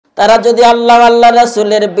তারা যদি আল্লাহ আল্লাহ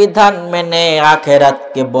রাসূলের বিধান মেনে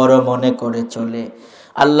আখিরাতকে বড় মনে করে চলে,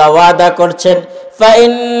 আল্লাহ ওয়াদা করছেন ফা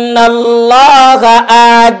ইন্নাল্লাহা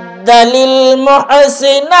আ'আদ্দালিল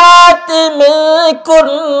মুহসিনাতি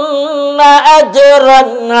মিনকুন্না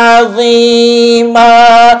আজরান আযীমা।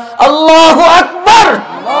 আল্লাহু আকবার।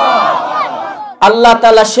 আল্লাহ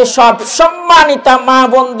তাআলা সেসব সম্মানিতা মা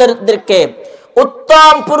বোনদেরকে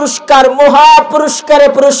উত্তম পুরস্কার, মহা পুরস্কারে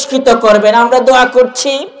পুরস্কৃত করবেন। আমরা দোয়া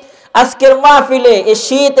করছি আজকের মাহফিলে এই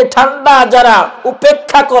শীত ঠান্ডা যারা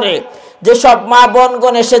উপেক্ষা করে যেসব মা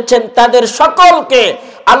বোনগণ এসেছেন তাদের সকলকে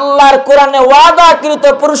আল্লাহর কোরআনে ওয়াদাকৃত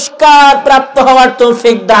পুরস্কার প্রাপ্ত হওয়ার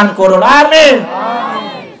তৌফিক দান করুন, আমিন।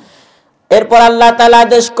 এরপর আল্লাহ তাআলা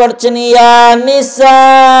আদেশ করছেন ইয়া নিসা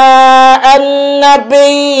আন-নবী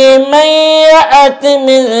মান ইয়াতি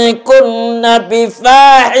মিনকুন্না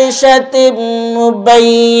বিফাহিশাতিন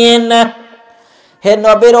মুবাইয়িনা। হে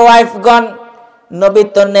নবীর ওয়াইফগণ, নবী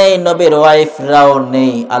তো নেই, নবীর ওয়াইফরাও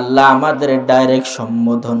নেই, আল্লাহ আমাদের ডাইরেক্ট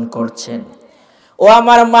সম্বোধন করছেন। ও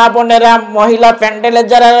আমার মা বোনেরা, মহিলা প্যান্ডেলে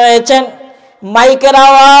যারা রয়েছেন, মাইকের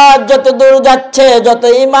আওয়াজ যত দূর যাচ্ছে, যত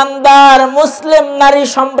ইমানদার মুসলিম নারী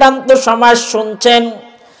সম্ভ্রান্ত সমাজ শুনছেন,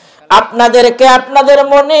 আপনাদেরকে আপনাদের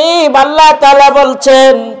মনিব আল্লাহ তাআলা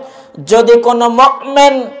বলছেন যদি কোনো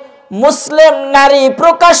মুমিন মুসলিম নারী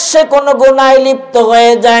প্রকাশ্যে কোনো গুনাহে লিপ্ত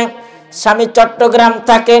হয়ে যায়, স্বামী চট্টগ্রাম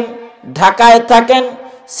থাকেন, ঢাকায় থাকেন,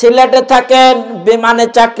 সিলেটে থাকেন, বিমানে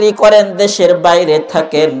চাকরি করেন, দেশের বাইরে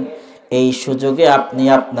থাকেন, এই সুযোগে আপনি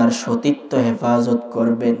আপনার সতীত্ব হেফাজত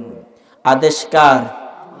করবেন। আদেশ কার?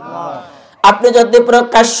 আপনি যদি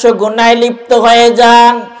প্রকাশ্য গুনাহে লিপ্ত হয়ে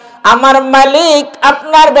যান, আমার মালিক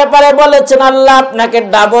আপনার ব্যাপারে বলেছেন আল্লাহ আপনাকে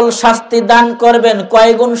ডাবল শাস্তি দান করবেন।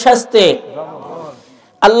 কয় গুণ শাস্তি?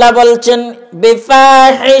 আল্লাহ বলছেন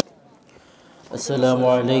বিফাহিশ। আসসালামু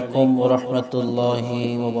আলাইকুম ওয়া রাহমাতুল্লাহি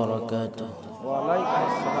ওয়া বারাকাতুহু। ওয়া আলাইকুম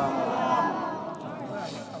আসসালাম।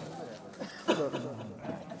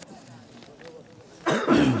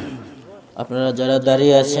 আপনারা যারা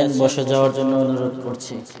দাঁড়িয়ে আছেন বসে যাওয়ার জন্য অনুরোধ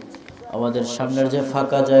করছি। আমাদের সামনের যে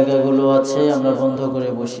ফাঁকা জায়গাগুলো আছে আমরা বন্ধ করে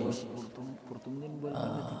বসি।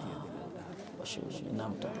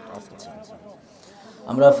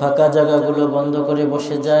 আমরা ফাঁকা জায়গাগুলো বন্ধ করে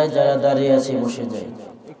বসে যাই, যারা দাঁড়িয়ে আছি বসে যাই।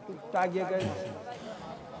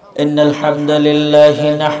 ইন্নাল হামদালিল্লাহি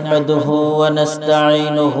নাহমাদুহু ওয়া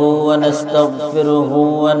নাস্তাঈনুহু ওয়া নাস্তাগফিরুহু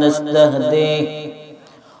ওয়া নাস্তাহদিহি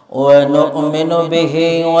ونؤمن به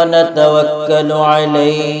ونتوكل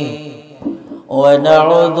عليه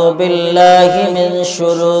ونعوذ بالله من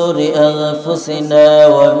شرور أنفسنا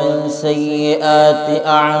ومن سيئات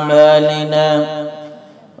أعمالنا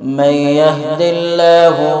من يهد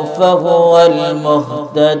الله فهو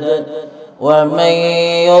المهتد ومن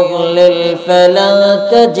يضلل فلن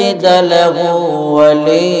تجد له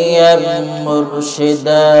وليا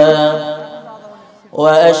مرشدا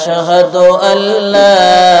وأشهد أن لا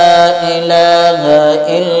إله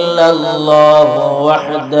إلا الله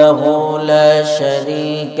وحده لا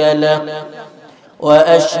شريك له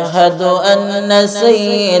وأشهد أن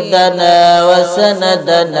سيدنا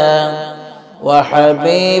وسندنا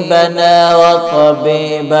وحبيبنا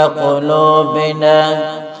وطبيب قلوبنا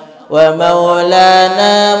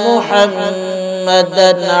ومولانا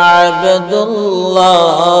محمدا عبد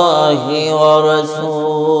الله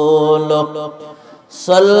ورسوله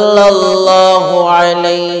صلى الله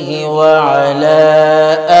عليه وعلى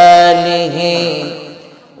آله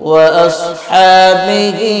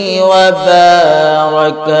وأصحابه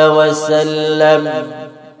وبارك وسلم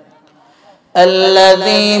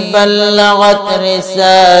الذي بلغت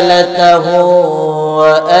رسالته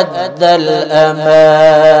وأدى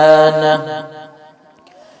الأمانة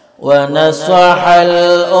ونصح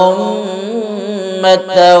الأمة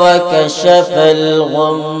وكشف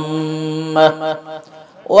الغمة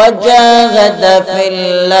وجاهد في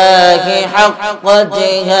الله حق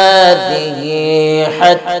جهاده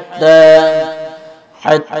حتى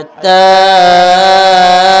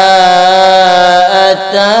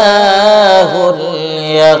أتاه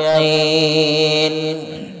اليقين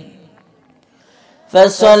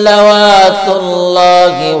فصلوات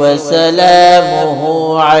الله وسلامه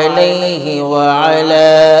عليه وعلى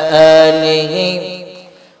آله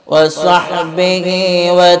وصحبه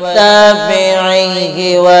وتابعيه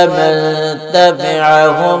ومن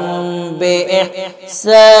تبعهم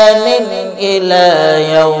بإحسان إلى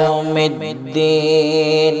يوم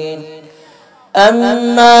الدين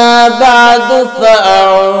أما بعد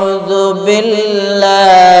فأعوذ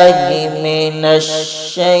بالله من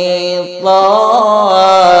الشيطان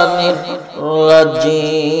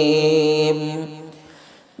الرجيم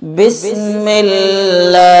بسم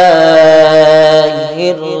الله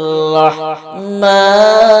الرحمن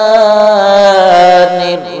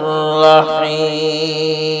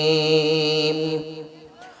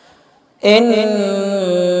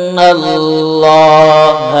ইন্নাল্লাহা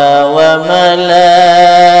ওয়া মালাইকাতাহু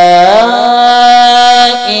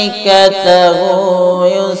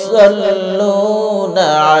ইউসাল্লুনা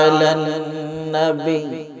আলান নবী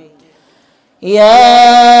ইয়া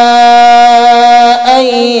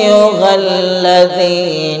আইয়ুহাল্লাযীনা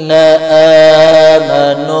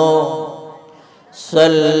আমানু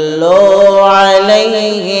صلوا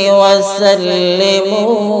عليه وسلموا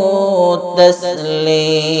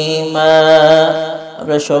تسليما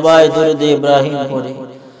আমরা সবাই দরুদ ইব্রাহিম পড়ি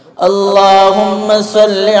اللهم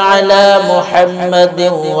صل على محمد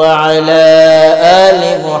وعلى آل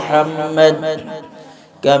محمد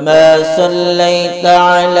كما صليت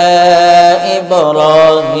على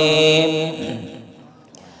إبراهيم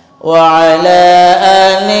وعلى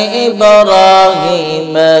آل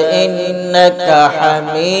إبراهيم إنك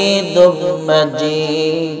حميد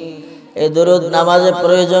مجيد এই দরুদ নামাজে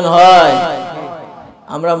প্রয়োজন হয়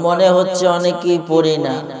আমরা মনে হচ্ছে অনেকেই পড়ি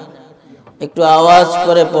না একটু আওয়াজ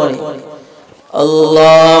করে পড়ি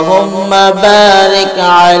আল্লাহুম্মা বারিক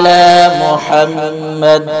আলা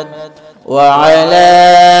মুহাম্মাদ ওয়া আলা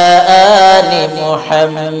আলি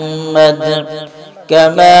মুহাম্মাদ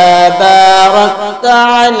كما باركت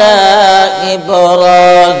على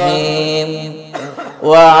إبراهيم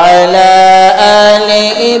وعلى آل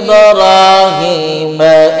إبراهيم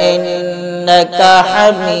إنك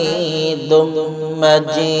حميد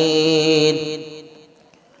مجيد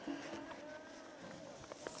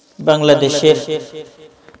বাংলাদেশের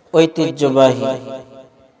ঐতিহ্যবাহী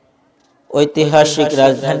ঐতিহাসিক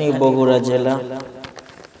রাজধানী বগুড়া জেলা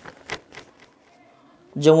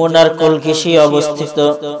যমুনার কোলঘেঁষি অবস্থিত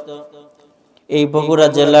এই বগুড়া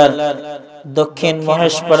জেলার দক্ষিণ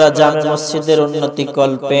মহেশপাড়া জামে মসজিদের উন্নতি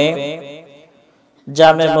কল্পে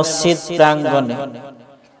জামে মসজিদ প্রাঙ্গণে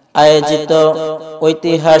আয়োজিত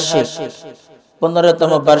ঐতিহাসিক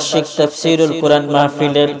 15তম বার্ষিক তাফসীরুল কুরআন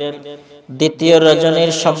মাহফিলের দ্বিতীয়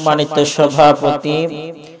রজনীর সম্মানিত সভাপতি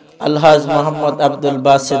আলহাজ মোহাম্মদ আব্দুল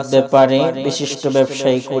বাসিত ব্যাপারী বিশিষ্ট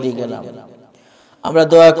ব্যবসায়ী করি গেলাম আমরা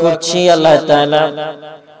দোয়া করছি আল্লাহ তাআলা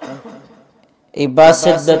এই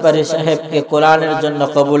বাসিত ব্যাপারী সাহেবকে কোরআনের জন্য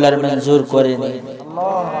কবুল আর মঞ্জুর করে নিন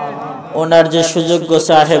ওনার যে সুযোগ্য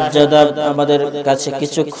সাহেব জাদা আমাদের কাছে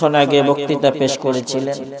কিছুক্ষণ আগে বক্তৃতা পেশ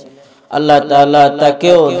করেছিলেন আল্লাহ তাআলা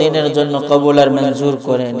তাকেও দ্বীনের জন্য কবুল আর মঞ্জুর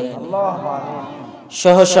করে নিন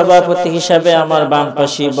সহ সভাপতি হিসাবে আমার বাম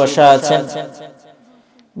পাশে বসা আছেন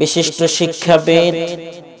বিশিষ্ট শিক্ষাবিদ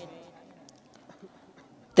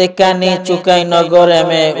তেকানি চুকাইনগর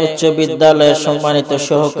এমএ উচ্চ বিদ্যালয়ের সম্মানিত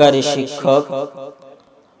সহকারী শিক্ষক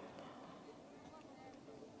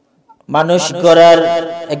মানুষ গড়ার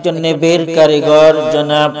একজন নিবিড় কারিগর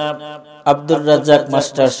জনাব আব্দুর রাজ্জাক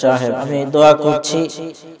মাস্টার সাহেব আমি দোয়া করছি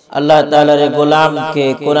আল্লাহ তাআলার গোলামকে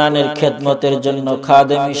কোরআনের খেদমতের জন্য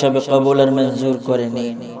খাদেম হিসেবে কবুল আর মঞ্জুর করে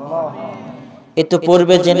নিন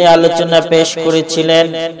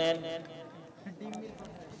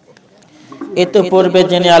এত পূর্বে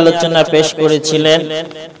যিনি আলোচনা পেশ করেছিলেন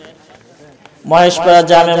মহেশপাড়া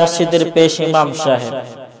জামে মসজিদের পেশ ইমাম সাহেব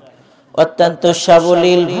অত্যন্ত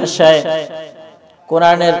সাবলীল ভাষায়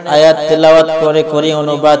কোরআনের আয়াত তেলাওয়াত করে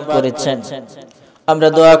অনুবাদ করেছেন আমরা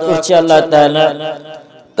দোয়া করছি আল্লাহ তাআলা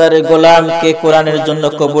তার গোলামকে কোরআনের জন্য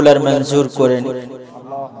কবুল আর মঞ্জুর করেন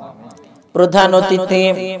প্রধান অতিথি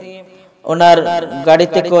ওনার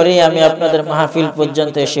গাড়িতে করে আমি আপনাদের মাহফিল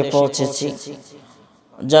পর্যন্ত এসে পৌঁছেছি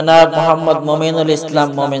জনাব মোহাম্মদ মুমিনুল ইসলাম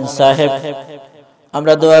মুমিন সাহেব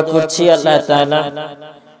আমরা দোয়া করছি আল্লাহ তাআলা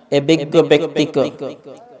এই বিজ্ঞ ব্যক্তিকে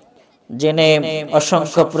যিনি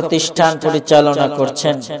অসংখ্য প্রতিষ্ঠান পরিচালনা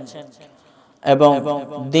করছেন এবং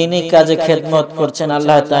দ্বীনি কাজে খেদমত করছেন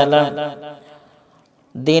আল্লাহ তাআলা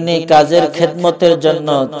দ্বীনি কাজের খেদমতের জন্য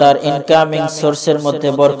তার ইনকামিং সোর্সের মধ্যে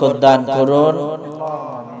বরকত দান করুন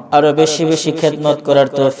আরো বেশি বেশি খেদমত করার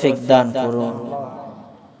তৌফিক দান করুন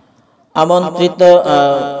আমন্ত্রিত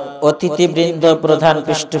অতিথিবৃন্দ প্রধান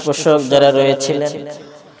পৃষ্ঠপোষক যারা রয়েছিলেন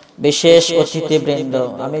বিশেষ অতিথিবৃন্দ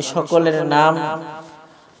আমি সকলের নাম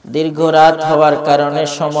দীর্ঘ রাত হওয়ার কারণে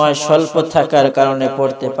সময় স্বল্প থাকার কারণে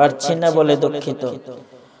পড়তে পারছি না বলে দুঃখিত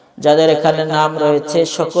যাদের এখানে নাম রয়েছে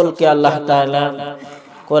সকলকে আল্লাহ তাআলা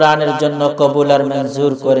কোরআনের জন্য কবুল আর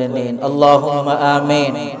মঞ্জুর করে নিন আল্লাহুম্মা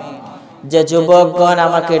আমিন যে যুবকগণ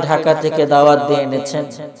আমাকে ঢাকা থেকে দাওয়াত দিয়ে এনেছেন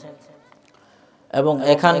এবং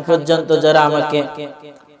এখান পর্যন্ত যারা আমাকে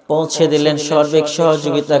পৌঁছে দিলেন সার্বিক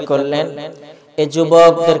সহযোগিতা করলেন এই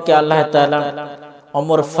যুবকদেরকে আল্লাহ তাআলা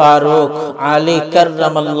ওমর ফারুক আলী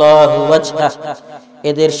কাররামাল্লাহু ওয়াজহা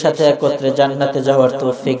এদের সাথে একত্রে জান্নাতে যাওয়ার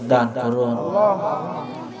তৌফিক দান করুন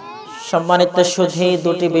সম্মানিত সুধী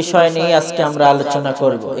দুটি বিষয় নিয়ে আজকে আমরা আলোচনা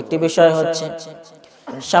করব একটি বিষয় হচ্ছে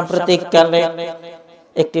সাম্প্রতিক কালে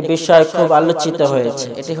একটি বিষয় খুব আলোচিত হয়েছে,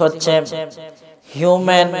 এটি হচ্ছে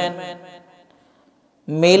হিউম্যান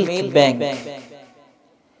মিল্ক ব্যাংক,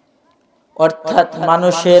 অর্থাৎ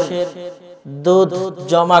মানুষের দুধ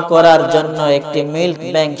জমা করার জন্য একটি মিল্ক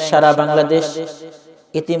ব্যাংক সারা বাংলাদেশ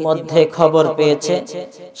ইতিমধ্যে খবর পেয়েছে।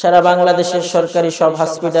 সারা বাংলাদেশের সরকারি সব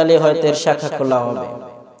হসপিটালে হয়তো এর শাখা খোলা হবে।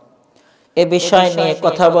 এ বিষয় নিয়ে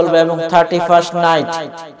কথা বলবো এবং 31st নাইট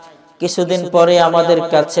কিছুদিন পরে আমাদের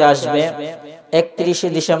কাছে আসবে 31শে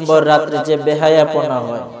ডিসেম্বর রাত্রে যে বেহায়াপনা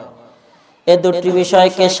হয়, এ দুটি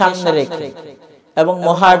বিষয়কে সামনে রেখে এবং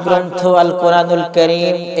মহাগ্রন্থ আল কোরআনুল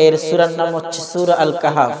কারীম এর সূরার নাম হচ্ছে সূরা আল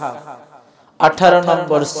কাহাফ, 18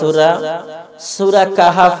 নম্বর সূরা। সূরা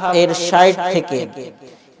কাহাফ এর 60 থেকে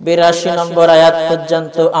 82 নম্বর আয়াত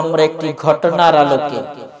পর্যন্ত আমরা একটি ঘটনার আলোকে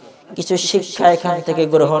কিছু শিক্ষা এখান থেকে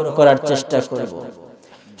গ্রহণ করার চেষ্টা করব।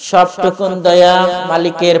 সবটুকুন দয়া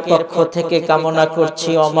মালিকের পক্ষ থেকে কামনা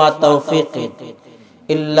করছি। ওমা তাওফীকি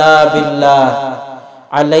ইল্লা বিল্লাহ,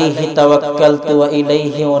 আলাইহি তাওয়াক্কালতু ওয়া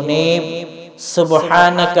ইলাইহি উনীব,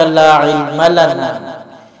 সুবহানাকা লা ইলমা লানা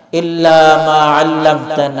ইল্লা মা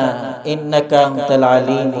আল্লামতানা ইন্নাকা আনতাল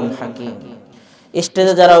আলিমুল হাকীম।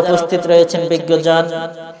 স্টেজে যারা উপস্থিত রয়েছেন বিজ্ঞজন,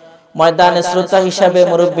 ময়দানে শ্রোতা হিসাবে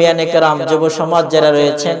মুরব্বিয়ানে কেরাম, যুব সমাজ যারা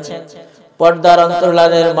রয়েছেন, পর্দার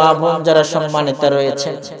অন্তরালের মা বোন যারা সম্মানিত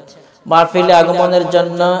রয়েছেন, মাহফিলে আগমনের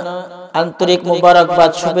জন্য আন্তরিক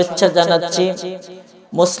মুবারকবাদ শুভেচ্ছা জানাচ্ছি।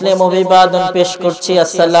 মুসলিম অভিবাদন পেশ করছি,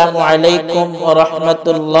 আসসালামু আলাইকুম ওয়া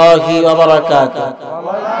রাহমাতুল্লাহি ওয়া বারাকাতুহু।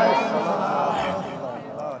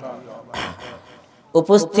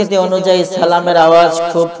 উপস্থিতি অনুযায়ী সালামের আওয়াজ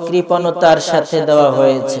খুব কৃপণতার সাথে দেওয়া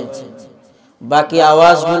হয়েছে, বাকি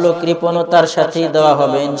আওয়াজগুলো কৃপণতার সাথেই দেওয়া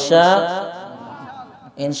হবে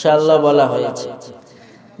ইনশাআল্লাহ বলা হয়েছে।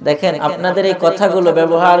 দেখেন, আপনাদের এই কথাগুলো,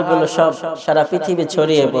 ব্যবহারগুলো সব সারা পৃথিবী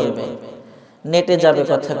ছড়িয়ে পড়বে, নেটে যাবে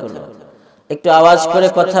কথাগুলো। একটু আওয়াজ করে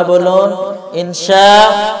কথা বলুন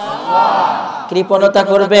ইনশাআল্লাহ। কৃপণতা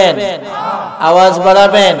করবেন, আওয়াজ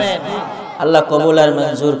বাড়াবেন, আল্লাহ কবুল আর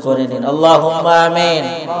মঞ্জুর করে নিন, আল্লাহুম্মা আমিন।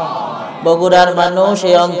 বগুড়ার মানুষ,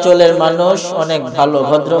 এই অঞ্চলের মানুষ অনেক ভালো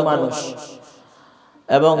ভদ্র মানুষ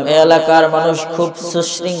এবং এই এলাকার মানুষ খুব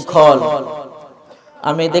সুশৃঙ্খল।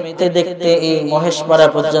 আমি দেখতে দেখতে এই মহেশপাড়া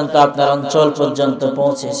পর্যন্ত, আপনার অঞ্চল পর্যন্ত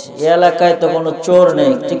পৌঁছেছি। এই এলাকায় তো কোনো চোর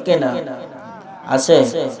নেই, ঠিক না? আছে?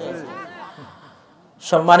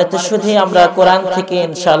 সম্মানিত শুধু আমরা কোরআন থেকে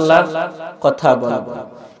ইনশাআল্লাহ কথা বলবো।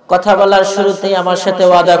 কথা বলার শুরুতেই আমার সাথে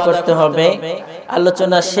ওয়াদা করতে হবে,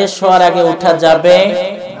 আলোচনা শেষ হওয়ার আগে উঠা যাবে।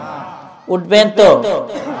 উঠবেন তো?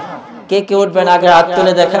 কে কে উঠবেন আগে হাত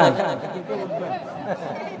তুলে দেখান।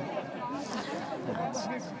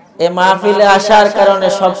 এই মাহফিলে আসার কারণে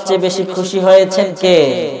সবচেয়ে বেশি খুশি হয়েছেন কে?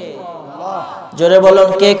 জোরে বলুন,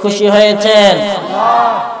 কে খুশি হয়েছেন?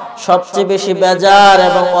 সবচেয়ে বেশি বেজার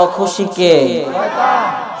এবং অখুশি কে?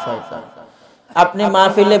 শয়তান। আপনি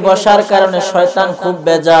মাহফিলে বসার কারণে শয়তান খুব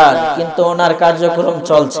বেজার, কিন্তু ওনার কার্যক্রম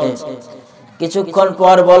চলছে। কিছুক্ষণ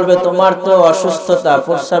পর বলবে, তোমার তো অসুস্থতা,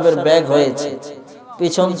 প্রস্রাবের ব্যাগ হয়েছে,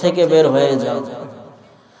 পিছন থেকে বের হয়ে যাও।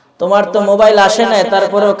 তোমার তো মোবাইল আসে না,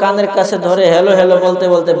 তারপরেও কানের কাছে ধরে হ্যালো হ্যালো বলতে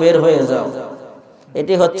বলতে বের হয়ে যাও।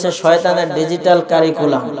 এটি হচ্ছে শয়তানের ডিজিটাল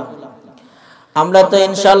কারিকুলাম। আমরা তো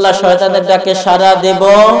ইনশাআল্লাহ শয়তানের ডাকে সাড়া দেব।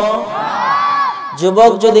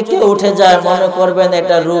 যুবক যদি কেউ উঠে যায়, মনে করবেন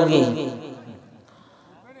এটা রোগী,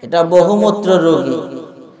 এটা বহুমূত্র রোগী।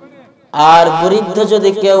 আর বৃদ্ধ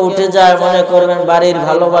যদি কেউ উঠে যায়, মনে করবেন বাড়ির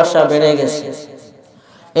ভালোবাসা বেড়ে গেছে।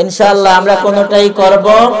 ইনশাআল্লাহ আমরা কোনটাই করব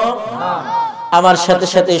না। আমার সাথে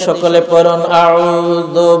সাথে সকলে পড়ুন,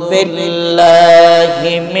 আউযু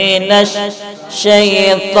বিল্লাহি মিনাশ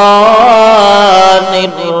শাইতানির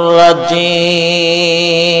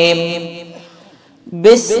রাজীম,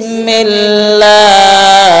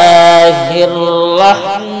 বিসমিল্লাহির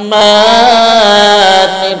রাহমানির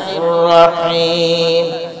রাহিম।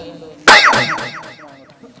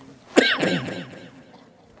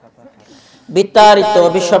 বিতাড়িত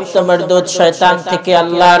অভিশপ্ত মরদুদ শয়তান থেকে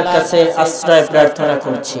আল্লাহর কাছে আশ্রয় প্রার্থনা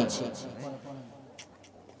করছি।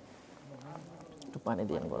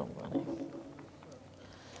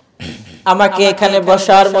 আমাকে এখানে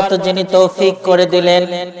বসার মতো যিনি তৌফিক করে দিলেন,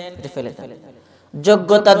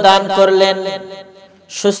 যোগ্যতা দান করলেন,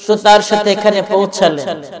 সুস্থতার সাথে এখানে পৌঁছালেন,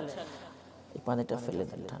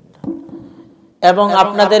 এবং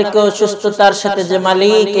আপনাদেরকেও সুস্থতার সাথে যে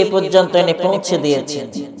মালিক এ পর্যন্ত এনে পৌঁছে দিয়েছেন,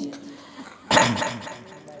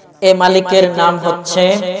 এ মালিকের নাম হচ্ছে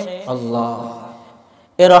আল্লাহ।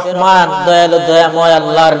 এ রহমান, দয়ালু, দয়াময়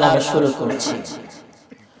আল্লাহর নামে শুরু করছি।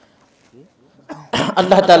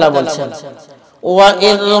 আল্লাহ তাআলা বলছেন,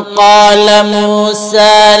 وَإِذْ قَالَ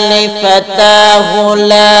مُوسَى لِفَتَاهُ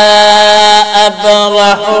لَا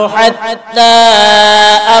أَبْرَحُ حَتَّى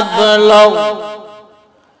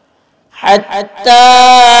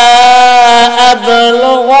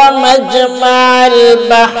أَبْلُغَ مَجْمَعَ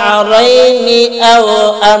الْبَحْرَيْنِ أَوْ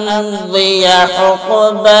أَمْضِيَ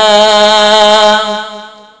حُقُبًا।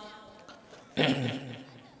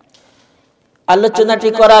 আলোচনাটি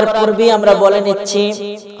করার পূর্বে আমরা বলে নিচ্ছি,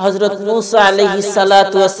 হযরত মূসা আলাইহিস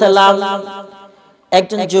সালাতু ওয়াস সালাম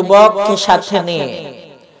একজন যুবককে সাথে নিয়ে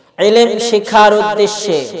ইলম শিক্ষার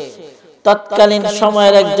উদ্দেশ্যে তৎকালীন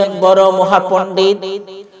সময়ের একজন বড় মহাপণ্ডিত,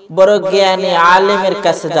 বড় জ্ঞানী আলেমের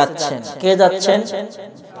কাছে যাচ্ছেন। কে যাচ্ছেন?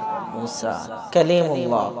 মূসা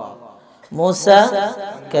কালিমুল্লাহ। মূসা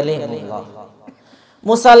কালিমুল্লাহ।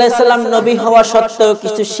 মূসা আলাইহিস সালাম নবী হওয়া সত্ত্বেও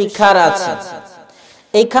কিছু শিক্ষার আছে,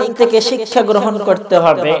 এইখান থেকে শিক্ষা গ্রহণ করতে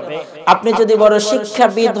হবে। আপনি যদি বড়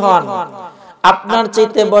শিক্ষাবিদ হন, আপনার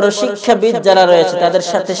চাইতে বড় শিক্ষাবিদ যারা রয়েছে তাদের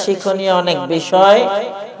সাথে শিক্ষণীয় অনেক বিষয়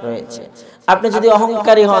রয়েছে। আপনি যদি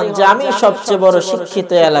অহংকারী হন যে আমি সবচেয়ে বড় শিক্ষিত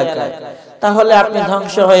এলাকায়, তাহলে আপনি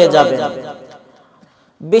ধ্বংস হয়ে যাবেন।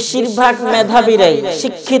 বেশিরভাগ মেধাবীরাই,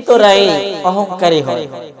 শিক্ষিতরাই অহংকারী হয়।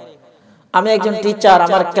 আমি একজন টিচার,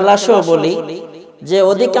 আমার ক্লাসেও বলি যে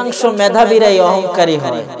অধিকাংশ মেধাবীরাই অহংকারী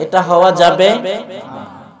হয়। এটা হওয়া যাবে।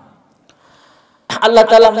 আল্লাহ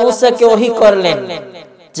তাআলা মূসাকে ওহী করলেন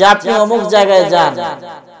যে আপনি অমুক জায়গায় যান,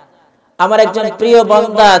 আমার একজন প্রিয়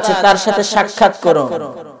বান্দা আছে, তার সাথে সাক্ষাৎ করুন,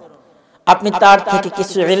 আপনি তার থেকে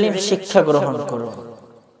কিছু ইলম শিক্ষা গ্রহণ করুন।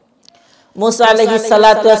 মূসা আলাইহিস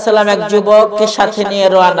সালাতু ওয়াস সালাম এক যুবককে সাথে নিয়ে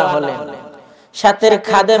রওনা হলেন। সাথের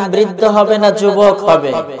খাদেম বৃদ্ধ হবে না যুবক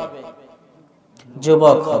হবে?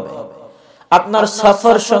 যুবক হবে। আপনার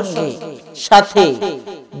সফর সঙ্গী সাথী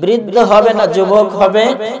বৃদ্ধ হবে না যুবক হবে?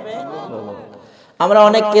 আমরা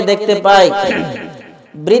অনেককে দেখতে পাই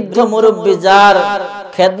বৃদ্ধ মুরব্বী যার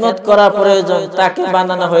খেদমত করা প্রয়োজন তাকে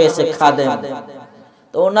বানানো হয়েছে খাদেম,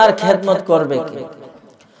 তো ওনার খেদমত করবে কে?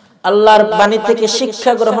 আল্লাহর বাণী থেকে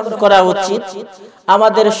শিক্ষা গ্রহণ করা উচিত।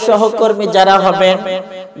 আমাদের সহকর্মী যারা হবেন,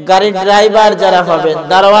 গাড়ির ড্রাইভার যারা হবেন,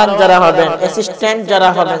 দারোয়ান যারা হবেন, অ্যাসিস্ট্যান্ট যারা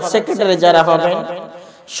হবেন, সেক্রেটারি যারা হবেন,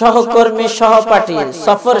 সহকর্মী, সহপাঠী,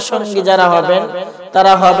 সফর সঙ্গী যারা হবেন,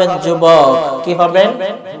 তারা হবেন যুবক। কি হবেন?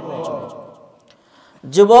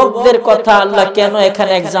 যুবকদের কথা আল্লাহ কেন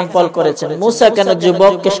এখানে এক্সাম্পল করেছেন? মূসা কেন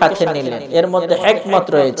যুবককে সাথে নিলেন? এর মধ্যে হিকমত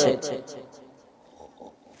রয়েছে।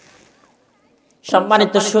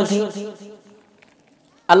 সম্মানিত সুধী,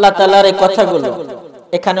 আল্লাহ তাআলার এই কথাগুলো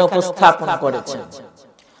এখানে উপস্থাপন করেছেন।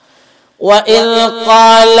 وَإِذْ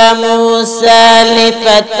قَالَ مُوسَى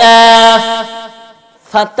لِفَتَاهُ,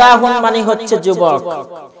 ফাতাহুন মানে হচ্ছে যুবক।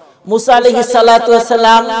 মূসা আলাইহিস সালাতু ওয়াস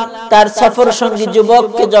সালাম তার সফর সঙ্গী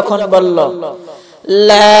যুবককে যখন বলল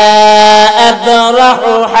লা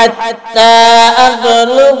আবরাহু হাত্তা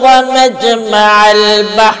আবলুগা মাজমাআল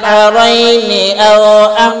বাহরাইনি আও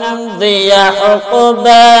আমদিয়া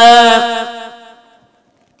হুকুবা,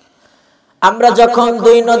 আমরা যখন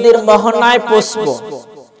দুই নদীর মোহনায় পৌঁছব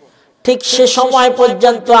ঠিক সে সময়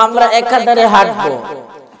পর্যন্ত আমরা একাধারে হাঁটব,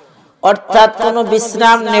 অর্থাৎ কোনো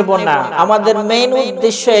বিশ্রাম নেব না। আমাদের মেইন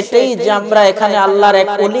উদ্দেশ্য এটাই যে আমরা এখানে আল্লাহর এক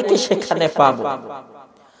ওলিকে সেখানে পাবো।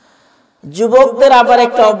 যুবকদের আবার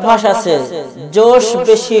একটা অভ্যাস আছে, জোশ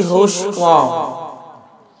বেশি হুশ কম।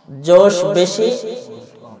 জোশ বেশি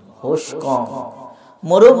হুশ কম।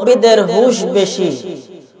 মুরব্বিদের হুশ বেশি,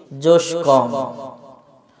 জোশ কম।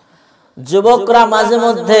 যুবকরা মাঝে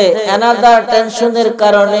মধ্যে অ্যানাদার টেনশনের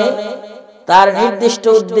কারণে তার নির্দিষ্ট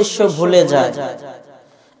উদ্দেশ্য ভুলে যায়।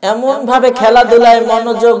 এমন ভাবে খেলাধুলায়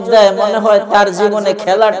মনোযোগ দেয়, মনে হয় তার জীবনে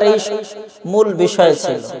খেলাটাই মূল বিষয়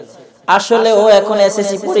ছিল। আসলে ও এখন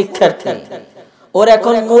এসএসসি পরীক্ষার্থী, ওর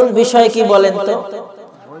এখন মূল বিষয় কি বলেন তো?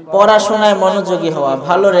 পড়াশোনায় মনোযোগী হওয়া,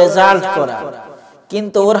 ভালো রেজাল্ট করা।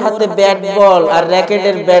 কিন্তু ওর হাতে ব্যাট বল আর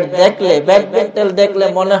র্যাকেটের ব্যাট দেখলে, ব্যাডমিন্টন দেখলে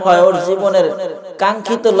মনে হয় ওর জীবনের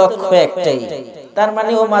কাঙ্ক্ষিত লক্ষ্য একটাই। তার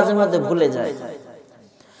মানে ও মাঝে মধ্যে ভুলে যায়।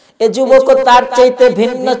 এ যুবক তার চাইতে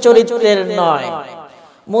ভিন্ন চরিত্রের নয়।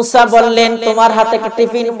 মূসা বললেন তোমার হাতে একটা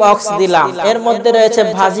টিফিন বক্স দিলাম, এর মধ্যে রয়েছে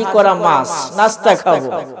ভাজি করা মাছ, নাস্তা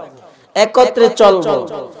খাবো, একত্রে চলবো,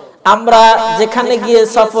 আমরা যেখানে গিয়ে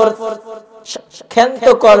সফর ক্ষান্ত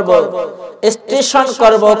করব, স্টেশন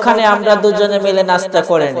করব, ওখানে আমরা দুজনে মিলে নাস্তা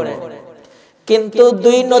করে নেব। কিন্তু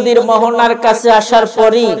দুই নদীর মোহনার কাছে আসার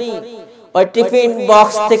পরই ওই টিফিন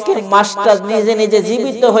বক্স থেকে মাছটা নিজে নিজে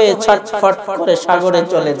জীবিত হয়ে ছটফট করে সাগরে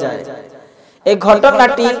চলে যায়। এই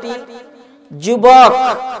ঘটনাটি যুবক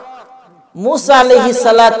মূসা আলাইহিস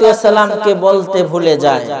সালাতু ওয়াস সালামকে বলতে ভুলে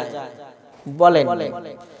যায়। বলেন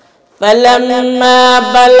فلما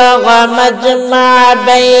بلغ مجمع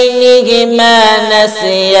بينهما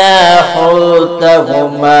نسيا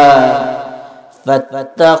حوتهما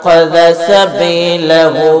فاتخذ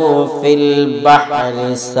سبيله في البحر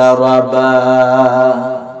سربا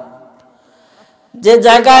যে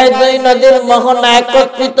জায়গায় দুই নদীর মোহনা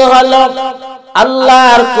একত্রিত হলো,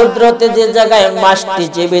 আল্লাহর কুদরতে যে জায়গায় মাছটি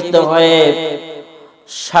জীবিত হয়ে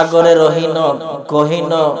সাগরের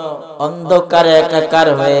গহীন অন্ধকারে একাকার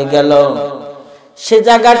হয়ে গেল, সে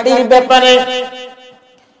জায়গাটির ব্যাপারে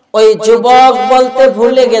ওই যুবক বলতে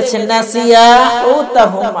ভুলে গেছে। নাসিয়া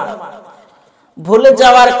উতাহুমা, ভুলে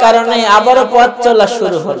যাওয়ার কারণে আবারও পথ চলা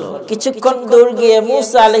শুরু হলো। কিছুক্ষণ দূর গিয়ে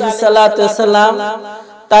মুসা আলাইহিস সালাতু ওয়াস সালাম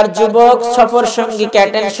তার যুবক সফর সঙ্গীকে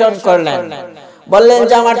অ্যাটেনশন করলেন, বললেন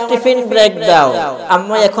যে আমার টিফিন ব্রেক দাও,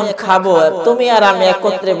 আমি এখন খাবো, তুমি আর আমি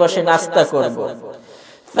একত্রে বসে নাস্তা করব।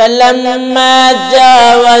 فلما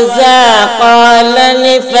جاوزا قال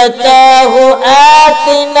لفتاه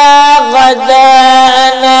آتنا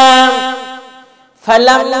غداءنا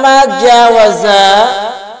فلما جاوزا,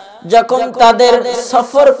 যখন তাদের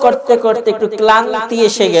সফর করতে করতে একটু ক্লান্তি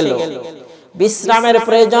এসে গেল, বিশ্রামের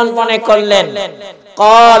প্রয়োজন মনে করলেন,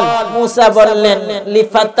 কল মুসা বললেন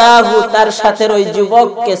লিফাতাহু, তার সাথে ওই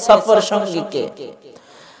যুবককে, সফর সঙ্গীকে,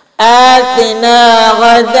 আতিনা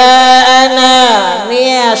গাদানা,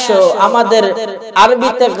 নিয়ে আসো আমাদের,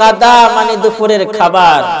 আরবিতে গাদা মানে দুপুরের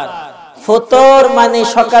খাবার, ফতর মানে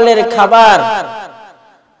সকালের খাবার,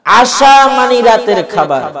 আশা মানে রাতের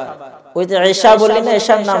খাবার। ওই যে ঈশা বলি না,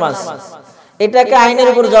 ঈশার নামাজ, এটাকে আইনের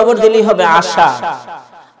উপর জবর দিলেই হবে আশা,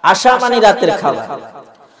 আশা মানে রাতের খাবার।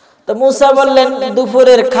 তো মুসা বললেন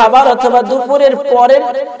দুপুরের খাবার অথবা দুপুরের পরের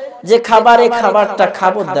যে খাবার, এই খাবারটা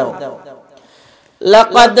খাবো দাও।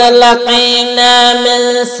 লাকাদ লাকিনা মিন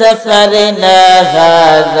সাফারিনা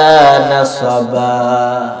হাযা নাসাবা,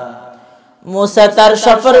 মুসা তার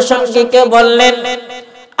সফর সঙ্গীকে বললেন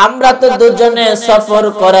আমরা তো দুজনে সফর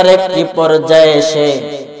করার একটি পর্যায়ে এসে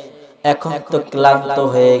এখন তো ক্লান্ত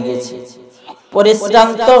হয়ে গেছি,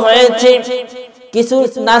 পরিশ্রান্ত হয়েছি, কিছু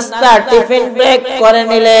নাস্তা টিফিন ব্রেক করে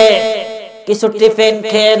নিলে, কিছু টিফিন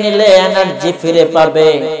খেয়ে নিলে এনার্জি ফিরে পাবে,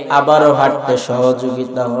 আবারও হাঁটতে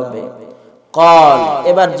সহযোগিতা হবে। কল,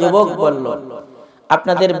 এবার যুবক বলল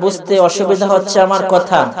আপনাদের বুঝতে অসুবিধা হচ্ছে আমার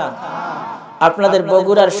কথা, আপনাদের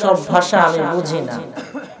বগুড়ার সব ভাষা আমি বুঝি না,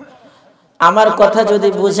 আমার কথা যদি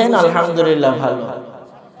বুঝেন আলহামদুলিল্লাহ ভালো,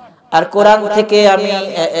 আর কোরআন থেকে আমি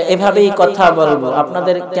এভাবেই কথা বলবো,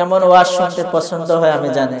 আপনাদের কেমন ওয়াজ শুনতে পছন্দ হয় আমি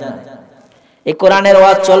জানি না, এই কোরআনের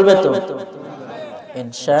ওয়াজ চলবে তো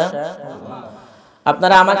ইনশাআল্লাহ?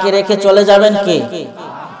 আপনারা আমাকে রেখে চলে যাবেন কি?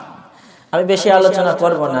 আমি বেশি আলোচনা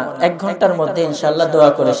করব না, 1 ঘন্টার মধ্যে ইনশাআল্লাহ দোয়া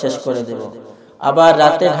করে শেষ করে দেব, আবার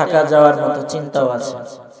রাতে ঢাকা যাওয়ার মতো চিন্তাও আছে।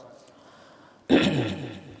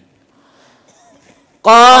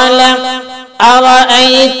 قال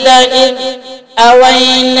أرأيت إذ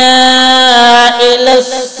أوينا إلى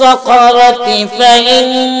الصخرة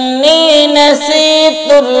فإني نسيت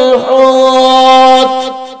الحوت,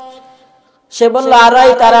 সে বলল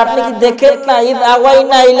আরাই, তারা আপনি কি দেখেন না, ইদ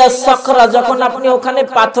আওয়াইনা ইলা সাকরা, যখন আপনি ওখানে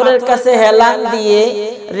পাথরের কাছে হেলান দিয়ে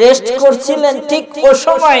রেস্ট করছিলেন, ঠিক ওই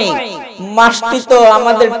সময় মাছটি তো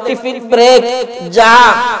আমাদের টিফিন ব্রেক যা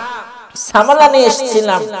সামালা নিয়ে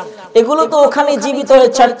এসেছিলাম, এগুলো তো ওখানে জীবিত হয়ে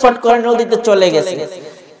ছটফট করে নদীতে চলে গেছে,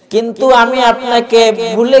 কিন্তু আমি আপনাকে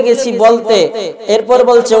ভুলে গেছি বলতে। এরপর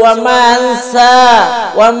বলছে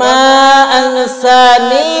ওয়ামা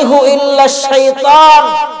আনসানিহু ইল্লা শাইতান,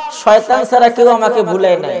 শয়তান ছাড়া কেউ আমাকে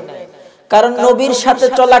ভুলে নাই, কারণ নবীর সাথে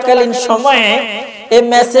চলাকালীন সময়ে এই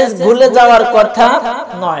মেসেজ ভুলে যাওয়ার কথা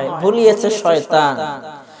নয়, ভুলিয়েছে শয়তান।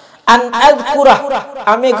 আন আযকুরা,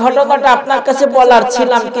 আমি ঘটনাটা আপনার কাছে বলার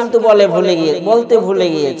ছিলাম কিন্তু বলতে ভুলে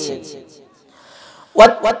গিয়েছি।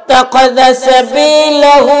 ওয়াত্তাখাযা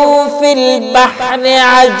সাবিলাহু ফিল বাহরি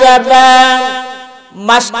আজাবা,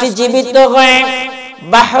 মাছটি জীবিত হয়ে,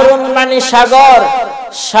 বাহরুন মানে সাগর,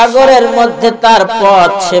 সাগরের মধ্যে তার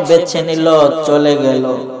পথ সে বেছে নিল, চলে গেল।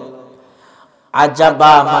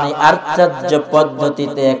 আজাবা মানে আশ্চর্য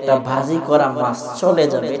পদ্ধতিতে একটা ভাজি করা মাছ চলে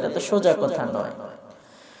যাবে, এটা তো সোজা কথা নয়।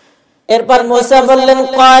 এরপর মুসা বললেন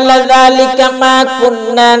ক্বালা যালিকা মা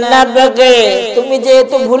কুননা নাবগি, তুমি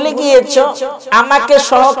যেহেতু ভুলে গিয়েছো, আমাকে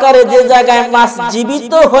সহকারে যে জায়গায় মাছ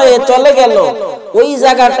জীবিত হয়ে চলে গেল, ওই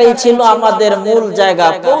জায়গাটাই ছিল আমাদের মূল জায়গা,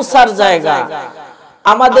 পৌঁছার জায়গা,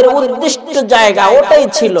 আমাদের উদ্দিষ্ট জায়গা ওটাই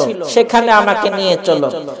ছিল, সেখানে আমাকে নিয়ে চলো।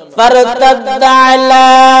 ফারতাদ্দা আলা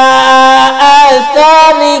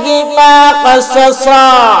আসারিহিমা কাসাসা,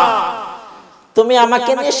 তুমি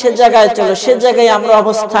আমাকে নিয়ে সে জায়গায় চলো, সে জায়গায় আমরা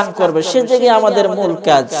অবস্থান করব, সে জায়গায় আমাদের মূল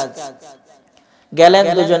কাজ। গেলেন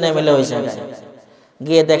দুজনে মিলে ওই জায়গায়,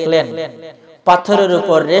 গিয়ে দেখলেন পাথরের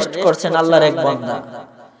উপর রেস্ট করছেন আল্লাহর এক বান্দা।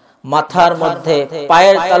 মাথার মধ্যে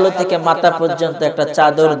পায়ের তালু থেকে মাথা পর্যন্ত একটা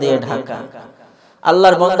চাদর দিয়ে ঢাকা।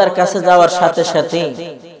 আল্লাহর বান্দার কাছে যাওয়ার সাথে সাথে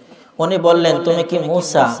উনি বললেন, তুমি কি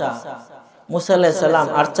মুসা? মুসা আলাইহিস সালাম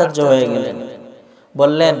আশ্চর্য হয়ে গেলেন,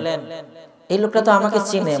 বললেন, এই লোকটা তো আমাকে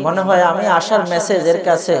চিনে, মনে হয় আমি আসার মেসেজ এর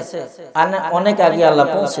কাছে অনেক আগে আল্লাহ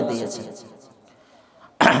পৌঁছে দিয়েছে।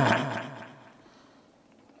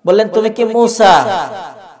 বললেন, তুমি কি মুসা?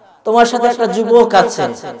 তোমার সাথে একটা যুবক আছে,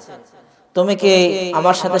 তুমি কি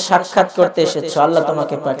আমার সাথে সাক্ষাৎ করতে এসেছো? আল্লাহ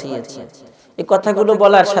তোমাকে পাঠিয়েছে। এই কথাগুলো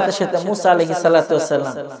বলার সাথে সাথে মুসা আলাইহিস সালাতু ওয়াস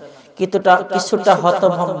সালাম কিছুটা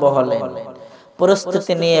হতভম্ব হলেন,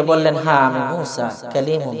 প্রস্তুতি নিয়ে বললেন, হ্যাঁ আমি মুসা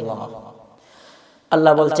কালিমুল্লাহ।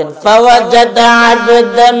 আল্লাহ বলছেন, ফাওয়াজাদা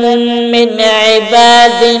আবদান মিন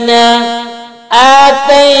ইবাদিনা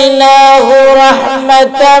আতাইনাহু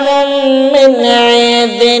রাহমাতাম মিন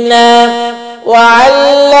ইনদিনা ওয়া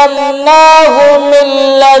আল্লামনাহু মিন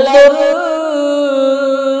লাদুন্না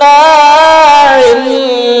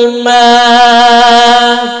ইলমা।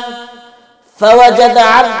 ফাওয়াজাদা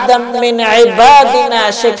আবদান মিন ইবাদিনা,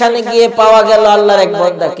 সেখানে গিয়ে পাওয়া গেল আল্লাহর এক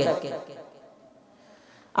বান্দাকে।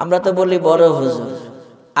 আমরা তো বলি বড় হুজুর,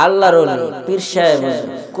 আল্লাহর ওলি, পীর সাহেব হুজুর।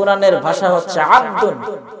 কোরআনের ভাষা হচ্ছে আব্দুন।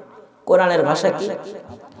 কোরআনের ভাষা কি?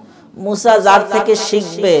 মুসা যার থেকে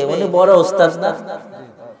শিখবে উনি বড় ওস্তাদ না?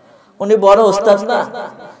 উনি বড় ওস্তাদ না?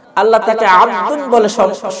 আল্লাহ তাকে আব্দুন বলে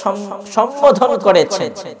সম্বোধন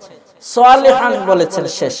করেছেন, সালিহান বলেছেন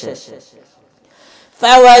শেষে।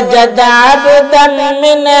 ফাওয়াজাদা আবদান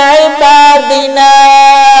মিন ইবাদিনা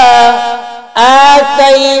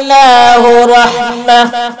আতাইনাহু রাহমাহ।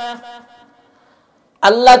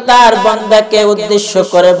 আল্লাহ তার বান্দাকে উদ্দেশ্য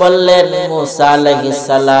করে বললেন, মুসা আলাইহিস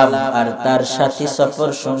সালাম আর তার সাথী সফর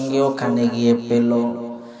সঙ্গী ওখানে গিয়ে পেল।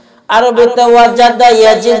 আরবিতে ওয়াজাদা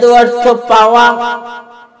ইয়াজিদু অর্থ পাওয়া,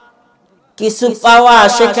 কিছু পাওয়া।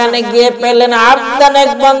 সেখানে গিয়ে পেলেন আবদান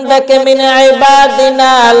এক বান্দাকে, মিন ইবাদিনা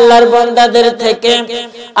আল্লাহর বান্দাদের থেকে,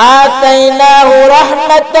 আতাইনাহু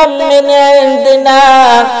রাহমাতাম মিন ইনদিনা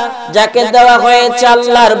যাকে দেওয়া হয়েছে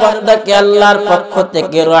আল্লাহর বান্দাকে আল্লাহর পক্ষ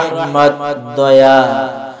থেকে রহমত, দয়া।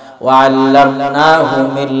 ওয়া আল্লামনাহু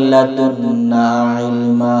মিন লাদুন্না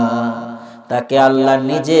ইলমা, তাকে আল্লাহ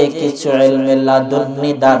নিজে কিছু ইলমে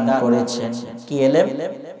লাদুন্নি দান করেছেন। কি ইলম?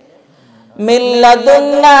 মিন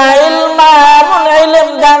লাদুন্না ইলমা, এমন ইলম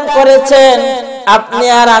দান করেছেন আপনি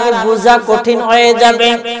আর আমি বোঝা কঠিন হয়ে যাবে।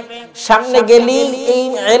 সামনে গেলি এই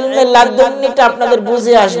ইলমে লাদুন্নিটা আপনাদের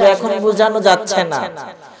বুঝে আসবে, এখন বোঝানো যাচ্ছে না।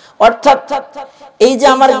 অর্থাৎ এই যে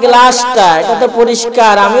আমার গ্লাসটা, এটা তো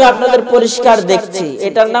পরিষ্কার, আমিও আপনাদের পরিষ্কার দেখছি,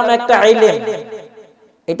 এটার নাম একটা ইলম।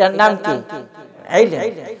 এটার নাম কি? ইলম।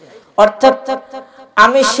 অর্থাৎ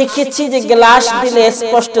আমি শিখেছি যে গ্লাস দিলে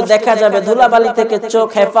স্পষ্ট দেখা যাবে, ধুলাবালি থেকে চোখ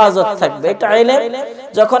হেফাজত থাকবে, এটা ইলম।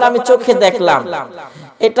 যখন আমি চোখে দেখলাম,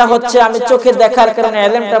 এটা হচ্ছে আমি চোখে দেখার কারণে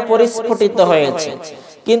ইলমটা পরিস্ফুটিত হয়েছে।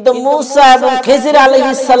 কিন্তু মুসা এবং খিজির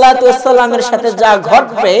আলাইহিস সালাতু ওয়াস সালামের সাথে যা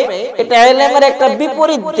ঘটবে, এটা ইলমের একটা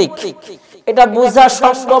বিপরীত দিক, এটা বোঝা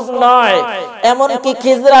সম্ভব নয়। এমনকি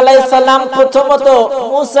খিজির আলাইহিস সালাম প্রথমত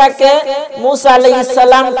মুসা আলাইহিস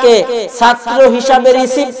সালামকে ছাত্র হিসাবে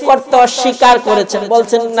রিসিভ করতে অস্বীকার করেছেন,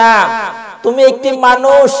 বলছেন, না তুমি একটি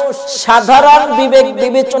মানুষ, সাধারণ বিবেক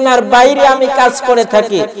বিবেচনার বাইরে আমি কাজ করে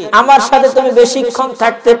থাকি, আমার সাথে তুমি বেশিক্ষণ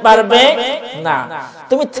থাকতে পারবে না,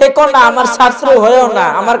 তুমি থেকো না, আমার ছাত্র হয়েও না,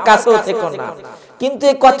 আমার কাছেও থেকো না। কিন্তু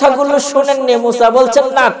এই কথাগুলো শুনেননি মুসা, বলছেন,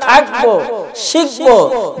 না থাকবো, শিখবো,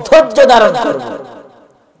 ধৈর্য ধারণ করবো।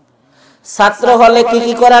 ছাত্র হলে কি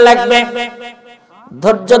কি করা লাগবে?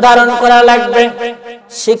 ধৈর্য ধারণ করা লাগবে,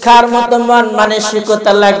 শিখার মতো মন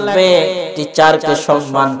মানসিকতা লাগবে, টিচারকে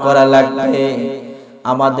সম্মান করা লাগবে।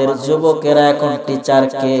 আমাদের যুবকেরা এখন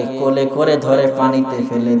টিচারকে কোলে করে ধরে পানিতে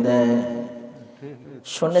ফেলে দেয়,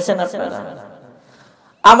 শুনেছেন আপনারা?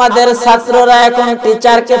 আমাদের ছাত্ররা এখন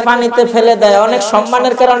টিচারকে পানিতে ফেলে দেয়, অনেক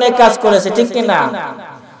সম্মানের কারণে কাজ করেছে, ঠিক কি না?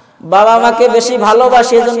 বাবা মাকে বেশি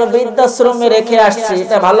ভালোবাসি, এজন্য বৃদ্ধাশ্রমে রেখে আসছি,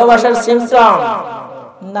 এটা ভালোবাসার সিম্পটম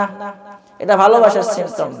না, এটা ভালোবাসার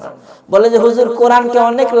সিম্পটম না। বলে যে হুজুর কোরআনকে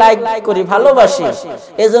অনেক লাইক করি, ভালোবাসি,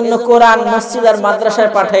 এজন্য কোরআন মসজিদ আর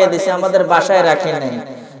মাদ্রাসায় পাঠিয়ে দিছি, আমাদের বাসায় রাখি নাই।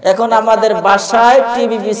 এখন আমাদের বাসায়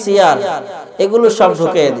টিভি, ভিসিআর এগুলো সব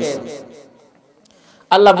ঢুকিয়ে দিছি।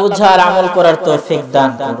 আল্লাহ বুঝার আমল করার তৌফিক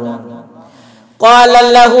দান করুন। قال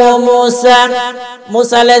له موسى,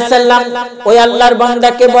 মুসা আলাইহিস সালাম ওই আল্লাহর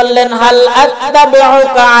বান্দাকে বললেন, হাল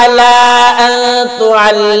আত্তাবিউকা আলা আন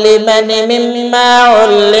তুআল্লিমানি মিম্মা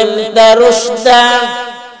উল্লিমতা রুশদা।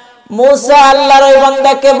 মুসা আল্লাহর ওই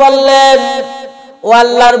বান্দাকে বললেন, ও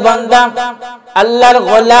আল্লাহর বান্দা, আল্লাহর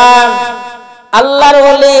গোলাম, আল্লাহর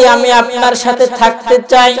ওলি, আমি আপনার সাথে থাকতে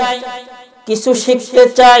চাই, কিছু শিখতে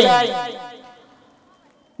চাই।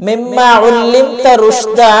 মিম্মা উল্লিমতা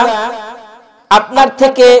রুশদা, আপনার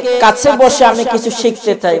থেকে কাছে বসে আমি কিছু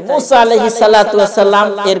শিখতে চাই। মুসা আলাইহিস সালাতু ওয়াস সালাম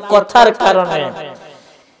এর কথার কারণে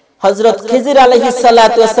হযরত খিজির আলাইহিস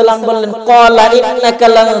সালাতু ওয়াস সালাম বললেন, ক্বালা ইন্নাকা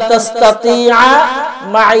লান তাসতাতিআ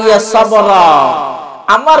মাইয়া সাবরা,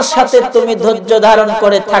 আমার সাথে তুমি ধৈর্য ধারণ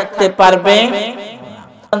করে থাকতে পারবে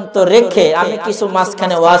তো রেখে আমি কিছু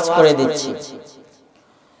মাঝখানে ওয়াজ করে দিচ্ছি।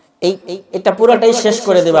 এটা পুরোটাই শেষ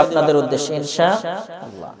করে দেব আপনাদের উদ্দেশ্যে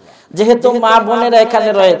ইনশাআল্লাহ। যেহেতু মা বোনেরা এখানে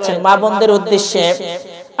রয়েছেন, মা বোনদের উদ্দেশ্যে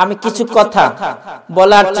আমি কিছু কথা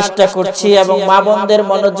বলার চেষ্টা করছি এবং মা বোনদের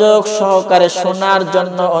মনোযোগ সহকারে শোনার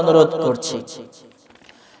জন্য অনুরোধ করছি।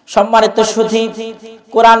 সম্মানিত সুধী,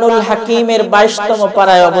 কোরআনুল হাকিমের 22তম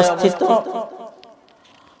পারায় অবস্থিত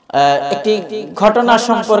একটি ঘটনা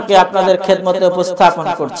সম্পর্কে আপনাদের খেদমতে উপস্থাপন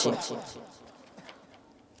করছি।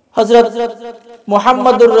 হযরত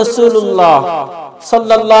মুহাম্মদুর রাসূলুল্লাহ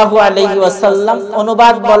সাল্লাল্লাহু আলাইহি ওয়াসাল্লাম,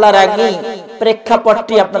 অনুবাদ বলার আগে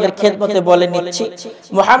প্রেক্ষাপটটি আপনাদের খেদমতে বলে নিচ্ছি।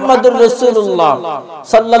 মুহাম্মদুর রাসূলুল্লাহ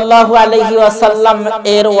সাল্লাল্লাহু আলাইহি ওয়াসাল্লাম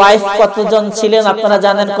এর ওয়াইফ কতজন ছিলেন আপনারা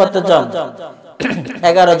জানেন? কতজন?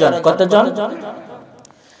 11 জন। কতজন?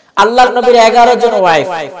 আল্লাহর নবীর 11 জন ওয়াইফ।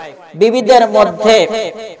 বিবিদের মধ্যে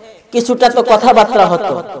কিছুটা তো কথাবার্তা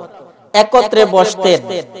হতো, একত্রে বসতেন।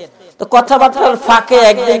 তো কথাবার্তার ফাঁকে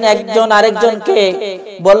একদিন একজন আরেকজনকে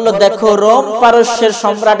বলল, দেখো রোম পারস্যের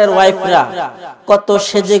সম্রাটের ওয়াইফরা কত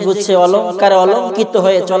সেজে গুছে অলংকারে অলংকিত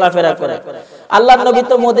হয়ে চলাফেরা করে। আল্লাহর নবী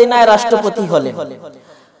তো মদিনায় রাষ্ট্রপতি হলেন,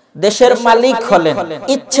 দেশের মালিক হলেন,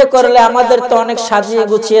 ইচ্ছে করলে আমাদের তো অনেক সাজিয়ে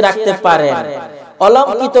গুছিয়ে রাখতে পারেন,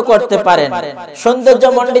 অলংকিত করতে পারেন, সৌন্দর্য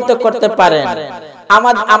মণ্ডিত করতে পারেন।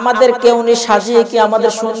 আমাদেরকে উনি সাজিয়ে কি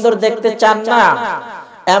আমাদের সুন্দর দেখতে চান না?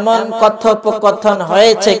 এমন কথোপকথন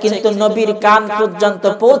হয়েছে, কিন্তু নবীর কান পর্যন্ত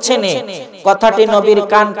পৌঁছেনি। কথাটি নবীর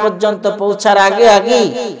কান পর্যন্ত পৌঁছার আগে আগে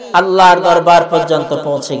আল্লাহর দরবার পর্যন্ত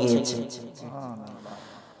পৌঁছে গিয়েছে।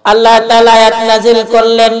 আল্লাহ তাআলা আয়াত নাযিল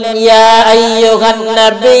করলেন, ইয়া আইয়ুহান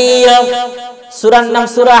নাবিয়্য, সূরার নাম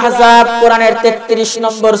সূরা আহজাব, কোরআনের 33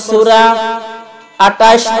 নম্বর সূরা,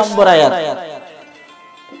 28 নম্বর আয়াত।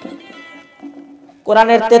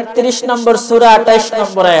 কোরআনের 33 নম্বর সূরা 28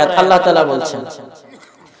 নম্বর আয়াত আল্লাহ তাআলা বলছেন,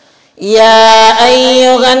 ইয়া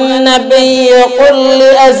আইয়ুহান নাবিয়্য কুল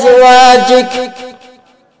লিআজওয়াজিক,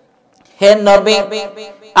 হে নবী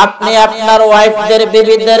আপনি আপনার ওয়াইফদের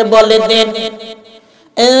বিবিদের বলে দিন,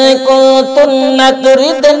 ইন কুনতুন্না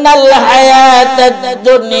তুরিদনাল হায়াতাদ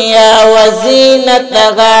দুনিয়া ওয়া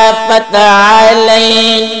যিনাতাহা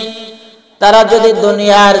ফাতাআলাইন, তারা যদি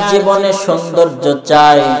দুনিয়ার জীবনে সৌন্দর্য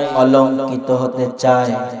চায়, অলংকিত হতে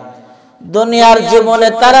চায়, দুনিয়ার জীবনে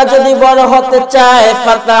তারা যদি বড় হতে চায়,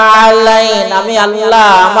 ফাতাআলাইন, আমি আল্লাহ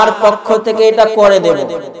আমার পক্ষ থেকে এটা করে দেব।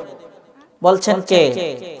 বলছেন কে?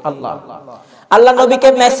 আল্লাহ। আল্লাহ নবীকে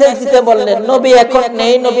মেসেজ দিতে বললেন, নবী এখন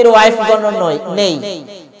নেই, নবীর ওয়াইফ গণ নেই।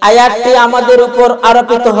 আয়াতটি আমাদের উপর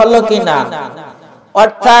আরোপিত হলো কিনা?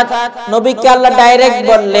 অর্থাৎ নবীকে আল্লাহ ডাইরেক্ট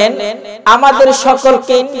বললেন, আমাদের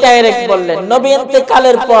সকলকে ইনডাইরেক্ট বললেন। নবী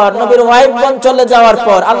ইন্তেকালের পর, নবীর ওয়াইফগণ চলে যাওয়ার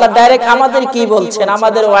পর আল্লাহ ডাইরেক্ট আমাদের কি বলছেন?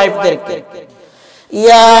 আমাদের ওয়াইফদেরকে,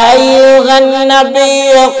 ইয়া আইয়ুহান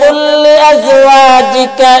নাবিয়্য কুল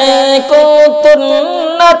লিআজওয়াজিকা ইন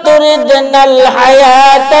কুনতুন্না তুরিদনাল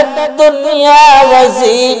হায়াতাদ দুনিয়া ওয়া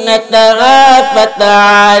যিনাতাহা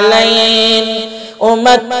ফাতাআলাইন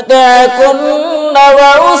উমাত্তি'কুন্না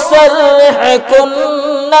ওয়া উসাররিহুকুন্না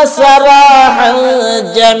সারাহান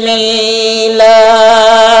জামিলা।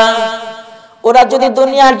 ওরা যদি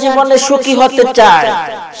দুনিয়ার জীবনে সুখী হতে চায়,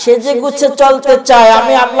 সেজে গুছে চলতে চায়,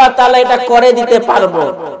 আমি আল্লাহ তাআলা এটা করে দিতে পারবো।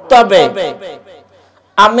 তবে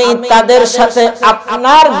আমি তাদের সাথে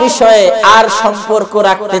আপনার বিষয়ে আর সম্পর্ক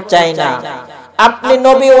রাখতে চাই না। আপনি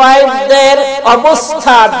নবী ওয়াইফদের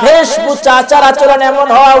অবস্থা, বেশভূষা, আচার আচরণ এমন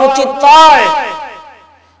হওয়া উচিত নয়।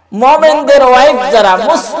 মুমিনদের ওয়াইফ যারা,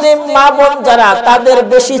 মুসলিম মা বোন যারা, তাদের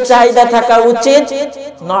বেশি চাহিদা থাকা উচিত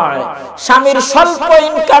নয়। স্বামীর স্বল্প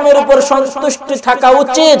ইনকামের উপর সন্তুষ্ট থাকা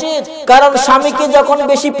উচিত। কারণ স্বামীকে যখন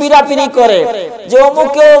বেশি পিরাপিরি করে যে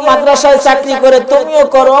অমুকেও মাদ্রাসায় চাকরি করে তুমিও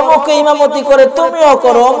করো, অমুকে ইমামতি করে তুমিও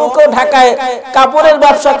করো, অমুকেও ঢাকায় কাপড়ের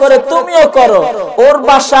ব্যবসা করে তুমিও করো, ওর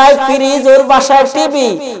বাসায় ফ্রিজ, ওর বাসায় টিভি,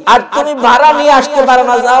 আর তুমি ভাড়া নিয়ে আসতে পারো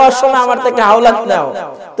না, যাওয়ার সময় আমার থেকে হাওলাত নাও,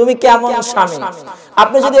 তুমি কেমন স্বামী?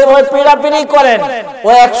 আপনি যদি এভাবে পিড়াপিড়ি করেন, ও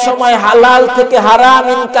এক সময় হালাল থেকে হারাম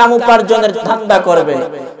ইনকাম উপার্জনের ধান্দা করবে।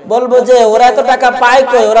 বলবো যে ওরা এত টাকা পায়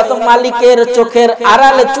কই? ওরা তো মালিকের চোখের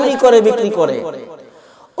আড়ালে চুরি করে বিক্রি করে,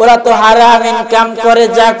 ওরা তো হারাম ইনকাম করে।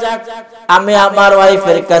 যাক, আমি আমার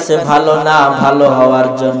ওয়াইফের কাছে ভালো না, ভালো হওয়ার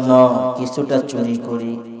জন্য কিছুটা চুরি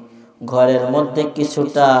করি, ঘরের মধ্যে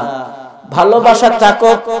কিছুটা ভালোবাসা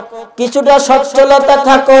থাকুক, কিছুটা সচ্ছলতা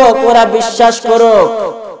থাকুক, ওরা বিশ্বাস করুক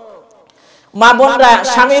মা বোনরা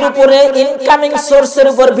স্বামীর উপরে ইনকামিং সোর্সের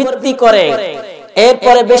উপর ভিত্তি করে,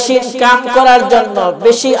 এরপরে বেশি ইনকাম করার জন্য,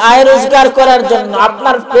 বেশি আয় রোজগার করার জন্য,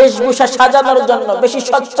 আপনার বেশভূষা সাজানোর জন্য, বেশি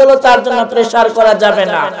সচ্ছলতার জন্য প্রেসার করা যাবে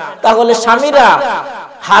না। তাহলে স্বামীরা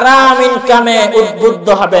হারাম ইনকামে উদ্বুদ্ধ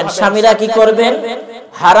হবেন, স্বামীরা কি করবেন?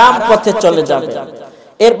 হারাম পথে চলে যাবে।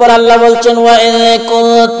 এরপর আল্লাহ বলছেন ওয়া ইন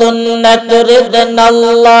কুনতুন্না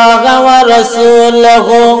তুরিদনাল্লাহা ওয়া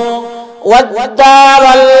রাসূলাহু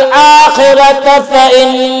ওয়াদ-দারাল আখিরাতা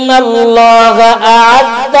ফাইন্নাল্লাহা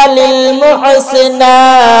আ'আদ্দা লিল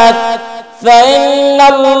মুহসিনাত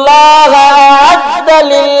ফাইন্নাল্লাহা আ'আদ্দা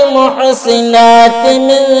লিল মুহসিনাতি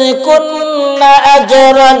মিনকুন্না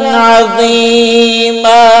আজরান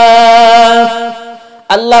আযীমা।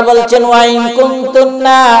 আল্লাহ বলছেন ওয়া ইন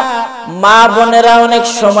কুনতুন্না, মা বোনেরা অনেক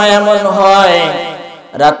সময় এমন হয়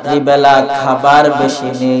রাত্রি বেলা খাবার বেশি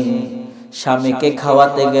নেই, স্বামীকে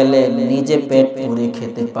খাওয়াতে গেলে নিজে পেট পুরে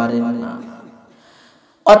খেতে পারেন না,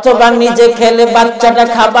 অথবা নিজে খেলে বাচ্চাটা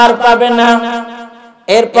খাবার পাবে না।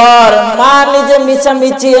 এরপর মা নিজে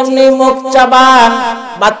মিছামিছি এমনি মুখ চাবান,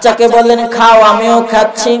 বাচ্চাকে বলেন খাও, আমিও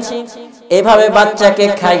খাচ্ছি। এভাবে বাচ্চাকে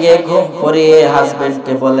খাইয়ে ঘুম পড়িয়ে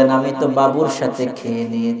হাজবেন্ডকে বলেন আমি তো বাবুর সাথে খেয়ে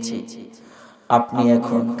নিয়েছি, আপনি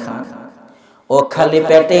এখন খান। ও খালি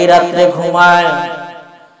পেটেই রাত্রে ঘুমায়।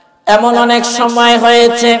 এমন অনেক সময়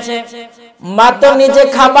হয়েছে মা তো নিজে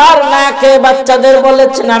খাবার না খেয়ে বাচ্চাদের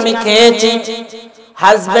বলেছেন আমি খেয়েছি,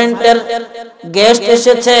 হাজবেন্ডের গেস্ট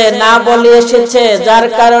এসেছে না বলে এসেছে, যার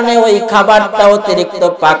কারণে ওই খাবারটা অতিরিক্ত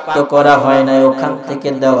পাক্ত করা হয় না, ওখান থেকে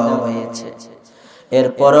দেওয়া হয়েছে।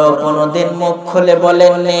 এরপরও কোনোদিন মুখ খুলে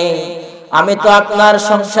বলেননি আমি তো আপনার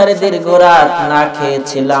সংসারে দীর্ঘ রাত না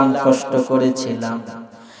খেয়েছিলাম, কষ্ট করেছিলাম।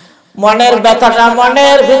 মনের ব্যথাটা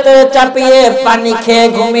মনের ভিতরে চাপিয়ে পানি খেয়ে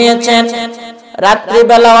ঘুমিয়েছেন।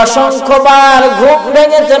 রাত্রিবেলা অসংখ্যবার ঘুম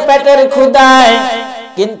ভেঙেছে পেটের ক্ষুধায়,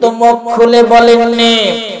 কিন্তু মুখ খুলে বলেননি।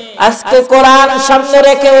 আজকে কোরআন সামনে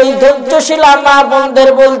রেখে ওই ধৈর্যশীলা মা বোনদের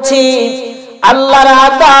বলছি, আল্লাহর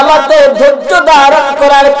আদালতে ধৈর্য ধারণ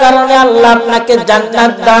করার কারণে আল্লাহ আপনাকে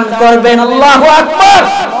জান্নাত দান করবেন। আল্লাহু আকবার।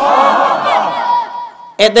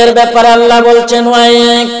 এদের ব্যাপারে আল্লাহ বলছেন ওয়া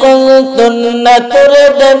ইন কুনতুন্না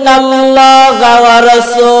তুরিদনাল্লাহা ওয়া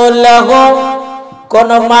রাসূলাহু, কোন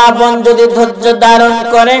মা বোন যদি ধৈর্য ধারণ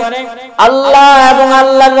করে, আল্লাহ এবং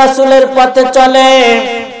আল্লাহর রাসূলের পথে চলে,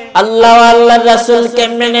 আল্লাহ ও আল্লাহর রাসূলকে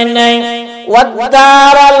মেনে নেয়,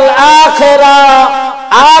 ওয়াদ-দারাল আখিরা,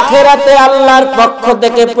 আখিরাতে আল্লাহর পক্ষ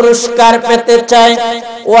থেকে পুরস্কার পেতে চায়,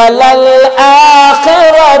 ওয়ালাল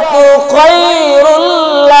আখিরাতু খায়রুল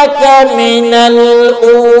লাকা মিনাল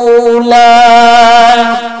উলা,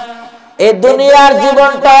 এই দুনিয়ার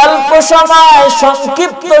জীবনটা অল্প সময়,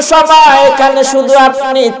 সংক্ষিপ্ত সময়, এখানে শুধু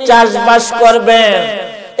আপনি চাষবাস করবেন,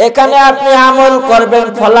 এখানে আপনি আমল করবেন,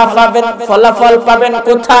 ফলাফল পাবেন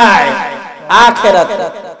কোথায়? আখিরাতে।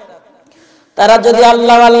 তারা যদি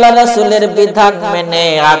আল্লাহ আল্লাহ রাসূলের বিধান মেনে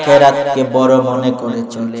আখিরাতকে বড় মনে করে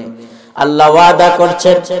চলে, আল্লাহ ওয়াদা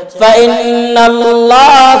করছেন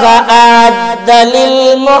ফাইন্নাল্লাহা আ'আদ্দা লিল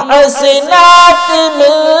মুহসিনাতি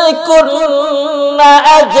মিনকুন্না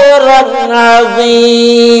আজরান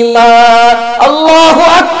আযীমা। আল্লাহু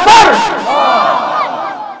আকবার।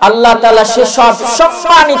 আল্লাহ তাআলা সেসব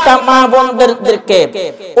সম্মানিতা মা বোনদেরকে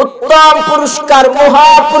উত্তম পুরস্কার, মহা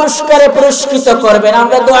পুরস্কারে পুরস্কৃত করবেন।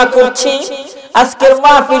 আমরা দোয়া করছি আজকের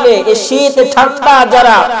মাহফিলে এই শীত ঠান্ডা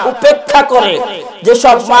যারা উপেক্ষা করে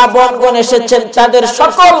যেসব মা বোনগণ এসেছেন, তাদের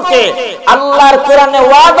সকলকে আল্লাহর কোরআনে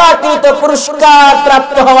ওয়াদাকৃত পুরস্কার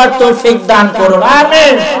প্রাপ্ত হওয়ার তৌফিক দান করুন,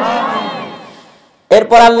 আমিন।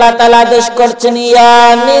 এরপর আল্লাহ তাআলা আদেশ করছেন ইয়া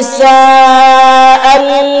নিসাআন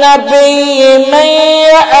নবী মান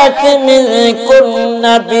ইয়াতি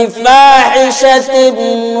মিনকুন্না বিফাহিশাতিন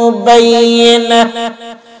মুবাইয়িনা,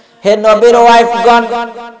 হে নবীর ওয়াইফগণ,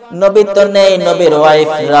 নবী তো নেই, নবীর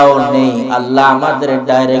ওয়াইফরাও নেই, আল্লাহ আমাদের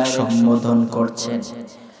ডাইরেক্ট সম্বোধন করছেন।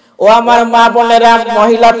 ও আমার মা বোনেরা,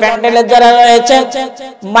 মহিলা প্যান্ডেলে যারা রয়েছেন,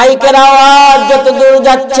 মাইকের আওয়াজ যত দূর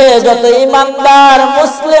যাচ্ছে, যত ইমানদার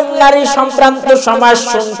মুসলিম নারী সম্ভ্রান্ত সমাজ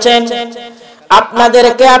শুনছেন,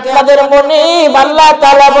 আপনাদেরকে আপনাদের মুনিব আল্লাহ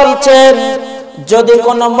তাআলা বলছেন, যদি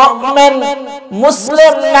কোনো মুমিন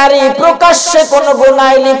মুসলিম নারী প্রকাশ্যে কোনো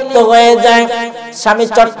গুনাহে লিপ্ত হয়ে যায়, স্বামী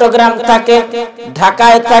চট্টগ্রাম থাকে,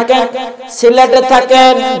 ঢাকায় থাকেন, সিলেটে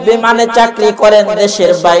থাকেন, বিমানে চাকরি করেন,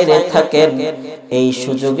 দেশের বাইরে থাকেন, এই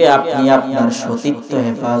সুযোগে আপনি আপনার সতীত্ব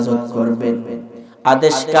হেফাজত করবেন।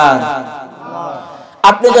 আদেশ কার?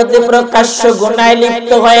 আপনি যদি প্রকাশ্য গুনাহে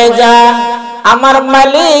লিপ্ত হয়ে যান, আমার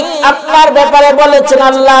মালিক আপনার ব্যাপারে বলেছেন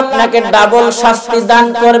আল্লাহ আপনাকে ডাবল শাস্তি দান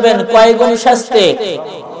করবেন। কয় গুণ শাস্তি?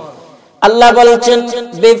 আল্লাহ বলছেন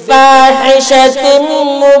বিফাহিশাতিন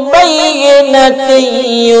মুবাইয়িনাতিন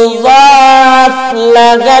ইউযাফ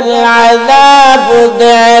লাগাল আযাবু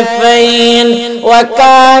দাফাইন ওয়া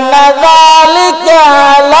কানা যালিকা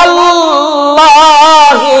আলাল্লাহি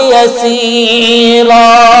ইয়াসীরা।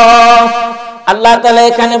 আল্লাহ তাআলা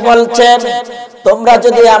এখানে বলছেন তোমরা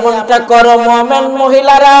যদি এমনটা করো, মুমিন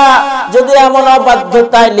মহিলারা যদি এমন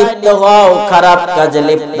অবাধ্যতায় লিপ্ত হও, খারাপ কাজে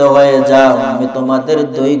লিপ্ত হয়ে যাও, আমি তোমাদের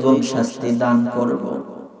 2 গুণ শাস্তি দান করব।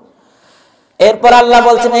 এরপর আল্লাহ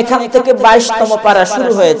বলছেন এখান থেকে 22তম পারা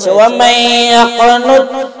শুরু হয়েছে, ওয়া মাইয়াকুনুত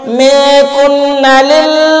মিনকুন্না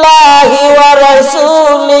লিল্লাহি ওয়া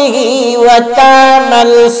রাসূলিহি ওয়া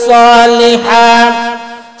তা'মাল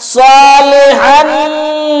সালিহান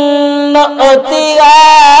নু'তিহা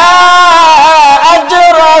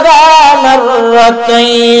أجرها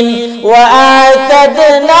مرتين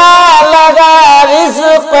وأعتدنا لها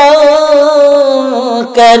رزقا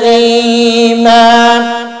كريما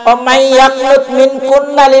ومن يقنط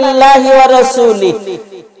منكن لله ورسوله।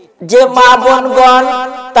 যে মা বোনগণ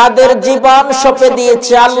তাদের জীবন সঁপে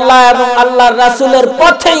দিয়েছে আল্লাহ এবং আল্লাহর রাসূলের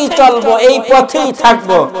পথেই চলবো, এই পথেই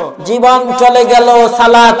থাকবো, জীবন চলে গেল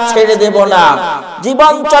সালাত ছেড়ে দেব না,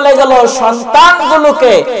 জীবন চলে গেল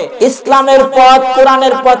সন্তানগুলোকে ইসলামের পথ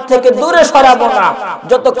কোরআনের পথ থেকে দূরে সরাবো না,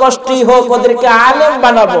 যত কষ্টই হোক ওদেরকে আলেম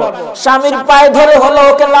বানাবো, স্বামীর পায়ে ধরে হলো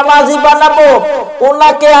ওকে নামাজি বানাবো,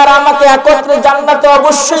 ওনাকে আর আমাকে একত্রে জান্নাতে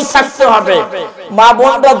অবশ্যই থাকতে হবে। মা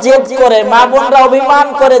বোনরা জেদ করে, মা বোনরা অভিমান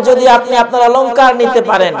করে যদি আপনি আপনার অলংকার নিতে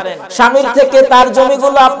পারেন, স্বামীর থেকে তার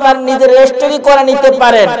জমিগুলো আপনার নিজের রেজিস্ট্রি করে নিতে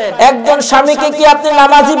পারেন, একজন স্বামীকে কি আপনি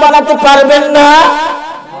নামাজি বানাতে পারবেন না?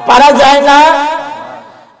 পারা যায় না।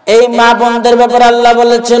 এই মা বোনদের ব্যাপারে আল্লাহ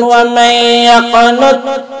বলেছেন ওয়া মাইয়াকুনুত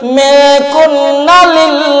মিনকুন্না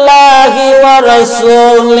লিল্লাহি ওয়া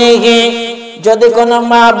রাসূলিহি। যদি কোন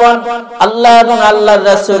মা বোন আল্লাহ এবং আল্লাহর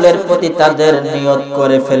রাসূলের প্রতি তাদের নিয়ত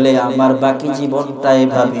করে ফেলে আমার বাকি জীবনটা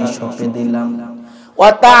এভাবেই সঁপে দিলাম,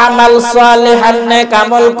 ওয়া তা'মাল সালিহান, নেক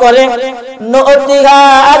আমল করে, নু'তিহা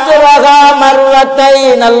আজরাহা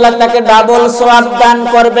মাররাতাইন, আল্লাহ তাকে ডাবল সওয়াব দান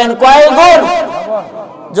করবেন। কয় গুণ?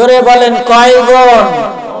 জোরে বলেন কয় গুণ?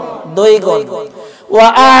 2 গুণ। ওয়া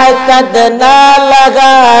আ'তাদনা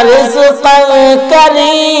লাহা রিজকান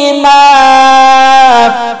কারীমা,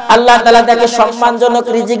 আল্লাহ তাআলা তাকে সম্মানজনক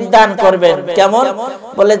রিজিক দান করবেন। কেমন?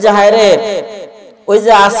 বলে যে হায় রে, ওই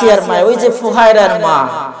যে আসিয়ার মা, ওই যে ফুহায়রার মা,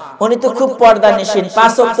 উনি তো খুব পর্দানিশীন,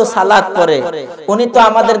 5 ওয়াক্ত সালাত পড়ে, উনি তো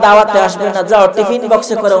আমাদের দাওয়াতে আসবে না, যাও টিফিন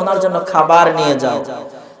বক্সে করে ওনার জন্য খাবার নিয়ে যাও।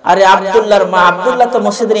 আরে আব্দুল্লাহর মা, আব্দুল্লাহ তো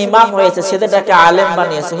মসজিদের ইমাম হয়েছে, ছেলেটাকে আলেম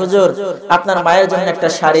বানিয়েছে, হুজুর আপনার মায়ের জন্য একটা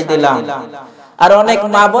শাড়ি দিলাম। আর অনেক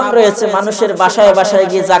মা বোন রয়েছে মানুষের বাসায় বাসায়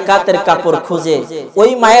গিয়ে যাকাতের কাপড় খুঁজে, ওই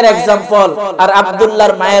মায়ের এক্সাম্পল আর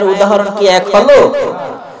আব্দুল্লাহর মায়ের উদাহরণ কি এক হলো?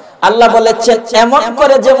 আল্লাহ বলেছেন এমন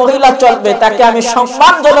করে যে মহিলা চলবে তাকে আমি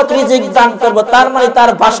সম্মানজনক রিজিক দান করব, তার মানে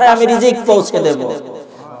তার বাসায় আমি রিজিক পৌঁছে দেব।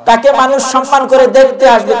 তাকে মানুষ সম্মান করে দেখতে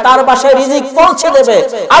আসবে, তার বাসায় রিজিক পৌঁছে দেবে।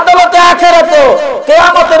 আদালতে আখিরাতেও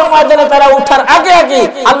কিয়ামতের ময়দানে তারা উঠার আগে আগে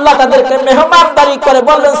আল্লাহ তাদেরকে মেহমানদারি করে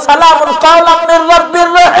বলবেন সালামুন কাওলাম মির রাব্বির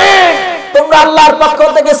রহিম, তোমরা আল্লাহর পক্ষ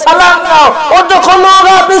থেকে সালাম নাও,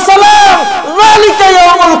 উদখুলুহা বিসালাম যালিকা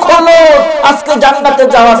ইয়াউমুল খুলুদ, আজকে জান্নাতে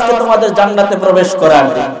যাও, আজকে তোমাদের জান্নাতে প্রবেশ করার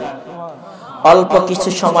দিন। অল্প কিছু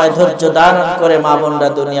সময় ধৈর্য ধারণ করে মা বোনরা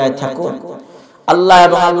দুনিয়ায় থাকুন, আল্লাহ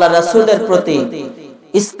এবং আল্লাহর রাসূলের প্রতি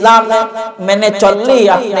ইসলাম মেনে চললেই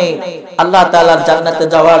আপনি আল্লাহ তাআলার জান্নাতে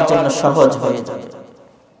যাওয়ার জন্য সহজ হয়ে যাবে।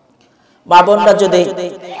 মা বোনরা যদি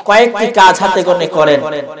কয়েকটি কাজ হাতে গণে করেন,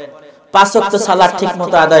 5 ওয়াক্ত সালাত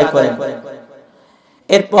ঠিকমতো আদায় করেন,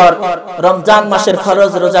 এরপর রমজান মাসের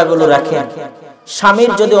ফরজ রোজাগুলো রাখেন,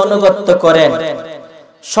 স্বামীর যদি অনুগত্য করেন,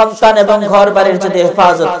 সন্তান এবং ঘর বাড়ির যদি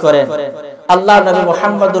হেফাজত করেন, আল্লাহর নবী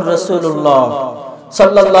মুহাম্মদুর রাসূলুল্লাহ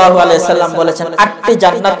সাল্লাল্লাহু আলাইহি সাল্লাম বলেছেন 8টি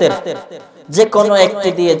জান্নাতের যে কোনো একটি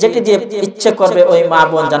দিয়ে, যেটি দিয়ে ইচ্ছে করবে ওই মা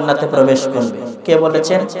বোন জান্নাতে প্রবেশ করবে। কে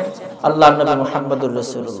বলেছেন? আল্লাহর নবী মুহাম্মদুর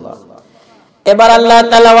রাসূলুল্লাহ। এবার আল্লাহ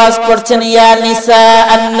তাআলা ওয়াজ করছেন ইয়া নিসা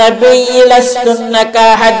আন-নবী লাস্তুন্না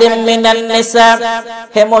কাহাদিম মিনান নিসা,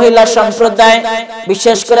 হে মহিলা সম্প্রদায়,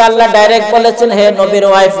 বিশেষ করে আল্লাহ ডাইরেক্ট বলেছেন হে নবীর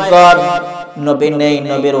ওয়াইফগণ, নবী নেই,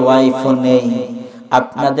 নবীর ওয়াইফও নেই,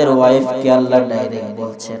 আপনাদের ওয়াইফকে আল্লাহ ডাইরেক্ট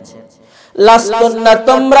বলছেন। লাস্তুন্না,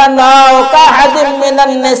 তোমরা নাও, কাহাদিম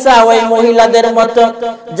মিনান নিসা, ওই মহিলাদের মতো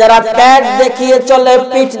যারা পেট দেখিয়ে চলে,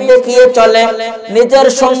 পিঠ দেখিয়ে চলে, নিজের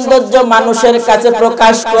সৌন্দর্য মানুষের কাছে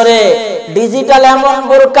প্রকাশ করে, ডিজিটাল এমন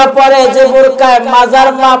বোরকা পরে যে বোরকায় মাজার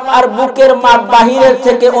মাপ আর বুকের মাপ বাহিরের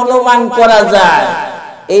থেকে অনুমান করা যায়।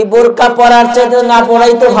 এই বোরকা পরার চেয়ে না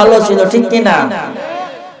পরাই তো ভালো ছিল, ঠিক কি না?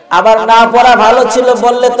 আবার না পরা ভালো ছিল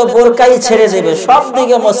বললে তো বোরকাই ছেড়ে দেবে, সব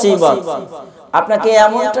দিকে মুসিবত। আপনাকে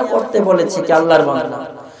এমনটা করতে বলেছে কি আল্লাহর বান্দা?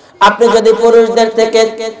 আপনি যদি পুরুষদের থেকে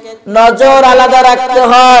নজর আলাদা রাখতে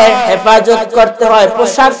হয়, হেফাজত করতে হয়,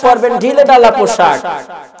 পোশাক পরবেন ঢিলে ঢালা পোশাক।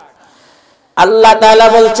 আল্লাহ তাআলা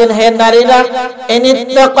বলছেন, হে নারীরা,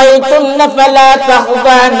 ইনিত্তাকাইতুন্না ফালা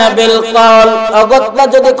তাখদানা বিল কওল, অগত্যা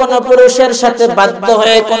যদি কোনো পুরুষের সাথে বাধ্য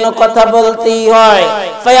হয়ে কোনো কথা বলতেই হয়,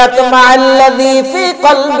 ফায়াতমাআল্লাযী ফি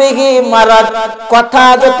কলবিহি মারাদ, কথা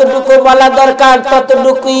যতটুকু বলা দরকার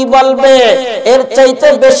ততটুকুই বলবে, এর চাইতে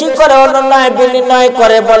বেশি করে অনুনয় বিনয়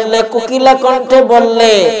করে বললে, কোকিলা কণ্ঠে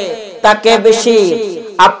বললে, তাকে বেশি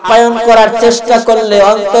আপ্যায়ন করার চেষ্টা করলে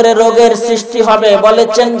অন্তরে রোগের সৃষ্টি হবে।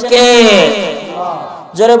 বলেছেন কে?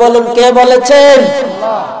 জোরে বলুন, কে বলেছেন?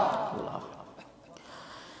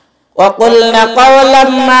 ওয়াকুলনা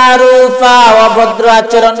কাওলাম মারুফা, অভদ্র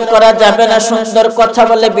আচরণ করা যাবে না, সুন্দর কথা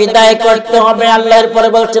বলে বিদায় করতে হবে। আল্লাহর পরে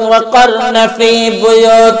বলছেন, ওয়াকারনা ফি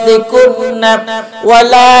বুয়ুতিকুন্না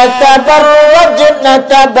ওয়ালা তাবাররাজনা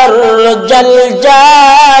তাবাররুজাল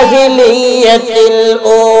জাহিলিয়াতিল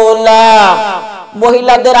উলা,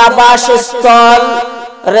 মহিলাদের আবাসস্থল,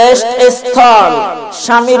 রেস্ট স্থল,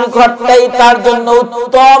 স্বামীর ঘরটাই তার জন্য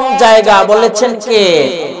উত্তম জায়গা। বলেছেন কে?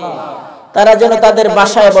 তারা যেন তাদের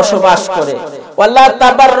বাসায় বসবাস করে। ওয়ালা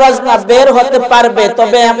তাবাররাজনা, বের হতে পারবে,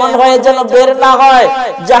 তবে এমন হয় যেন বের না হয়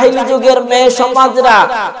জাহিলি যুগের মেয়ে সমাজরা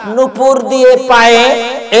নুপুর দিয়ে পায়ে,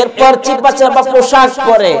 এরপর চিপাচাপা পোশাক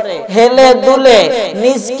পরে হেলে দুলে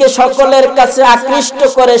নিজকে সকলের কাছে আকৃষ্ট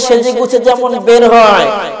করে সেজে গুছে যেমন বের হয়,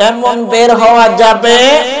 এমন বের হওয়া যাবে।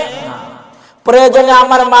 প্রয়োজনে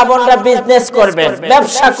আমার মা বোনরা বিজনেস করবেন,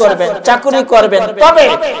 ব্যবসা করবেন, চাকরি করবেন, তবে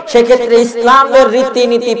সেক্ষেত্রে ইসলামের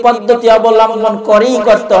রীতিনীতি পদ্ধতি অবলম্বন করেই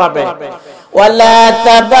করতে হবে। ওয়ালা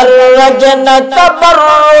তাবাররাজনা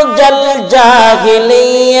তাবাররুজাল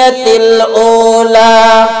জাহিলিয়াতিল উলা,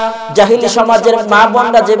 জাহিলি সমাজের মা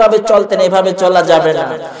বোনরা যেভাবে চলতেন এভাবে চলা যাবে না।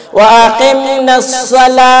 ওয়া আকিমনাস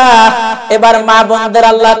সালাহ, এবার মা বোনদের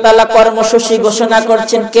আল্লাহ তাআলা কর্মসূচি ঘোষণা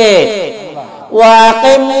করছেন কে?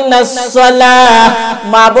 ওয়াকিমনাস সালাহ,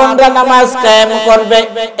 মা বোনরা নামাজ কায়েম করবে।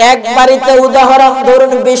 এক বাড়িতে উদাহরণ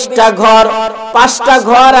ধরুন 20টা ঘর, 5টা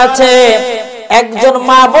ঘর আছে। একজন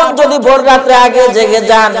মা বোন যদি ভোর রাতে আগে জেগে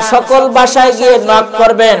যান, সকল বাসায় গিয়ে নক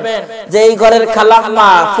করবেন যে এই ঘরের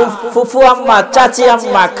খালাম্মা, ফুফু আম্মা, চাচি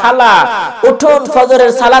আম্মা, খালা, উঠুন,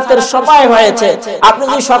 ফজরের সালাতের সময় হয়েছে। আপনি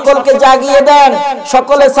যদি সকলকে জাগিয়ে দেন,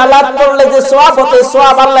 সকলে সালাত পড়লে যে সওয়াব হতে,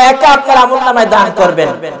 সওয়াব আল্লাহ একা আপনার আমলনামায় দান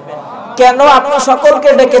করবেন। কেন? আপনি সকলকে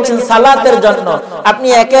ডেকেছেন সালাতের জন্য। আপনি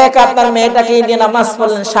একা একা আপনার মেয়েটাকে নিয়ে নামাজ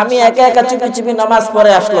পড়লেন, স্বামী একা একা চুপি চুপি নামাজ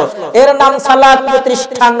পড়ে আসলো, এর নাম সালাত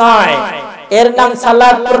প্রতিষ্ঠা নয়, এর নাম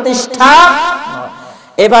সালাত প্রতিষ্ঠা।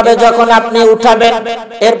 এভাবে যখন আপনি উঠাবেন,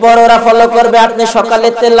 এরপর ওরা ফলো করবে। আপনি সকালে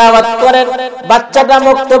তেলাওয়াত করেন, বাচ্চাটা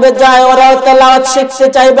মক্তবে যায়, ওরাও তেলাওয়াত শিখতে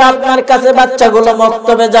চাইবে আপনার কাছে, বাচ্চাগুলো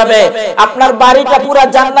মক্তবে যাবে। আপনার বাড়িটা পুরা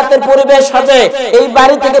জান্নাতের পরিবেশ হবে। এই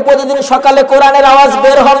বাড়ি থেকে প্রতিদিন সকালে কোরআনের আওয়াজ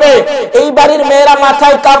বের হবে। এই বাড়ির মেয়েরা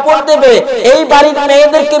মাথায় কাপড় দেবে। এই বাড়ির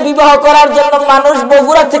মেয়েদেরকে বিবাহ করার জন্য মানুষ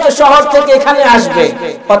বগুড়া থেকে, শহর থেকে এখানে আসবে।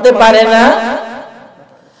 হতে পারে না?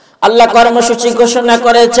 আল্লাহ কর্মসূচি ঘোষণা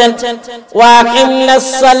করেছেন, ওয়াকিমনাস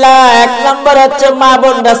সালাহ, এক নম্বর হচ্ছে মা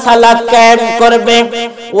বোনরা সালাত কায়েম করবে।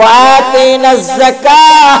 ওয়াতিনাজ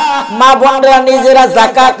যাকাত, মা বোনরা নিজেরা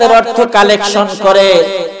যাকাতের অর্থ কালেকশন করে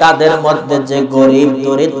তাদের মধ্যে যে গরিব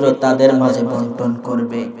দরিদ্র তাদের মাঝে বন্টন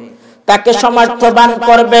করবে, তাকে সমর্থবান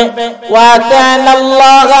করবে।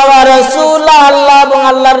 ওয়াতানাল্লাহ ওয়া রাসূলা, আল্লাহ এবং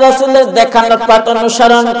আল্লাহর রাসূলের দেখানো পথ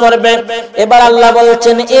অনুসরণ করবে। এবার আল্লাহ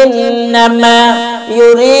বলছেন, ইন্নামা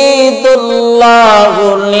ইউরিদুল্লাহু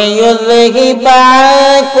লিইয়ুযহিবা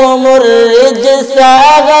আনকুমুর রিজসা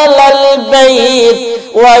আহলাল বাইত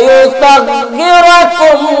ওয়া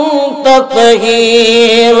ইউতাহহিরাকুম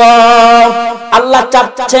তাতহীরা। আল্লাহ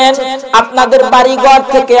চাচ্ছেন আপনাদের বাড়িঘর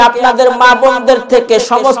থেকে, আপনাদের মা বোনদের থেকে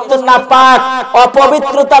সমস্ত নাপাক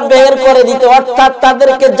অপবিত্রতা বের করে দিতে, অর্থাৎ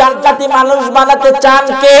তাদেরকে জান্নাতি মানুষ বানাতে চান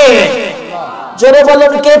কে? জোরে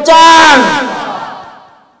বলুন, কে চান?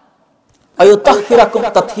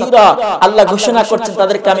 আল্লাহ ঘোষণা করছেন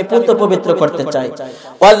তাদেরকে আমি পূর্ণ পবিত্র করতে চাই।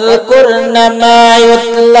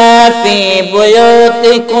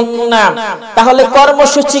 তাহলে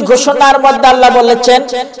কর্মসূচি ঘোষণার মধ্যে আল্লাহ বলেছেন,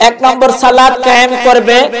 1 নম্বর সালাত কায়েম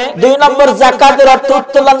করবে, 2 নম্বর যাকাতের অর্থ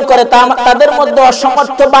উত্তোলন করে। তাদের মধ্যে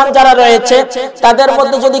অসমর্থবান যারা রয়েছে, তাদের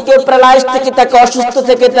মধ্যে যদি কেউ প্যারালাইজ থেকে থাকে, অসুস্থ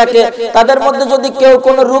থেকে থাকে, তাদের মধ্যে যদি কেউ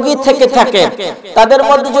কোনো রোগী থেকে থাকে, তাদের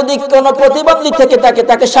মধ্যে যদি কোনো প্রতিবন্ধী থেকে থাকে,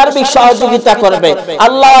 তাকে সার্বিক সহযোগিতা সহযোগিতা করবে,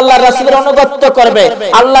 আল্লাহ আল্লাহর রাসূলের অনুগত্য করবে,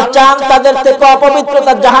 আল্লাহ চান তাদের থেকে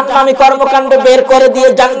অপবিত্রতা জাহান্নামী কর্মকাণ্ড বের করে দিয়ে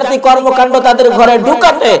জান্নাতি কর্মকাণ্ড তাদের ঘরে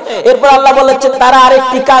ঢুকাতে। এরপর আল্লাহ বলেছেন তারা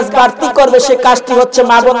আরেকটি কাজ বাড়তি করবে, সে কাজটি হচ্ছে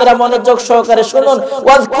মা বোনেরা মনোযোগ সহকারে শুনুন,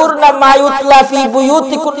 ওয়াজকুরনা মা ইউতলা ফি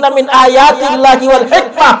বুয়ুতিকুন্না মিন আয়াতিল্লাহি ওয়াল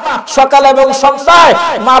হিকমাহ। সকাল এবং সন্ধ্যায়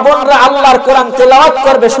মা বোনরা আল্লাহর কোরআন তেলাওয়াত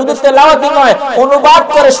করবে, শুধু তেলাওয়াতই নয় অনুবাদ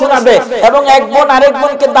করে শোনাবে, এবং এক বোন আরেক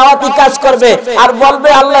বোনকে দাওয়াতি কাজ করবে আর বলবে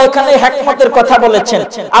আল্লাহ এখানে হিকমতের কথা বলেছেন,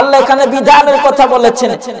 আল্লাহ এখানে বিধানের কথা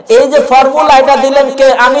বলেছেন। এই যে ফর্মুলা এটা দিলেন কে?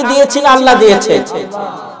 আমি দিয়েছি না আল্লাহ দিয়েছে?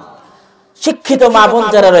 শিক্ষিত মা বোন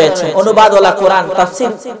যারা রয়েছে, অনুবাদওয়ালা কোরআন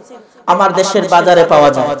তাফসীর আমার দেশের বাজারে পাওয়া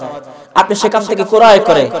যায়, আপনি সেখান থেকে ক্রয়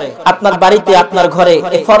করে আপনার বাড়িতে আপনার ঘরে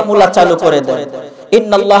এই ফর্মুলা চালু করে দেন।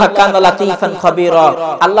 ইন্নাল্লাহা কানা লাতীফান খাবীরা।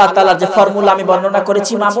 আল্লাহ তাআলার যে ফর্মুলা আমি বর্ণনা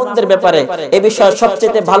করেছি মা বোনদের ব্যাপারে, এই বিষয়ে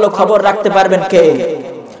সবচেয়ে ভালো খবর রাখতে পারবেন কে?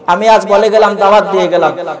 আমি আজ বলে গেলাম, দাওয়াত দিয়ে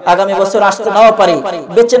গেলাম, আগামী বছর আসতে নাও পারি,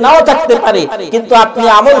 বেঁচে নাও থাকতে পারি, কিন্তু আপনি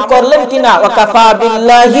আমল করলেন কিনা? ওয়া কাফা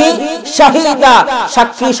বিল্লাহি শাহিদা।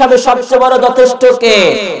 সাক্ষী হিসাবে সবচেয়ে বড় যথেষ্ট কে?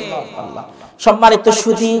 আল্লাহ। সম্মানিত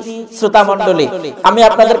সুধী শ্রোতা মণ্ডলী, আমি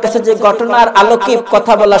আপনাদের কাছে যে ঘটনার আলোকে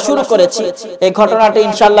কথা বলা শুরু করেছি, এই ঘটনাটি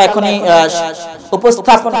ইনশাআল্লাহ এখনই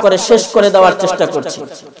উপস্থাপন করে শেষ করে দেওয়ার চেষ্টা করছি।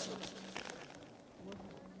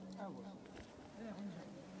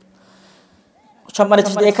 সম্মানিত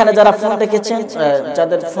সুধী, এখানে যারা ফোন রেখেছেন,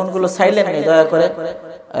 যাদের ফোনগুলো সাইলেন্ট নেই, দয়া করে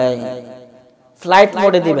ফ্লাইট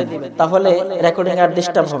মোডে দিবেন, তাহলে রেকর্ডিং আর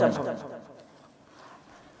ডিস্টার্ব হবে না।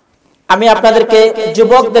 আমি আপনাদেরকে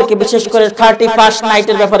যুবকদেরকে বিশেষ করে 31st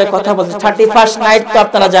নাইটের ব্যাপারে কথা বলছি। 31st নাইট তো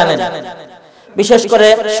আপনারা জানেন, বিশেষ করে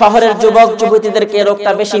শহরের যুবক যুবতীদেরকে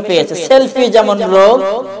রোগটা বেশি পেয়েছে। সেলফি যেমন রোগ,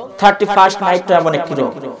 31st নাইট এমন একটি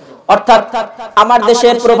রোগ। অর্থাৎ আমার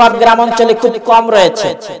দেশের প্রভাব গ্রাম অঞ্চলে খুব কম রয়েছে,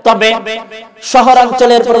 তবে শহর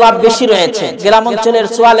অঞ্চলের প্রভাব বেশি রয়েছে। গ্রাম অঞ্চলের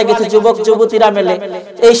ছোঁয়া লেগেছে যুবক যুবতীরা মিলে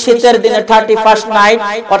এই শীতের দিনে 31st নাইট,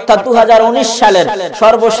 অর্থাৎ 2019 সালের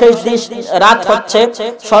সর্বশেষ রাত হচ্ছে,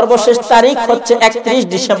 সর্বশেষ তারিখ হচ্ছে 31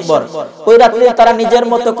 ডিসেম্বর। ওই রাত্রে তারা নিজের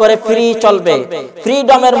মতো করে ফ্রি চলবে,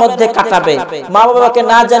 ফ্রিডমের মধ্যে কাটাবে, মা বাবাকে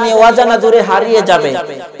না জানিয়ে অজানা দূরে হারিয়ে যাবে।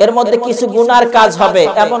 এর মধ্যে কিছু গুনার কাজ হবে,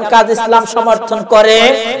 এমন কাজ ইসলাম সমর্থন করে?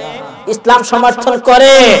 ইসলাম সমর্থন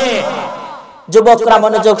করে? যুবকরা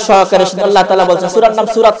মনোযোগ সহকারে শুনুন। আল্লাহ তাআলা বলেন, সূরার নাম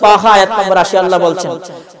সূরা তাহা, আয়াত নম্বর 80। আল্লাহ বলেন,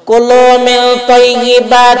 কুলু মিন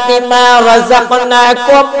তাইয়্যিবাতি মা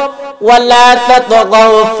রাযাকনাকুম ওয়া লা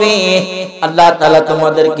তাতগাউ ফীহি। আল্লাহ তাআলা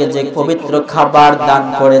তোমাদেরকে যে পবিত্র খাবার দান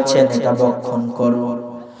করেছেন এটা ভক্ষণ করো।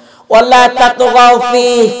 ওয়ালা তাতগাউ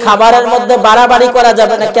ফীহি, খাবারের মধ্যে বাড়াবাড়ি করা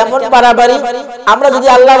যাবে না। কেমন বাড়াবাড়ি? আমরা যদি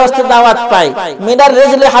আল্লাহর রাস্তায় দাওয়াত পাই, মিনার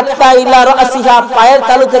রিজলি হাত্তা ইলা রাসিহা, পায়ের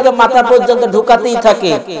তালু থেকে মাথা পর্যন্ত ঢুকাতেই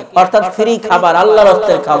থাকে, অর্থাৎ ফ্রি খাবার, আল্লাহর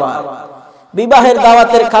রাস্তার খাবার। বিবাহের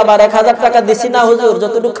দাওয়াতের খাবার 1000 টাকা দিছি না হুজুর,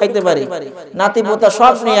 যতটুকু খাইতে পারি, নাতি পোতা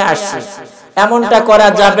সব নিয়ে আসছি, এমনটা করা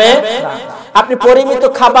যাবে না। আপনি পরিমিত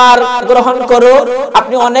খাবার গ্রহণ করুন,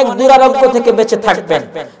 আপনি অনেক দুরারোগ্য থেকে বেঁচে থাকবেন।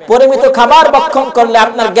 পরিমিত খাবার ভক্ষণ করলে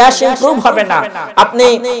আপনার গ্যাস ইমপ্রুভ হবে না, আপনি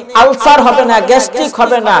আলসার হবে না, গ্যাস্ট্রিক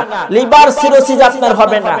হবে না, লিভার সিরোসিস আপনার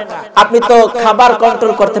হবে না। আপনি তো খাবার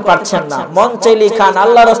কন্ট্রোল করতে পারছেন না, মন চাইলেই খান,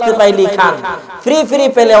 আল্লাহর রাস্তায় পাইলেই খান, ফ্রি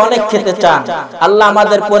পেলে অনেক খেতে চান। আল্লাহ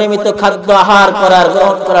আমাদের পরিমিত খাদ্য আহার করার,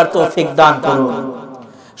 গ্রহণ করার তৌফিক দান করুন।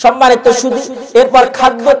 সম্মানিত সুধী, এরপর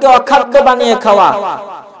খাদ্যকে অখাদ্য বানিয়ে খাওয়া,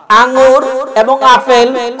 আঙ্গুর এবং আপেল,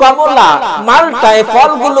 কমলা, মালটা, এই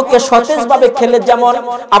ফলগুলোকে সতেজভাবে খেলে যেমন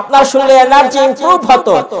আপনার শরীরে এনার্জি ইমপ্রুভ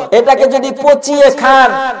হতো, এটাকে যদি পচিয়ে খান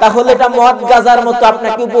তাহলে এটা মদ গাঁজার মতো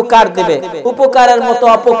আপনাকে উপকার দিবে, উপকারের মতো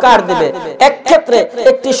অপকার দিবে। এক ক্ষেত্রে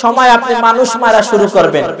একটি সময় আপনি মানুষ মারা শুরু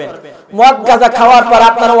করবেন। মদ গাঁজা খাওয়ার পর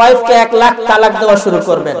আপনার ওয়াইফকে 1 লাখ তালাক দেওয়া শুরু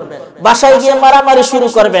করবেন, বাসায় গিয়ে মারামারি শুরু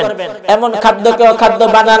করবেন। এমন খাদ্যকে অখাদ্য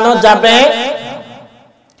বানানো যাবে।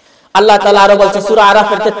 আল্লাহ তাআলা আরো বলছেন সূরা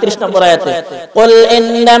আরাফের 33 নম্বর আয়াতে, কুল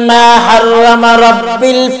ইন্নামা হাররামা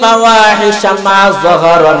রাব্বিল ফাওয়াহিশা মা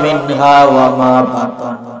যাহারা মিনহা ওয়া মা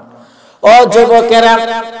বাতান। ও যুবকেরা,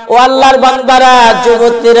 ও আল্লাহর বান্দারা,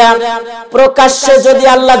 যুবতীরা, প্রকাশ্যে যদি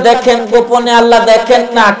আল্লাহ দেখেন, গোপনে আল্লাহ দেখেন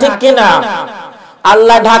না, ঠিক কি না?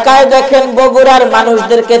 আল্লাহ ঢাকায় দেখেন, বগুড়ার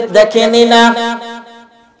মানুষদেরকে দেখেনি না,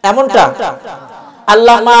 এমনটা?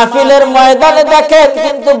 আল্লাহ মাহফিলের ময়দানে দেখেন,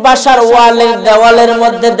 কিন্তু বাসার ওয়ালের দেওয়ালের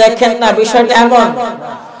মধ্যে দেখেন না, বিষয়টা এমন।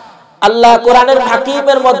 আল্লাহ কোরআনের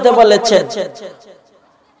হাকিমের মধ্যে বলেছেন,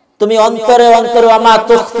 তুমি অন্তরে অন্তরে আমা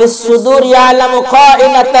তুখফিস সুদুর ইয়ালামু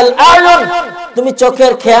খাইনাতাল আয়ুন, তুমি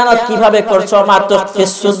চোখের খেয়ানত কিভাবে করছো, আমা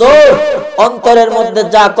তুখফিস সুদুর, অন্তরের মধ্যে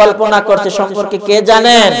যা কল্পনা করছে সম্পর্কে কে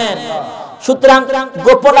জানেন? সুতরাং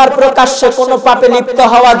গোপন আর প্রকাশ্যে কোনো পাপে লিপ্ত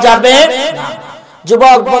হওয়া যাবে না।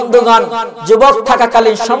 যুবক বন্ধুগণ, যুবক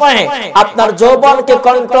থাকাকালীন সময়ে আপনার যৌবনকে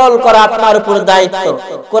কন্ট্রোল করা আপনার উপর দায়িত্ব।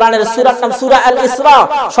 কোরআনের সূরার নাম সূরা আল ইসরা,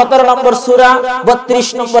 17 নম্বর সূরা 32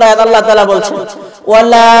 নম্বর আয়াত আল্লাহ তাআলা বলছেন,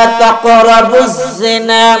 ওয়ালা তাকরাবুজ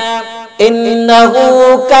জিনা ইন্নাহু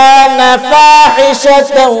কানা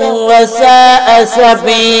ফাহিশাতাও ওয়া সাআ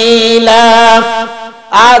সাবিলা।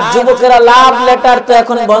 আজ যুবকেরা লাভ লেটার তো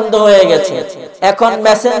এখন বন্ধ হয়ে গেছে, এখন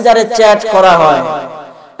মেসেঞ্জারে চ্যাট করা হয়,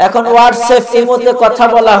 এখন হোয়াটসঅ্যাপ ইমোতে কথা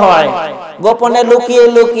বলা হয়, গোপনে লুকিয়ে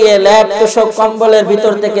লুকিয়ে ল্যাপ তোষক কম্বলের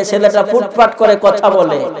ভিতর থেকে ছেলেটা ফুটফাট করে কথা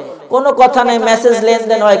বলে, কোনো কথা নেই, মেসেজ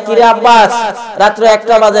লেনদেন হয়। কিরে আব্বাস, রাত্রে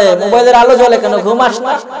 1টা বাজে মোবাইলের আলো জ্বলে কেন, ঘুমাস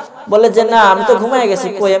না? বলে যে না আমি তো ঘুমিয়ে গেছি।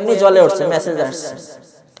 কই, এমনি জ্বলে উঠছে, মেসেজ আসছে।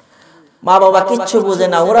 মা বাবা কিচ্ছু বুঝে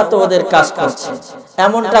না, ওরা তো ওদের কাজ করছে।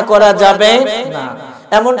 এমনটা করা যাবে না,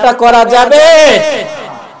 এমনটা করা যাবে।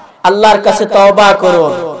 আল্লাহর কাছে তওবা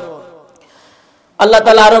করুন। আল্লাহ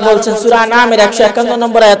তাআলা আরো বলছেন সূরা আনআমের 151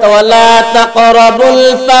 নম্বর আয়াত, ওয়ালা তাকরাবুল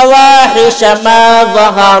ফাওয়াহিশা মা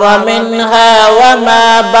যাহারা মিনহা ওয়া মা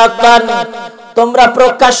বাতান। তোমরা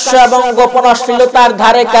প্রকাশ্য এবং গোপন অশ্লীলতার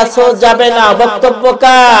ধারে কাছেও যাবে না। বক্তব্য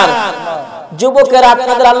কার? যুবকেরা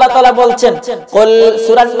আপনাদের আল্লাহ তাআলা বলছেন, কুল,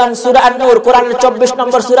 সূরার নাম সূরা আন-নূর, কোরআনের 24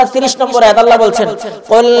 নম্বর সূরা 30 নম্বর আয়াত আল্লাহ বলছেন,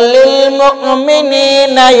 কুল লিল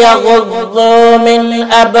মুমিনিনা ইয়াগুযযু মিন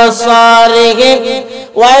আবসারিহিম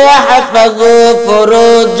ওয়া ইয়াহফাযু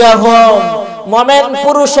ফুরুজাহুম। মুমিন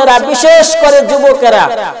পুরুষেরা, বিশেষ করে যুবকেরা,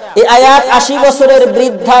 এই আয়াত 80 বছরের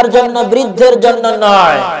বৃদ্ধার জন্য, বৃদ্ধের জন্য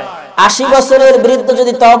নয়। 80 বছরের বৃদ্ধ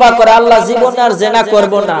যদি তওবা করে, আল্লাহ জীবনে আর জিনা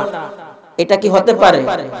করব না, এটা কি হতে পারে?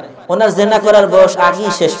 ওনার জিনা করার বয়স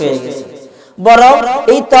আগেই শেষ হয়ে গেছে। বরং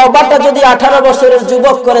এই তওবাটা যদি 18 বছরের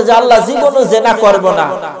যুবক করে যে আল্লাহ জীবনও জিনা করব না,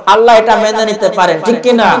 আল্লাহ এটা মেনে নিতে পারেন, ঠিক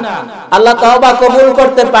কি না? আল্লাহ তওবা কবুল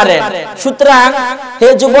করতে পারেন। সুতরাং হে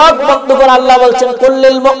যুবক বন্ধুগণ, আল্লাহ বলছেন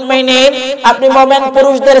কুল্লিল মুমিনিন, আপনি মুমিন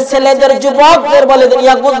পুরুষদের, ছেলেদের, যুবকদের বলে দেন,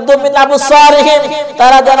 ইয়াগুদ্দু মিন আবসারিহিম,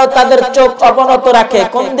 তারা যেন তাদের চোখ অবনত রাখে।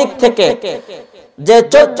 কোন দিক থেকে? যে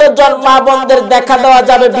 14 জন মা বোনদের দেখা দেওয়া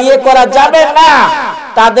যাবে, বিয়ে করা যাবে না,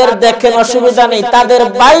 তাদের দেখেন, অসুবিধা নেই। তাদের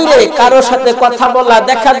বাইরে কারো সাথে কথা বলা,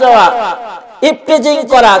 দেখা যাওয়া, ইফটিজিং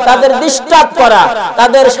করা, তাদের ডিস্টার্ব করা,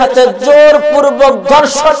 তাদের সাথে জোরপূর্বক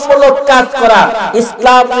ধর্ষণমূলক কাজ করা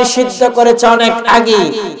ইসলাম নিষিদ্ধ করেছে অনেক আগে।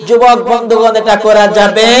 যুবক বন্ধুগণ, এটা করা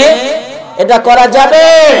যাবে? এটা করা যাবে?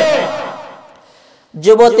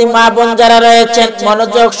 যুবতী মা বোন যারা রয়েছেন,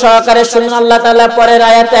 মনোযোগ সহকারে শুনুন। আল্লাহ তাআলা পরের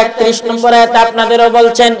আয়াতে 31 নম্বর আয়াতে আপনাদেরও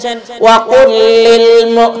বলছেন, ওয়া কুল্লিল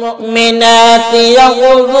মুমিনাতি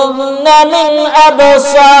ইয়াগুযুযনা মিন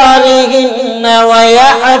আবসারিহিন্না ওয়া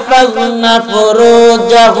ইয়াহফাযনা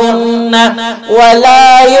ফুরুজাহুন্না ওয়া লা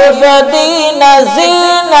ইউবদিনা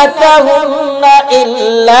যিনাতাহুন্না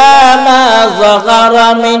ইল্লা মা যাহারা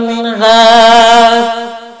মিনহা।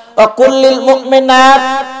 ওয়া কুল্লিল মুমিনাত,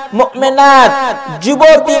 মুমিনাত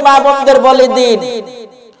যুবতী মা বোনদের বলে দিন,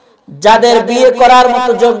 যাদের বিয়ে করার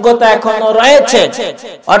মতো যোগ্যতা এখনো রয়েছে,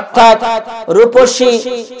 অর্থাৎ রূপসী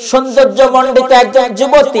সৌন্দর্যমণ্ডিত একজন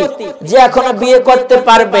যুবতী যে এখনো বিয়ে করতে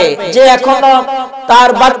পারবে, যে এখনো তার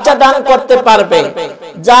বাচ্চা দান করতে পারবে,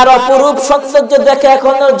 যার অপরূপ সৌন্দর্য দেখে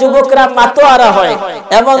এখনো যুবকরা মাতোয়ারা হয়,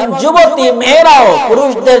 এমন যুবতী মেয়েরাও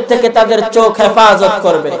পুরুষদের থেকে তাদের চোখ হেফাজত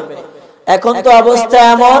করবে। এখন তো অবস্থা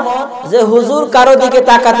এমন যে হুজুর কারো দিকে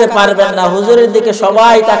তাকাতে পারবেন না, হুজুরের দিকে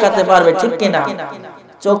সবাই তাকাতে পারবে, ঠিক কিনা?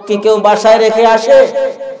 চোখ কি কেউ বাসায় রেখে আসে?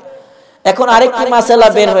 এখন আরেকটি মাসলা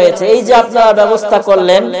বের হয়েছে, এই যে আপনারা ব্যবস্থা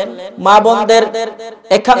করলেন মা বোনদের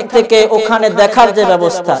এখান থেকে ওখানে দেখার যে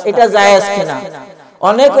ব্যবস্থা, এটা জায়েজ কিনা?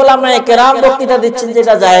 অনেক উলামায়ে কেরাম বক্তৃতা দিচ্ছেন যে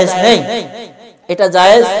এটা জায়েজ নেই, এটা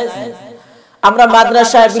জায়েজ। আমরা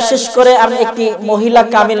মাদ্রাসায়, বিশেষ করে আমি একটি মহিলা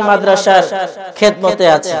কামিল মাদ্রাসার খেদমতে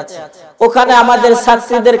আছি, ওখানে আমাদের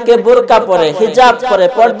ছাত্রীদেরকে বোরকা পরে, হিজাব পরে,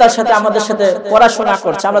 পর্দার সাথে আমাদের সাথে পড়াশোনা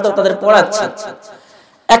করছে, আমরা তো তাদের পড়াচ্ছি।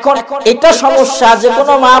 এখন এটা সমস্যা যে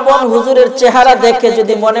কোনো মা বোন হুজুরের চেহারা দেখে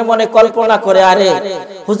যদি মনে মনে কল্পনা করে, আরে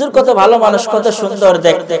হুজুর কত ভালো মানুষ, কত সুন্দর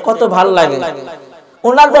দেখতে, কত ভালো লাগে,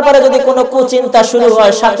 ওনার ব্যাপারে যদি কোনো কুচিন্তা শুরু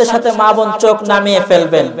হয়, সাথে সাথে মা বোন চোখ নামিয়ে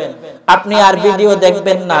ফেলবেন। আপনি আর ভিডিও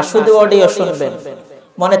দেখবেন না, শুধু অডিও শুনবেন।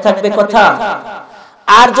 মনে থাকবে কথা?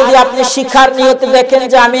 আর যদি আপনি শিখার নিয়তে দেখেন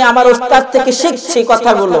যে আমি আমার উস্তাদ থেকে শিখছি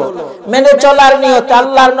কথাগুলো, মেনে চলার নিয়তে,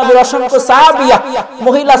 আল্লাহর নবীর অসংখ্য সাহাবিয়া,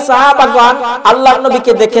 মহিলা সাহাবাগণ আল্লাহর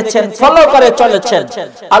নবীকে দেখেছেন, ফলো করে চলেছেন,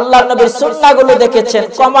 আল্লাহর নবীর সুন্নাহগুলো দেখেছেন,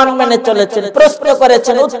 কমান্ড মেনে চলেছেন, প্রশ্ন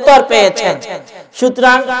করেছেন, উত্তর পেয়েছেন।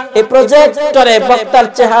 সুতরাং এই প্রজেক্টরে বক্তার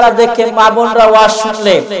চেহারা দেখে মা বোনরা ওয়াজ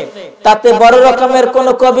শুনলে তাতে বড় রকমের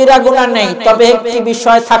কোনো কবিরা গুনাহ নেই, তবে একটি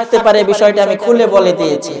বিষয় থাকতে পারে, বিষয়টা আমি খুলে বলে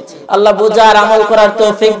দিয়েছি। আল্লাহ বুঝার আমল করার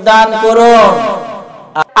তৌফিক দান করুন।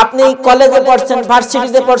 আপনি কলেজে পড়ছেন,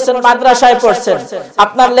 ভার্সিটিতে পড়ছেন, মাদ্রাসায় পড়ছেন,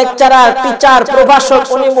 আপনার লেকচারার, টিচার, প্রভাষক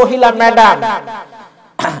উনি মহিলা ম্যাডাম,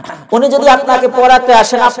 উনি যদি আপনাকে পড়াতে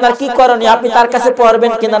আসেন, আপনার কি করণীয়? আপনি তার কাছে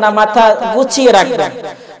পড়বেন কিনা না মাথা গুছিয়ে রাখবেন?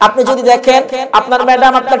 আপনি যদি দেখেন আপনার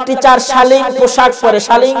ম্যাডাম, আপনার টিচার শালীন পোশাক পরে,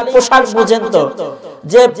 শালীন পোশাক বুঝেন তো,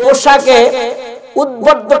 যে পোশাকে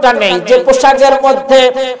উদ্বুদ্ধতা নেই, যে পোশাকের মধ্যে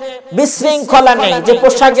বিশৃঙ্খলা নেই, যে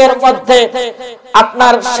পোশাকের মধ্যে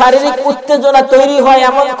আপনার শারীরিক উত্তেজনা তৈরি হয়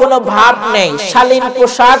এমন কোনো ভাব নেই, শালীন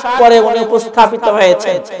পোশাক পরে উনি উপস্থাপিত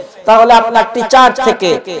হয়েছে, তাহলে আপনার টিচার থেকে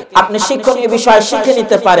আপনি শিক্ষণীয় বিষয় শিখে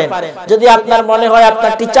নিতে পারেন। যদি আপনার মনে হয়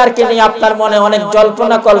আপনার টিচারকে নিয়ে আপনার মনে অনেক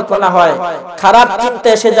জল্পনা কল্পনা হয়, খারাপ চিন্তা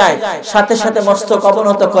এসে যায়, সাথে সাথে মস্তক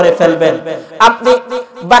অবনত করে ফেলবেন। আপনি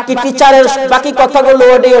বাকি টিচারের বাকি কথাগুলো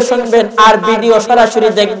অডিও শুনবেন আর ভিডিও সরাসরি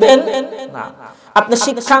দেখবেন না। আপনি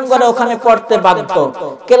শিক্ষাঙ্গনে ওখানে পড়তে বাধ্য,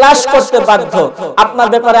 ক্লাস করতে বাধ্য। আপনার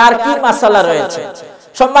ব্যাপারে আর কি মাসালা রয়েছে?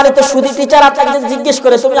 সম্মানিত সুধী টিচার আপনাকে জিজ্ঞেস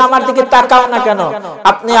করে তুমি আমার দিকে তাকাও না কেন,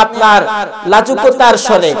 আপনি আপনার লাজুকতার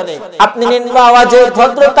স্বরে, আপনি নিম্ন আওয়াজে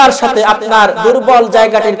ভদ্রতার সাথে আপনার দুর্বল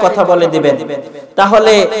জায়গাটির কথা বলে দিবেন।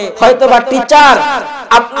 তাহলে হয়তোবা টিচার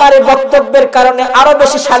আপনার এই বক্তব্যের কারণে আরো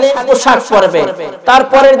বেশি শালীন পোশাক পরবে,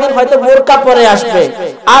 তারপরের দিন হয়তো বোরকা পরে আসবে,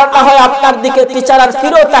 আর না হয় আপনার দিকে টিচার আর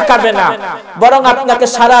ফিরেও তাকাবে না, বরং আপনাকে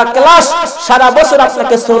সারা ক্লাস, সারা বছর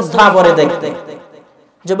আপনাকে শ্রদ্ধা ভরে দেখবে।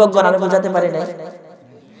 যুবকগণ, আমি বোঝাতে পারি না?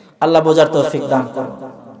 আল্লাহ বোঝার তৌফিক দান করুন।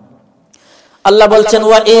 আল্লাহ বলছেন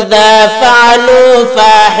ওয়া ইযা ফাআলু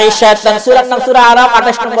ফাহিশাতান, সূরার নাম সূরা আরাফ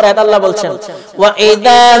 28 নম্বর আয়াত। আল্লাহ বলছেন ওয়া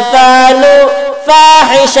ইযা ফাআলু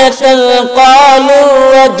ফাহিশাতান ক্বালু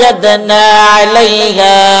ওয়াজাদনা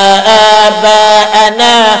আলাইহা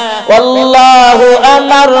আবাআনা ওয়াল্লাহু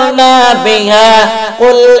আমারনা বিহা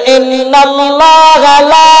কুল ইন্নাল্লাহা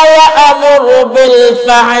লা ইয়া'মুরু বিল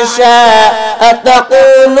ফাহশা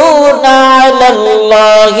আতাকুলুনা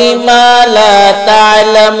আলাল্লাহি মা লা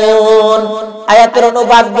তা'লামুন। আয়াতের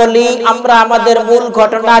অনুবাদ বলি, আমরা আমাদের মূল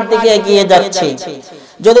ঘটনার দিকে এগিয়ে যাচ্ছি।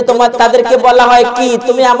 যদি তাদেরকে বলা হয় কি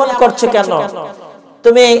তুমি এমন করছো কেন,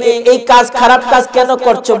 তুমি এই কাজ, খারাপ কাজ কেন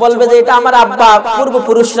করছো, বলবে যে এটা আমার আব্বা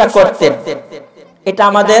পূর্বপুরুষরা করতেন, এটা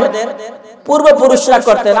আমাদের পূর্বপুরুষরা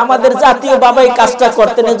করতেন, আমাদের জাতীয় বাবা এই কাজটা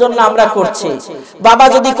করতেন, এজন্য আমরা করছি। বাবা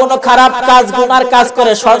যদি কোনো খারাপ কাজ, গুনার কাজ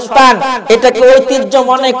করে, সন্তান এটাকে ঐতিহ্য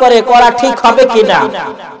মনে করে করা ঠিক হবে কিনা?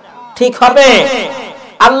 ঠিক হবে?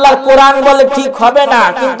 আল্লাহর কোরআন বলে ঠিক হবে না,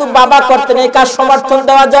 কিন্তু বাবা করতেন, এই কাজ সমর্থন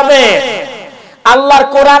দেওয়া যাবে? আল্লাহর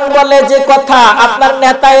কোরআন বলে যে কথা, আপনার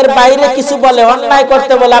নেতা এর বাইরে কিছু বলে, অন্যায়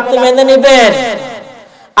করতে বলে, আপনি মেনে নেবেন?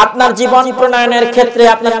 আপনার জীবন প্রণয়নের ক্ষেত্রে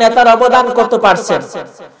আপনার নেতার অবদান কত পার্সেন্ট?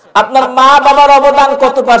 আপনার মা বাবার অবদান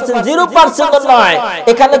কত পার্সেন্ট? 0% নয়।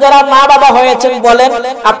 এখানে যারা মা বাবা হয়েছেন বলেন,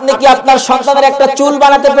 আপনি কি আপনার সন্তানের একটা চুল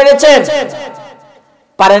বানাতে পেরেছেন?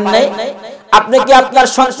 পারেন নাই। আপনি কি আপনার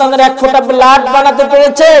সন্তানের এক ফোঁটা ব্লাড বানাতে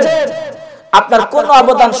পেরেছেন? আপনার কোন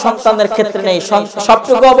অবদান সন্তানের ক্ষেত্রে নেই,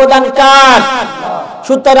 সবটুকু অবদান কার?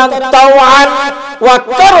 সুতরাং তাওয়ান ওয়া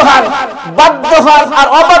কারহান, বাধ্য হন আর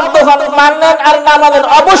অবাধ্য হন, মানেন আর না মানেন,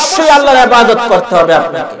 অবশ্যই আল্লাহর ইবাদত করতে হবে।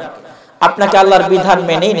 আপনাকে আল্লাহর বিধান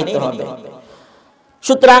মেনেই নিতে হবে।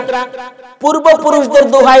 সুতরাং পূর্বপুরুষদের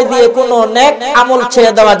দোহাই দিয়ে কোনো নেক আমল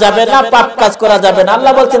ছেড়ে দেওয়া যাবে না, পাপ কাজ করা যাবে না।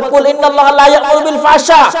 আল্লাহ বলছেন কুল ইন্নাল্লাহা লা ইয়া'মুরু বিল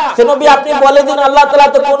ফাহশা, হে নবী আপনি বলে দিন আল্লাহ তাআলা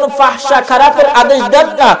তো কোনো ফাহশা, খারাপের আদেশ দেন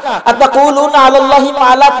না। আতাকুলুনা আলাল্লাহি মা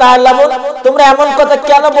লা তা'লামুন, তোমরা এমন কথা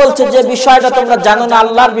কেন বলছো যে বিষয়টা তোমরা জানো না?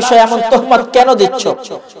 আল্লাহর বিষয়ে এমন তোহমত কেন দিচ্ছ?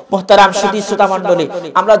 মুহতারাম সুধী শ্রোতা মণ্ডলী,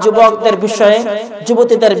 আমরা যুবকদের বিষয়ে,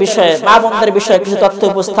 যুবতীদের বিষয়ে, মা বোনদের বিষয়ে কিছু তথ্য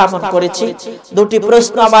উপস্থাপন করেছি। দুটি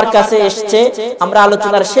প্রশ্ন আমার কাছে এসেছে, আমরা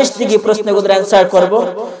আলোচনার শেষ দিকে প্রশ্নগুলোর অ্যানসার করব।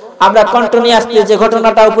 আমরা কন্টিনিউয়াসলি যে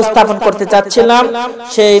ঘটনাটা উপস্থাপন করতে চাচ্ছিলাম,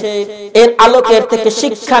 সেই এর আলোকের থেকে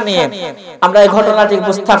শিক্ষা নিয়ে আমরা এই ঘটনাটি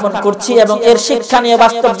উপস্থাপন করছি, এবং এর শিক্ষা নিয়ে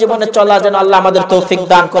বাস্তব জীবনে চলা যেন আল্লাহ আমাদের তৌফিক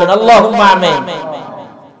দান করেন। আল্লাহুম্মা আমিন।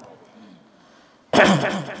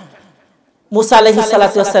 মুসা আলাইহিস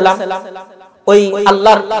সালাতু ওয়াস সালাম ওই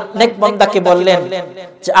আল্লাহর নেক বান্দাকে বললেন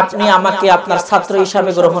যে আপনি আমাকে আপনার ছাত্র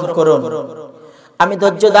হিসাবে গ্রহণ করুন, আমি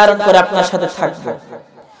ধৈর্য ধারণ করে আপনার সাথে থাকব।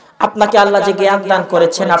 আপনাকে আল্লাহ যে জ্ঞান দান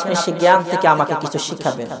করেছেন, আপনি সেই জ্ঞান থেকে আমাকে কিছু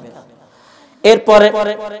শিখাবেন। এরপরে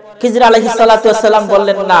খিজর আলাইহিস সালাতু ওয়াস সালাম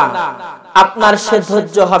বললেন না, আপনার সে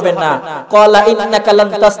ধৈর্য হবে না। ক্বালা ইন্নাকা লান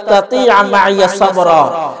তাসতাতিআ মা'ইয়া সাবরা,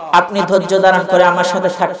 আপনি ধৈর্য ধারণ করে আমার সাথে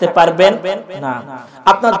থাকতে পারবেন না,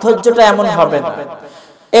 আপনার ধৈর্যটা এমন হবে না।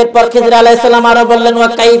 এরপর খিজর আলাইহিস সালাম আরো বললেন ওয়া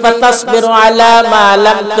কাইফা তাসবিরু আলা মা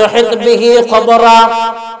লাম তুহিত বিহি খবরা,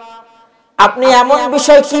 আপনি এমন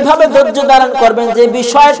বিষয় কিভাবে ধৈর্য ধারণ করবেন যে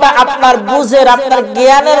বিষয়টা আপনার বুঝের, আপনার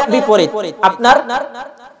জ্ঞানের বিপরীত, আপনার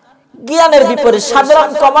জ্ঞানের বিপরীত। সাধারণ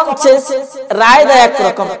কমন সেন্স রায় দেয়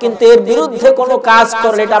একরকম, কিন্তু এর বিরুদ্ধে কোনো কাজ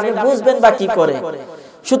করলে এটা আপনি বুঝবেন বা কি করে।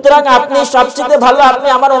 সুতরাং আপনি সবচেয়ে ভালো, আপনি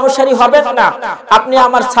আমার অনুসারী হবেন না, আপনি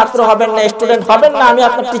আমার ছাত্র হবেন না, স্টুডেন্ট হবেন না, আমি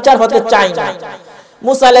আপনার টিচার হতে চাই না।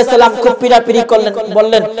 মুসা আলাইহিস সালাম খুব পিরাপিরি করলেন,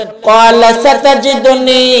 বললেন ক্বালা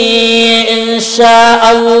সাতাজিদুনি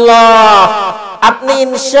ইনশাআল্লাহ, আপনি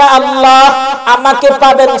ইনশাআল্লাহ আমাকে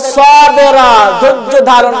পাবেন সাবিরা, ধৈর্য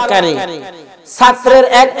ধারণকারী। ছাত্রের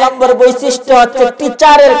এক নম্বর বৈশিষ্ট্য হচ্ছে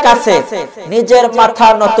টিচারের কাছে নিজের মাথা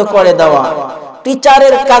নত করে দেওয়া,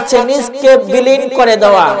 টিচারের কাছে নিজকে বিলীন করে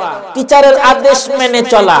দেওয়া, টিচারের আদেশ মেনে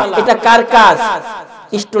চলা। এটা কার কাজ?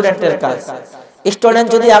 স্টুডেন্টের কাজ। স্টুডেন্ট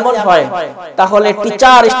যদি এমন হয় তাহলে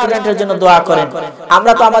টিচার স্টুডেন্টের জন্য দোয়া করেন।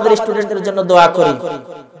 আমরা তো আমাদের স্টুডেন্টের জন্য দোয়া করি,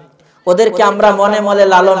 ওদেরকে আমরা মনে মনে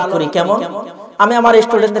লালন করি। কেমন? আমি আমার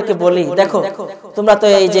স্টুডেন্টদেরকে বলি, দেখো তোমরা তো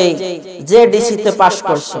এই যে ডিসি তে পাস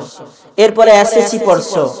করছো, এরপরে এসএসসি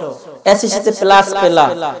পড়ছো, এসএসসি তে প্লাস পেলা,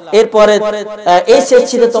 এরপরে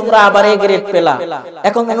এইচএসসি তে তোমরা আবার এ গ্রেড পেলা।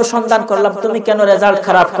 এখন অনুসন্ধান করলাম তুমি কেন রেজাল্ট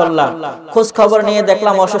খারাপ করলা, খোঁজ খবর নিয়ে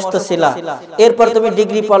দেখলাম অসুস্থ ছিলা, এরপর তুমি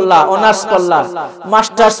ডিগ্রি পড়লা, অনার্স পড়লা,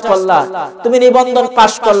 মাস্টার্স পড়লা, তুমি নিবন্ধন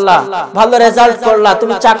পাস করলা, ভালো রেজাল্ট করলা,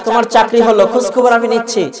 তুমি তোমার চাকরি হলো, খোঁজ খবর আমি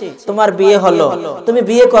নিচ্ছি, তোমার বিয়ে হলো, তুমি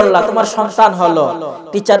বিয়ে করলা, তোমার সন্তান হলো।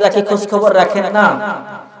 টিচাররা কি খোঁজ খবর রাখেন না?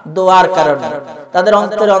 দোয়ার কারণে তাদের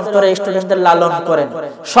অন্তরে অন্তরে স্টুডেন্টদের লালন করেন।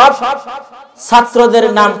 সব ছাত্রদের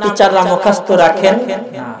নাম টিচাররা মুখস্থ রাখেন না,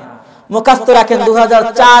 মুখস্থ রাখেন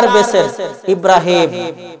 2004 ব্যাচের ইব্রাহিম,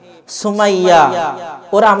 সুমাইয়া,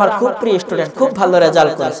 ওরা আমার খুব প্রিয় স্টুডেন্ট, খুব ভালো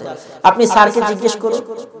রেজাল্ট করেছে। আপনি স্যারকে জিজ্ঞেস করুন,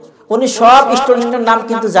 উনি সব স্টুডেন্টের নাম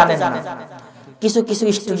কিন্তু জানেন না। কিছু কিছু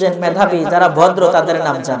স্টুডেন্ট মেধাবী যারা ভদ্র তাদের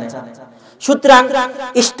নাম জানেন। সুতরাং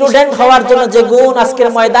স্টুডেন্ট হওয়ার জন্য যে গুণ আজকের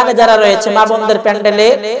ময়দানে যারা রয়েছে, মা বোনদের প্যান্ডেলে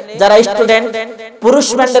যারা স্টুডেন্ট, পুরুষ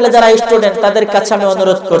প্যান্ডেলে যারা স্টুডেন্ট, তাদের কাছে আমি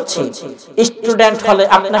অনুরোধ করছি, স্টুডেন্ট হলে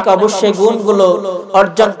আপনাকে অবশ্যই গুণগুলো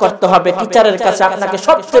অর্জন করতে হবে। টিচারের কাছে আপনাকে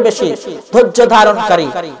সবচেয়ে বেশি ধৈর্য ধারণকারী,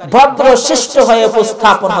 ভদ্র শিষ্ট হয়ে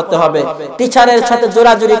উপস্থাপন হতে হবে। টিচারের সাথে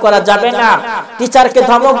জোরাজুরি করা যাবে না, টিচারকে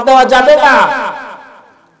ধমক দেওয়া যাবে না।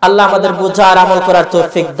 আল্লাহ আমাদের বুঝার আমল করার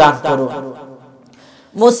তৌফিক দান করুন।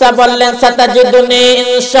 মুসা বললেন সাতাজিদুনি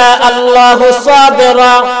ইনশাআল্লাহু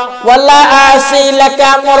সাবিরা ওয়ালা আসি লাকা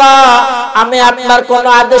আমরা, আমি আপনার কোন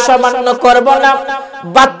আদেশ অমান্য করব না,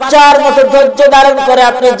 বাচ্চার মতো ধৈর্য ধারণ করে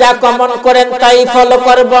আপনি যা কমন করেন তাই ফলো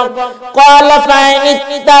করব। ক্বালা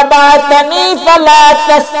ফাইনিত্তাবাতানি ফালা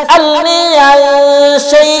তাসআলনি আন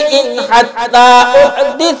শাইইন হাত্তা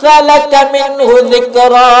উহদিসা লাকা মিনহু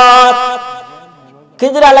যিকরা।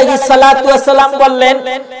 খিদর আলাইহিস সালাতু ওয়াস সালাম বললেন,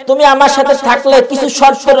 তুমি আমার সাথে থাকলে কিছু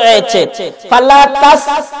শর্ত রয়েছে।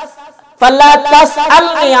 ফালা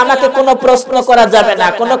তাসআলনি, আমাকে কোনো প্রশ্ন করা যাবে না,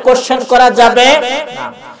 কোনো কোশ্চেন করা যাবে না।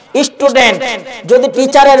 স্টুডেন্ট যদি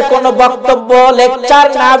টিচারের কোনো বক্তব্য লেকচার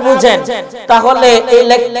না বুঝেন, তাহলে এই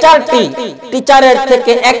লেকচারটি টিচারের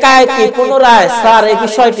থেকে একাএকি পুনরায়, স্যার এই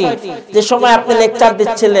বিষয়টি যে সময় আপনি লেকচার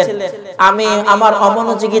দিচ্ছিলেন আমি আমার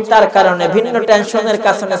অমনোযোগিতার কারণে, ভিন্ন টেনশনের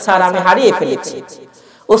কারণে স্যার আমি হারিয়ে ফেলেছি,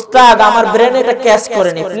 উস্তাদ আমার ব্রেন এটা ক্যাচ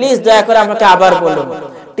করেনি, প্লিজ দয়া করে আমাকে আবার বলুন।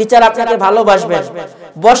 টিচার আপনাকে ভালোবাসবেন,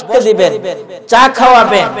 বসতে দিবেন, চা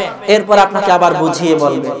খাওয়াবেন, এরপর আপনাকে আবার বুঝিয়ে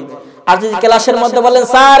বলবেন। আর যদি ক্লাসের মধ্যে বলেন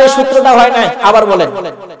স্যার এই সূত্রটা হয় না, আবার বলেন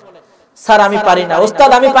স্যার আমি পারি না, উস্তাদ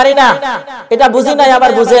আমি পারি না, এটা বুঝি নাই,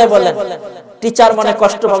 আবার বুঝিয়ে বলেন। টিচার মনে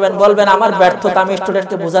কষ্ট পাবেন, বলবেন আমার ব্যর্থতা, আমি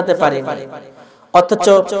স্টুডেন্টকে বুঝাতে পারি না। অথচ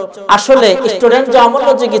আসলে স্টুডেন্ট যে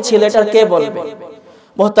অমনোযোগী ছিল এটা কে বলবে?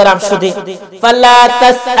 মুহতারাম সুধী, ফালা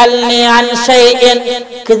তাসআলনি আন শাইইন,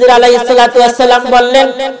 খিদর আলাইহিস সালাতু ওয়াস সালাম বললেন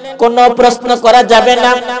কোন প্রশ্ন করা যাবে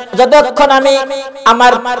না যতক্ষণ আমি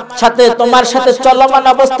আমার সাথে, তোমার সাথে চলমান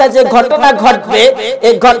অবস্থায় যে ঘটনা ঘটবে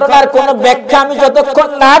এই ঘটনার কোন ব্যাখ্যা আমি যতক্ষণ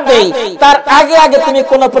না দেই তার আগে আগে তুমি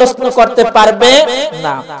কোন প্রশ্ন করতে পারবে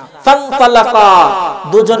না। ফানতালাকা,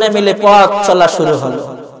 দুজনে মিলে পথ চলা শুরু হলো।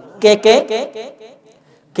 কে কে?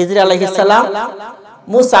 খিদর আলাইহিস সালাম,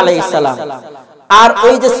 মুসা আলাইহিস সালাম। আর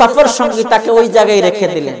ওই যে সফর সঙ্গী তাকে ওই জায়গায় রেখে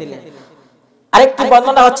দিলেন। আরেকটি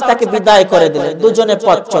বর্ণনা হচ্ছে তাকে বিদায় করে দিলেন, দুজনে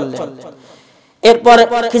পথ চললেন। এরপর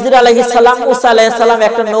খিদর আলাইহিস সালাম, মুসা আলাইহিস সালাম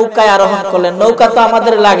একটা নৌকায় আরোহণ করলেন। নৌকা তো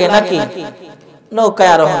আমাদের লাগে নাকি?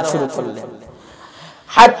 নৌকায় আরোহণ শুরু করলেন।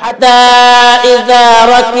 হাত্তা ইযা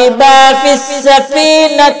রাকিবা ফিস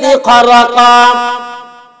সাফিনাতি খারাকা,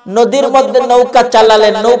 নদীর মধ্যে নৌকা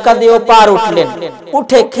চালালেন, নৌকা দিয়ে পার উঠলেন।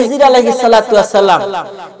 উঠে খিদর আলাইহিস সালাতু ওয়াস সালাম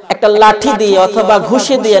একটা লাঠি দিয়ে অথবা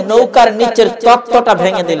ঘুষি দিয়ে নৌকার নিচের তক্তটা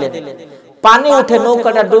ভেঙে দিলেন। পানি উঠে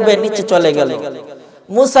নৌকাটা ডুবে নিচে চলে গেল।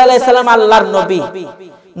 মুসা আলাইহিস সালাম আল্লাহর নবী,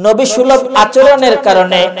 নবী সুলভ আচরণের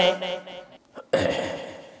কারণে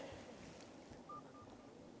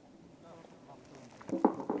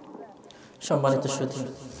সম্মানিত সুধী,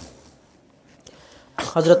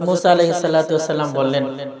 হযরত মুসা আলাইহিস সালাতু ওয়াস সালাম বললেন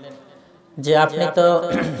যে আপনি তো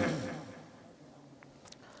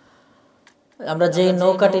আমরা যে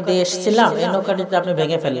নৌকাটি দিয়ে এসেছিলাম এই নৌকাটিতে আপনি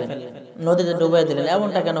ভেঙে ফেললেন, নদীতে ডুবিয়ে দিলেন,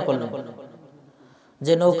 এমনটা কেন করলেন?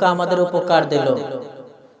 যে নৌকা আমাদের উপকার দিল,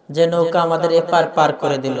 যে নৌকা আমাদের এপার পার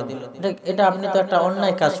করে দিল, এটা আপনি তো একটা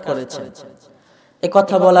অন্যায় কাজ করেছেন। এই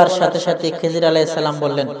কথা বলার সাথে সাথে খিজির আলাইহিস সালাম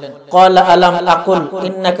বললেন, ক্বালা আলাম আকুল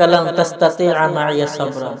ইন্নাকা লান তাসতাতিআ মাইয়া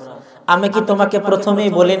সাবরা, আমি কি তোমাকে প্রথমেই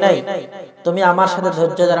বলি নাই তুমি আমার সাথে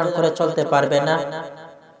ধৈর্য ধারণ করে চলতে পারবে না?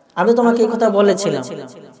 আমি তোমাকে এই কথা বলেছিলাম,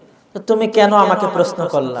 তো তুমি কেন আমাকে প্রশ্ন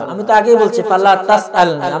করলা? আমি তো আগেই বলছি ফালা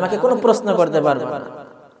তাসআলনি, আমাকে কোনো প্রশ্ন করতে পারবে না।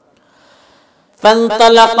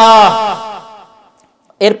 ফান্তালাকা,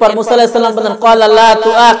 এরপর মুসা আলাইহিস সালাম বলেন, ক্বালা লা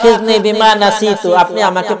তুআখিযনি বিমা নাসিতু, আপনি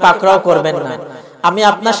আমাকে পাকড়াও করবেন না, আমি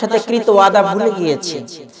আপনার সাথে কৃত ওয়াদা ভুলে গিয়েছি।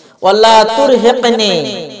 ওয়ালা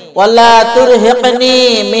তুরহিকনি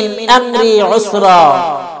মিন আমরি উসরা,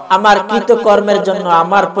 আমার কৃতকর্মের জন্য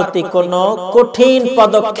আমার প্রতি কোনো কঠিন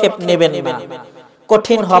পদক্ষেপ নেবেন না,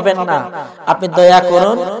 কঠিন হবেন না, আপনি দয়া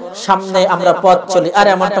করুন, সামনে আমরা পথ চলি। আর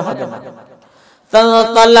এমনটা হবে না।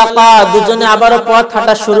 ফান্তালাকা, দুজনে আবারও পথ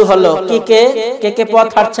হাঁটা শুরু হলো। কে পথ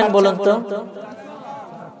হাঁটছেন বলুন তো?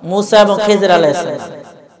 মুসা এবং খিজির আলাইহিস সালাম।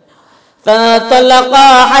 فانطلقا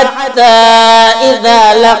حتى إذا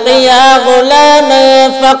لقيا غلاما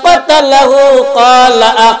فقتله قال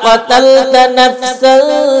أقتلت نفسا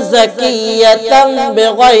زكية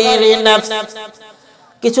بغير نفس,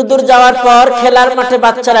 কিছু দূর যাওয়ার পর খেলার মাঠে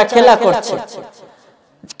বাচ্চারা খেলা করছে,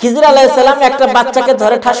 খিজির আলাইহিস সালাম একটা বাচ্চাকে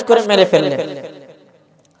ধরে ঠাস করে মেরে ফেললেন,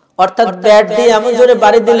 অর্থাৎ ব্যাট দিয়ে এমন জোরে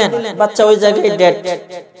বাড়ি দিলেন বাচ্চা ওই জায়গায় ডেড।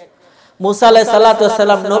 মুসা আলাইহিস সালাতু ওয়াস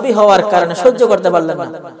সালাম নবী হওয়ার কারণে সহ্য করতে পারলেন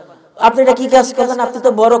না। আপনি এটা কি কাজ করলেন? আপনি তো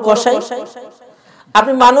বড় কসাই,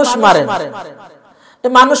 আপনি মানুষ মারেন,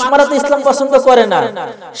 মানুষ মারা তো ইসলাম পছন্দ করে না।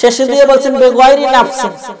 শেষে দিয়ে বলছেন বেগয়রি নাফস,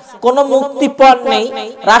 কোন মুক্তিপণ নেই,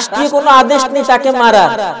 রাষ্ট্রীয় কোনো আদেশ নেই তাকে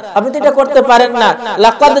মারার, আপনি তো এটা করতে পারেন না।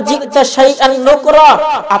 লাকাদ জিতা শাইআন নুকরা,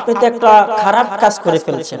 আপনি তো একটা খারাপ কাজ করে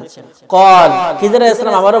ফেলেছেন। কল, খিজির আলাইহিস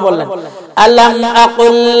সালাম আবারো বললেন, আলাম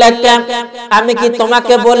আকুল লাকা, আমি কি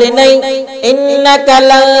তোমাকে বলি নাই ইন্নাকা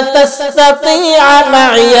লান তাসতাতিআ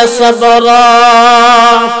মাইয়া সাবরা।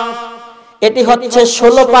 এটি হচ্ছে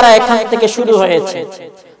 16 পারা, এখান থেকে শুরু হয়েছে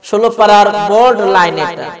 16 পারার বোর্ড লাইন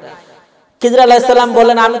এটা। খিজির আলাইহিস সালাম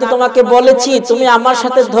বলেন, আমি তো তোমাকে বলেছি তুমি আমার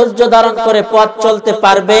সাথে ধৈর্য ধারণ করে পথ চলতে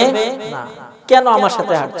পারবে না, কেন আমার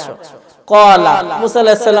সাথে হাঁটছো? ক্বালা, মুসা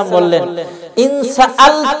আলাইহিস সালাম বললেন, ইন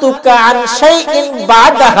সাআলতুকা আন শাইইন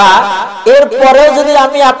বাদাহা, এরপরে যদি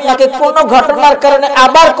আমি আপনাকে কোন ঘটনার কারণে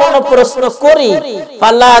আবার কোন প্রশ্ন করি,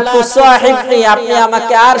 ফালা তুসাহিবনি, আপনি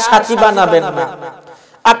আমাকে আর সাথী বানাবেন না,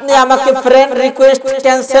 আপনি আমাকে ফ্রেন্ড রিকোয়েস্ট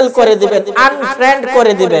ক্যান্সেল করে দিবেন, আনফ্রেন্ড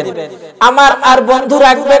করে দিবেন, আমার আর বন্ধু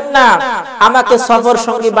রাখবেন না, আমাকে সফর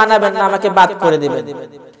সঙ্গী বানাবেন না, আমাকে বাদ করে দিবেন।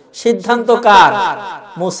 সিদ্ধান্ত কার?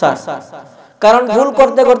 মুসা। কারণ ভুল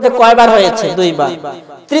করতে করতে কয়বার হয়েছে? 2 বার।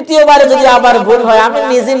 তৃতীয়বারে যদি আবার ভুল হয় আমি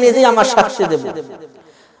নিজেই আমার শাস্তি দেব।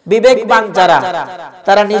 বিবেকবান যারা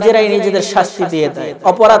তারা নিজেরাই নিজেদের শাস্তি দিয়ে দেয়,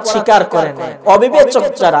 অপরাধ স্বীকার করে না। অবিবেচক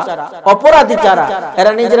যারা, অপরাধী যারা,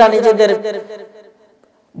 এরা নিজেরা নিজেদের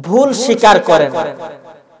ভুল স্বীকার করেন।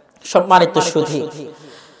 সম্মানিত সুধী,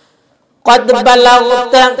 কদ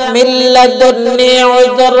বালাগতা মিন লাদুন্নি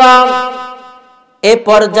উযরা, এই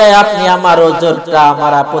পর্যায়ে আপনি আমার ওজরটা,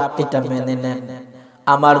 আমার আপত্তিটা মেনে নেন,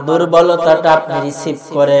 আমার দুর্বলতাটা আপনি রিসিভ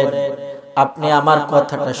করেন, আপনি আমার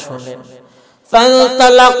কথাটা শুনেন।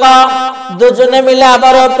 ফান্তালাকা, দুজনে মিলে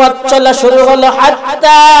আবার পথ চলা শুরু হলো।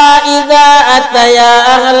 হাত্তা ইযা আতায়া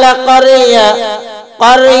আহলা ক্বরিয়া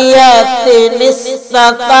ক্বরিয়াতিন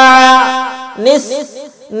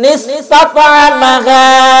নিসতাতা মাগা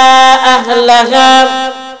আহলাহা,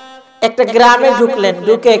 একটা গ্রামে ঢুকলেন,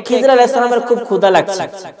 ঢুকে খিজির আলাইহিস সালামের খুব ক্ষুধা লাগছে,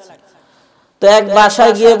 তো এক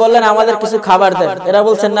বাসায় গিয়ে বললেন আমাদের কিছু খাবার দেন। এরা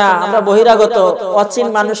বলছেন না, আমরা বহিরাগত অচিন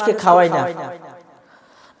মানুষকে খাওয়াই না,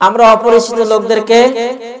 আমরা অপরিচিত লোকদেরকে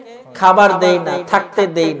খাবার দেই না, থাকতে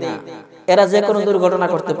দেই না, এরা যে কোনো দুর্ঘটনা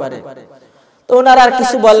করতে পারে। তো ওনারা আর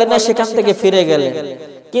কিছু বললেন না, সেখান থেকে ফিরে গেলেন।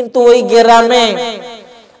 কিন্তু ওই গ্রামে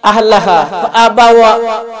আহলাহা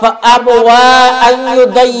ফাআবওয়া আন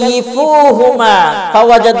ইউদাইফুহুমা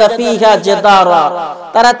ফাওয়াজাদা ফিহা জিদারা,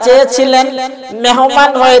 তারা চেয়েছিলেন,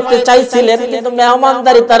 মেহমান হতে চাইছিলেন, কিন্তু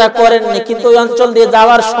মেহমানদারি তারা করেননি। কিন্তু ওই অঞ্চল দিয়ে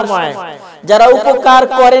যাওয়ার সময় যারা উপকার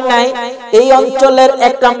করে নাই, এই অঞ্চলের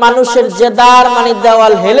একটা মানুষের জেদার মানে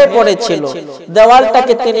দেওয়াল হেলে পড়েছিল,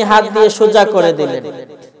 দেওয়ালটাকে তিনি হাত দিয়ে সোজা করে দিলেন।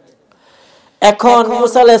 এখন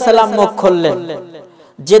মুসা আলাইহিস সালাম মুখ খুললেন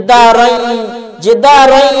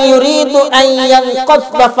জিদারান ইউরিদু আন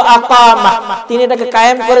ইয়ানকাসা ফাআকামা, তিনি এটাকে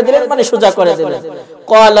কায়েম করে দিলেন, মানে সোজা করে দিলেন।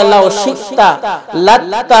 ক্বালা লাউ শিকতা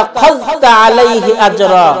লাত্তাখাযতা আলাইহি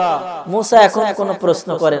আজরা, মুসা এখন কোনো প্রশ্ন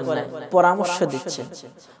করেন না, পরামর্শ দিচ্ছেন।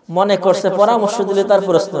 মনে করছে পরামর্শ দিলে তার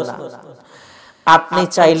প্রশ্ন না। আপনি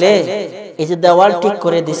চাইলে এই যে দেওয়াল ঠিক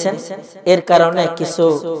করে দিবেন, এর কারণে কিছু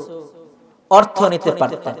অর্থ নিতে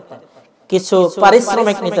পারতেন, কিছু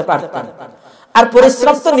পারিশ্রমিক নিতে পারতেন। আর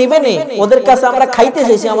পরিশ্রম তো নিবেনই, ওদের কাছে আমরা খাইতে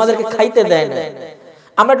চাইছি, আমাদেরকে খাইতে দেয় না।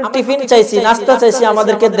 আমরা একটু টিফিন চাইছি, নাস্তা চাইছি,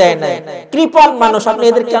 আমাদেরকে দেয় না। কৃপণ মানুষ, আপনি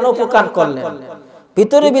এদের কেন উপকার করলেন?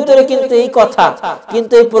 ভিতরে ভিতরে কিন্তু এই কথা,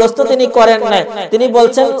 কিন্তু এই প্রশ্ন তিনি করেন নাই। তিনি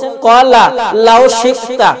বলছেন ক্বালা লাউ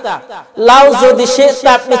শিকতা, লাউ যদি শিকতা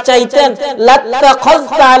আপনি চাইতেন,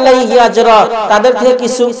 লাত্তাখাযতা আলাইহি আজরা, তাদের থেকে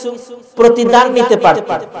কিছু প্রতিদান নিতে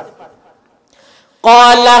পারতেন।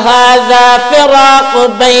 ক্বালা হাযা ফিরাকু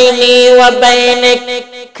বাইনি ওয়া বাইনিক,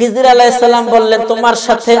 খিজির আলাইহিস সালাম বললেন তোমার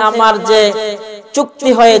সাথে আমার যে চুক্তি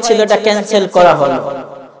হয়েছিল এটা ক্যান্সেল করা হলো।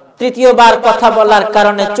 তৃতীয়বার কথা বলার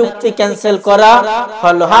কারণে চুক্তি ক্যান্সেল করা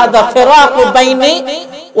হলো। হাদা ফিরাকু বাইনি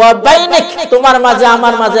ওয়া বাইনিক, তোমার মাঝে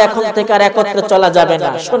আমার মাঝে এখন থেকে আর একত্রে চলা যাবে না।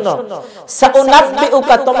 শোনো,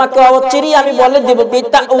 সাউনাব্বিউকা, তোমাকে অচিরেই আমি বলে দেব,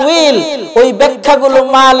 বিতাউইল, ওই ব্যাখ্যাগুলো,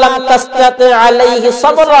 মা লাম তাসতাতি আলাইহি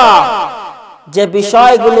সাবরা, যে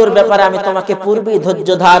বিষয়গুলোর ব্যাপারে আমি তোমাকে পূর্বেই ধৈর্য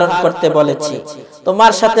ধারণ করতে বলেছি।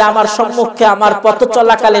 তোমার সাথে আমার সম্মুখে আমার পথ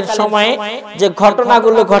চলাকালীন সময়ে যে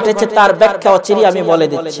ঘটনাগুলো ঘটেছে তার ব্যাখ্যা অচিরেই আমি বলে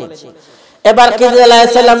দিচ্ছি। এবার খিজির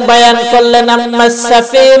আলাইহিস সালাম বয়ান করলেন, আম্মাস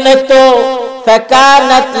সাফিনাতু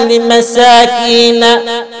ফাকানাত লিমাসাকিন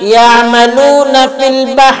ইয়ামালুনা ফিল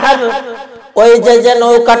বাহর, ওই যে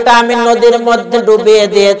নৌকাটা আমি নদীর মধ্যে ডুবিয়ে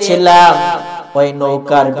দিয়েছিলাম, ওই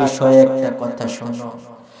নৌকার বিষয়ে একটা কথা শোনো।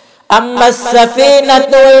 আম্মাস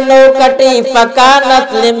সাফিনাতু, ওই নৌকাটি, ফাকানাত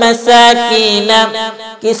লিমাসাকিন,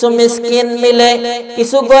 কিছু মিসকিন মিলে,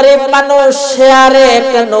 কিছু গরিব মানুষ শেয়ারে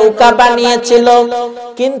একটা নৌকা বানিয়েছিল।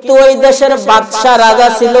 কিন্তু ওই দেশের বাদশা রাজা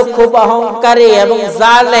ছিল খুব অহংকারী এবং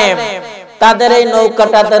জালেম, তাদের এই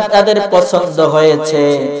নৌকাটা তাদের পছন্দ হয়েছে।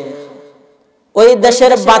 ওই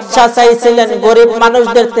দেশের বাদশা চাইছিলেন গরিব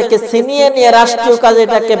মানুষদের থেকে ছিনিয়ে নিয়ে রাষ্ট্রীয় কাজে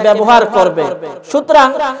এটাকে ব্যবহার করবে। সুতরাং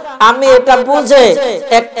আমি এটা বুঝে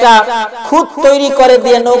একটা খুঁত তৈরি করে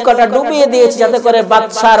দিয়ে নৌকাটা ডুবিয়ে দিয়েছি, যাতে করে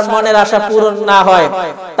বাদশার মনের আশা পূরণ না হয়।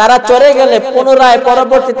 তারা চলে গেলে পুনরায়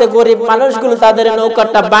পরবর্তীতে গরিব মানুষগুলো তাদের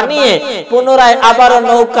নৌকাটা বানিয়ে পুনরায় আবারও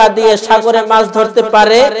নৌকা দিয়ে সাগরে মাছ ধরতে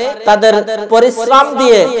পারে, তাদের পরিশ্রম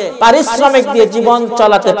দিয়ে, পারিশ্রমিক দিয়ে জীবন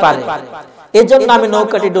চালাতে পারে। এজন্য আমি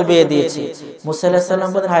নৌকাটি ডুবিয়ে দিয়েছি। মুসা আলাইহিস সালাম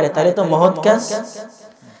বলেন, হায় রে, তাহলে তো মহৎ কাজ,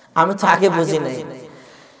 আমি তো আগে বুঝি নাই।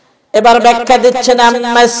 এবার ব্যাখ্যা দিচ্ছেন,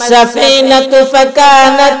 আম্মাস সাফিনাতু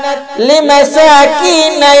ফাকানাত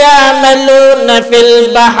লিমাসাকিন ইয়ামালুনা ফিল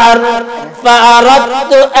বাহর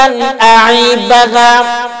ফাআরাদতু আন আইবাহা,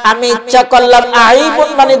 আমি ইচ্ছা করলাম, আইবুন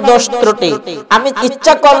মানে দোষ ত্রুটি, আমি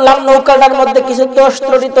ইচ্ছা করলাম নৌকাটার মধ্যে কিছু দোষ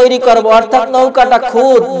ত্রুটি তৈরি করব, অর্থাৎ নৌকাটা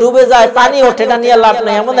খুদ ডুবে যায়, পানি ওঠে, এটা নিয়ে লাভ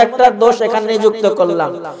নাই, এমন একটা দোষ এখানে নিযুক্ত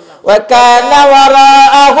করলাম। ওয়া কানা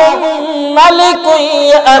ওয়ারাআহুম মালিকুন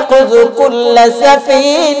ইয়াখুযু কুল্লা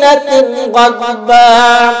সাফিনাতিন গাদবা,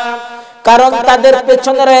 কারণ তাদের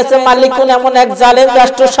পেছনে রয়েছে মালিকুন, এমন এক জালেম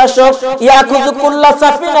রাষ্ট্র শাসক, ইয়াখুযু কুল্লা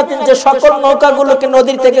সাফিনাতিন, যে সকল নৌকাগুলোকে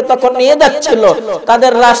নদী থেকে তখন নিয়ে যাচ্ছিল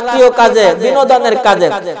তাদের রাষ্ট্রীয় কাজে, বিনোদনের কাজে।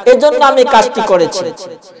 এজন্য আমি কাজটি করেছি।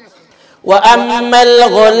 ওয়া আম্মাল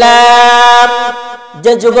গুলাম,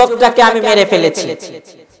 যে যুবকটাকে আমি মেরে ফেলেছি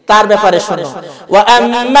তার ব্যাপারে শোনো। ওয়া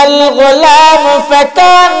আম্মাল গুলাম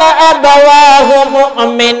ফাকানা আবাওয়াহু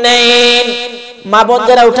মুমিনাইন, মা বোন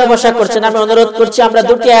যারা উঠা বসা করছেন, আমি অনুরোধ করছি আমরা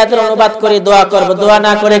দুটি আয়াতের অনুবাদ করে দোয়া করব, দোয়া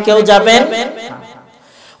না করে কেউ যাবেন।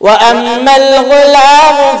 ওয়া আম্মাল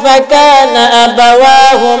গুলাম ফাকানা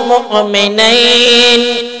আবাওয়াহু মুমিনাইন,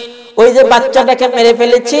 ওই যে বাচ্চাটাকে মেরে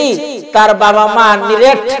ফেলেছি তার বাবা মা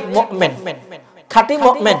নিরেট মুমিন, খাঁটি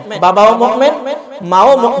মুমিন, বাবাও মুমিন,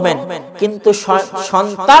 মাও মুমিন, কিন্তু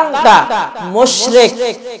সন্তানটা মুশরিক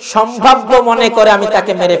সম্ভাব্য মনে করে আমি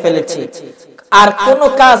তাকে মেরে ফেলেছি। আর কোন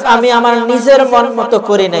কাজ আমি আমার নিজের মন মতো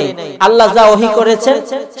করি নাই, আল্লাহ যা ওহী করেছেন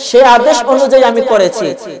সে আদেশ অনুযায়ী আমি করেছি।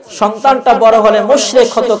 সন্তানটা বড় হলে মুশরিক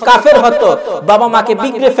হতো, কাফের হতো, বাবা মাকে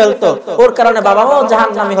বিগড়ে ফেলতো, ওর কারণে বাবা মাও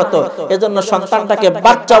জাহান্নামী হতো, এজন্য সন্তানটাকে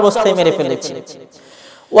বাচ্চা অবস্থায় মেরে ফেলেছি।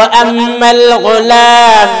 وأما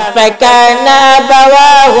الغلام فكان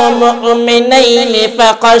أبواه مؤمنين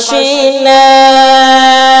فخشينا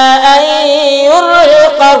أن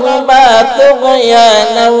يرهقهما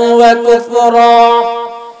طغيانا وكفرا,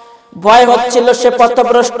 ভয় হচ্ছিল সে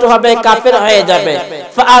পথভ্রষ্ট হবে, কাফের হয়ে যাবে।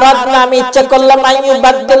 ফাআরাদনা, আমি ইচ্ছা করলাম,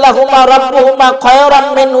 আইয়ুবাদদিলাহুমা রাব্বুহুমা খায়রাম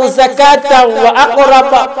মিনহু যাকাতাও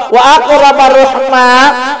ওয়া আকরাবা রাহমা,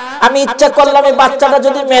 আমি ইচ্ছা করলাম এই বাচ্চাটা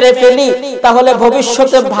যদি মেরে ফেলি তাহলে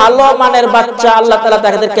ভবিষ্যতে ভালো মানের বাচ্চা আল্লাহ তাআলা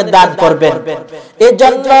তাদেরকে দান করবেন,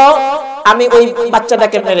 এজন্য আমি ওই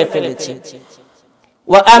বাচ্চাটাকে মেরে ফেলেছি।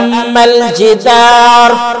 ওয়া আম্মাল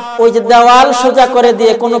জিদার, ওই যে দেওয়াল সোজা করে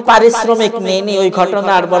দিয়ে কোনো পারিশ্রমিক নেই, ওই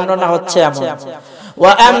ঘটনার বর্ণনা হচ্ছে এমন।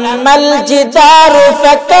 ওয়া আম্মাল জিদার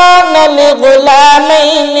ফাকানা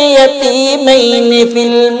লিগুলামাইনি ইয়াতীমাইনি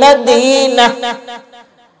ফিল মাদিনাহ,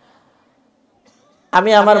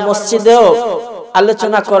 আমি আমার মসজিদেও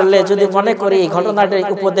আলোচনা করলে যদি মনে করি এই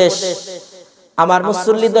ঘটনাটার উপদেশ আমার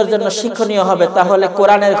মুসল্লিদের জন্য শিক্ষণীয় হবে, তাহলে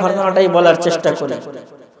কোরআনের ঘটনাটাই বলার চেষ্টা করি,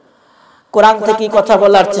 কোরআন থেকে কথা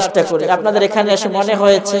বলার চেষ্টা করি। আপনাদের এখানে এসে মনে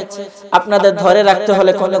হয়েছে আপনাদের ধরে রাখতে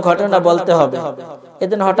হলে কোনো ঘটনা বলতে হবে,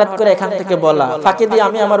 এদিন হঠাৎ করে এখান থেকে বলা, ফাঁকি দিয়ে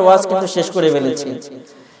আমি আমার ওয়াজ কিন্তু শেষ করে ফেলেছি।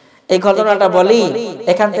 এই ঘটনাটা বলি,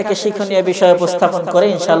 এখান থেকে শিক্ষণীয় বিষয় উপস্থাপন করে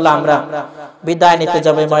ইনশাআল্লাহ আমরা বিদায় নিতে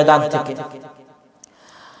যাব ময়দান থেকে।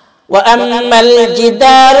 وَأَمَّا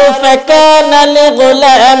الْجِدَارُ فَكَانَ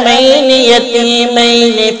لِغُلَامَيْنِ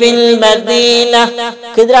يَتِيمَيْنِ فِي الْمَدِينَةِ,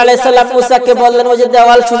 খিদর আলাইহিস সালাম মুসাকে বললেন, ওই যে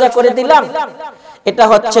দেওয়াল সোজা করে দিলাম, এটা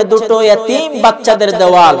হচ্ছে দুটো ইতিম বাচ্চাদের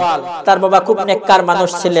দেওয়াল। তার বাবা খুব নেককার মানুষ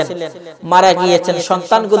ছিলেন, মারা গিয়েছেন,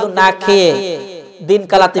 সন্তানগুলো না খেয়ে দিন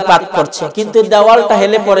কালাতিপাত করছে, কিন্তু দেওয়ালটা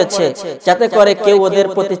হেলে পড়েছে যাতে করে কেউ ওদের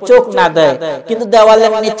প্রতি চোখ না দেয়, কিন্তু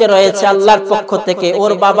দেওয়ালের নিচে রয়েছে আল্লাহর পক্ষ থেকে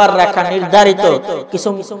ওর বাবার রাখা নির্ধারিত কিছু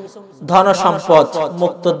ধন সম্পদ,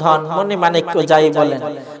 মুক্ত ধন, মণিমাণিক্য যাই বলেন,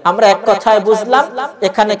 আমরা এক কথায় বুঝলাম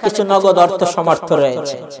এখানে কিছু নগদ অর্থ সমর্থ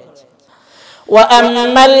রয়েছে।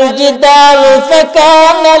 وَأَمَّا الْجِدَارُ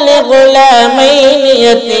فَكَانَ لِغُلَامَيْنِ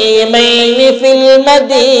يَتِيمَيْنِ فِي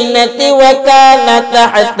الْمَدِينَةِ وَكَانَ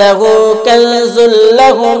تَحْتَهُ كَنْزٌ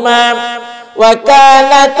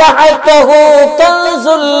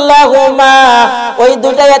لَّهُمَا, ওই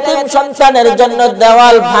দুটো ইতিম সন্তানের জন্য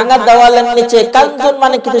দেওয়াল, ভাঙা দেওয়ালের নিচে কানজুন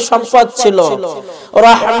মানে কিছু সম্পদ ছিল।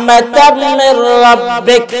 রাহমাতাম মির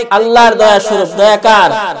রাব্বিক, আল্লাহর দয়া স্বরূপ,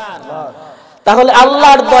 দয়াকার। তাহলে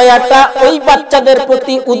আল্লাহর দয়াটা ওই বাচ্চাদের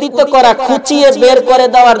প্রতি উদিত করা, খুঁচিয়ে বের করে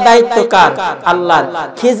দেওয়ার দায়িত্ব কার? আল্লাহর।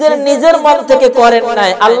 খিজির নিজের মন থেকে করেন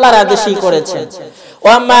নাই, আল্লাহর আদেশই করেছেন।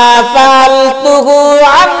 ওয়ামা ফালতুহু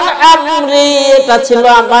আন আমরি, এটা ছিল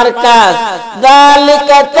আমার কাজ।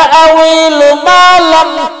 যালিকা তাআউইলু মা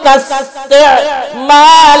লাম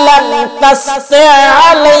তাসতি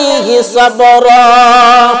আলাইহি সাবরা,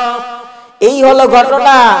 এই হলো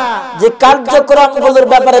ঘটনা যে কার্যক্রমগুলোর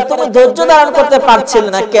ব্যাপারে তুমি ধৈর্য ধারণ করতে পারছিলে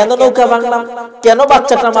না। কেন নৌকা ভাঙলাম, কেন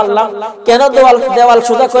বাচ্চাটা মারলাম, কেন দেওয়াল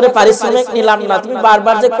সোজা করে পারিশ্রমিক নিলাম না, তুমি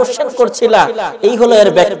বারবার যে কোশ্চেন করছিলা, এই হলো এর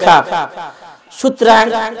ব্যাখ্যা। সুতরাং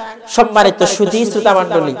সম্মানিত সুধী শ্রোতা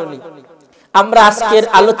মণ্ডলী, আমরা আজকের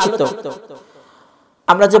আলোচিত,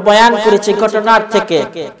 আমরা যে বয়ান করেছি ঘটনার থেকে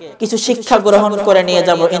কিছু শিক্ষা গ্রহণ করে নিয়ে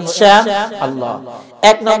যাব ইনশাআল্লাহ।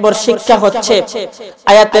 এক নম্বর শিক্ষা হচ্ছে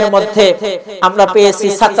আয়াতের মধ্যে আমরা পেয়েছি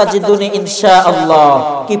সাতাজিদুনি ইনশাআল্লাহ।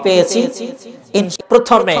 কি পেয়েছি?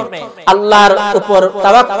 প্রথমে আল্লাহর উপর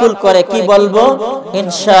তাওয়াক্কুল করে কি বলবো?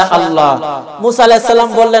 ইনশাআল্লাহ। মুসা আলাইহিস সালাম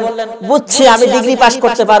বললেন, বুঝছি আমি ডিগ্রি পাস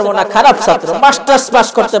করতে পারবো না, খারাপ ছাত্র, মাস্টার্স পাস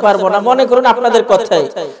করতে পারবো না, মনে করুন আপনাদের কথাই,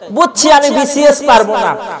 বুঝছি আমি বিসিএস পারবো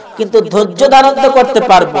না, কিন্তু ধৈর্য ধারণ তো করতে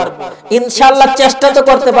পারবো, ইনশাআল্লাহ চেষ্টা তো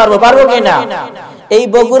করতে পারবো, পারবো কিনা? এই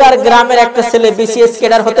বগুড়ার গ্রামের একটা ছেলে বিসিএস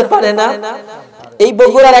ক্যাডার হতে পারে না? এই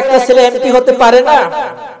বগুড়ার একটা ছেলে এমপি হতে পারে না?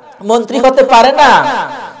 মন্ত্রী হতে পারে না?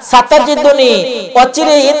 সাতাজিদুনি,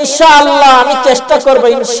 অচিরে ইনশাআল্লাহ, আমি চেষ্টা করব,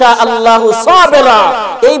 ইনশাআল্লাহু সাবিরা,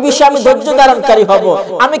 এই বিষয়ে আমি ধৈর্য ধারণকারী হব।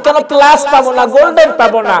 আমি কেন ক্লাস পাবো না, গোল্ডেন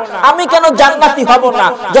পাবো না, আমি কেন জান্নাতি হব না?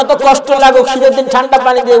 যত কষ্ট লাগুক, শীতের দিন ঠান্ডা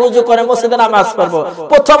পানি দিয়ে ওযু করে মসজিদে নামাজ পড়ব,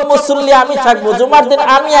 প্রথম মুসল্লি আমি থাকবো, জুমার দিন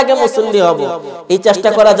আমি আগে মুসল্লি হব, এই চেষ্টা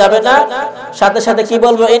করা যাবে না? সাথে সাথে কি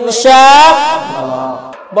বলবো? ইনশাআল্লাহ।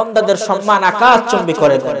 বান্দাদের সম্মান আকাশচুম্বী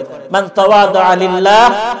করে দেন। মান তাওয়াদা লিল্লাহ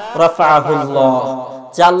রাফাআহুল্লাহ,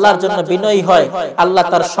 যে আল্লাহর জন্য বিনয়ী হয় আল্লাহ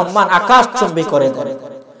তার সম্মান আকাশচুম্বী করে দেন।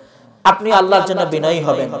 আপনি আল্লাহর জন্য বিনয়ী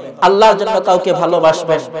হবেন, আল্লাহর জন্য কাউকে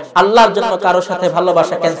ভালোবাসবেন, আল্লাহর জন্য কারো সাথে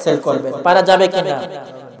ভালোবাসা ক্যান্সেল করবেন, পারা যাবে কিনা?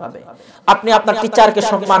 পাবে। আপনি আপনার টিচারকে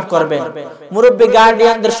সম্মান করবেন, মুরব্বী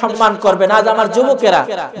গার্ডিয়ানদের সম্মান করবেন। আজ আমার যুবকেরা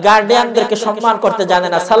গার্ডিয়ানদেরকে সম্মান করতে জানে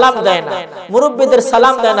না, সালাম দেয় না, মুরব্বীদের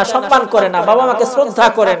সালাম দেয় না, সম্মান করে না, বাবা মাকে শ্রদ্ধা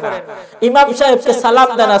করে না, ইমাম সাহেবকে সালাম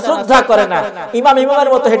দেয় না, শ্রদ্ধা করে না। ইমামের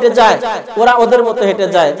মতো হেঁটে যায়, ওরা ওদের মতো হেঁটে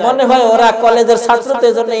যায়, মনে হয় ওরা কলেজের ছাত্র, তো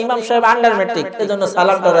এজন্য ইমাম সাহেব আন্ডার ম্যাট্রিক, এজন্য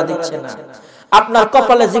সালামটা ওরা দিচ্ছে না। আপনার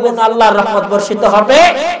কপালে জীবন আল্লাহর রহমত বর্ষিত হবে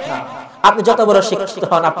না। আপনি যত বড় শিক্ষিত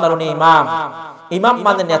হন, আপনার উনি ইমাম, ইমাম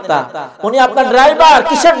মানে নেতা, উনি আপনার ড্রাইভার।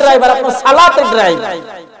 কিসের ড্রাইভার? আপনার সালাতের ড্রাইভার।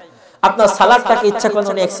 আপনার সালাতটাকে ইচ্ছা করে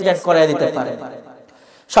উনি অ্যাক্সিডেন্ট করে দিতে পারেন।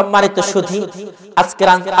 সম্মানিত সুধী, আজকের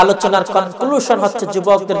আলোচনার কনক্লুশন হচ্ছে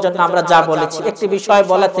যুবকদের জন্য আমরা যা বলেছি, একটি বিষয়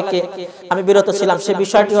বলা থেকে আমি বিরত ছিলাম। সেই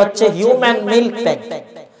বিষয়টি হচ্ছে হিউম্যান মিল্ক ব্যাংক।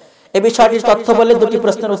 এই বিষয়টির তথ্য বলে দুটি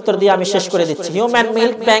প্রশ্নের উত্তর দিয়ে আমি শেষ করে দিচ্ছি। হিউম্যান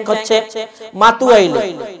মিল্ক ব্যাংক হচ্ছে মাতুয়াইলে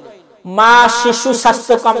মা শিশু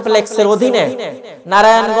স্বাস্থ্য কমপ্লেক্সের অধীনে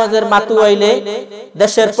নারায়ণগঞ্জের মাতুয়াইলে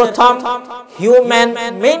দেশের প্রথম হিউম্যান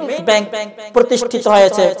মিল্ক ব্যাংক প্রতিষ্ঠিত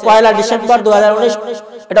হয়েছে। 1 ডিসেম্বর 2019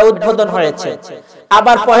 এটা উদ্বোধন হয়েছে।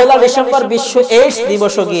 আবার 1 ডিসেম্বর বিশ্ব এইডস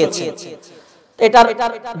দিবসও গিয়েছে। এটার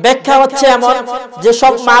ব্যাখ্যা হচ্ছে এমন যে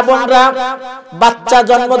সব মা বোনরা বাচ্চা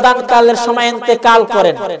জন্মদান কালের সময় ইন্তেকাল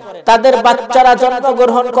করেন, তাদের বাচ্চারা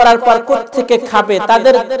জন্মগ্রহণ করার পর কোত্থেকে খাবে,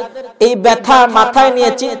 তাদের এই ব্যথা মাথায়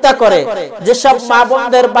নিয়ে চিন্তা করে যেসব মা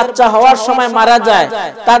বোনদের বাচ্চা হওয়ার সময় মারা যায়,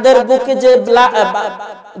 তাদের বুকে যে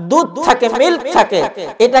দুধ থাকে, মিল্ক থাকে,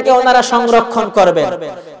 এটাকে ওনারা সংরক্ষণ করবেন।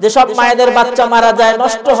 যেসব মায়েদের বাচ্চা মারা যায়,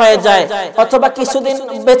 নষ্ট হয়ে যায়, অথবা কিছুদিন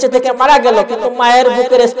বেঁচে থেকে মারা গেল কিন্তু মায়ের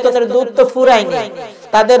বুকের স্তনের দুধ তো ফুরায়নি,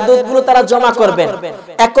 তাদের দুধগুলো তারা জমা করবেন,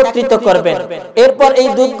 একত্রিত করবেন। এরপর এই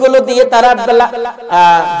দুধগুলো দিয়ে তারা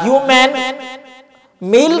হিউম্যান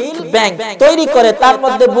মিল্ক ব্যাংক তৈরি করে তার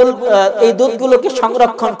মধ্যে এই দুধগুলোকে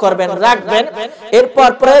সংরক্ষণ করবেন, রাখবেন। এরপর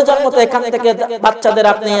প্রয়োজন মতো এখান থেকে বাচ্চাদের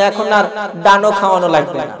আপনি এখন আর ডানো খাওয়ানো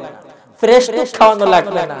লাগবে না, ফ্রেশ দুধ খাওয়ানো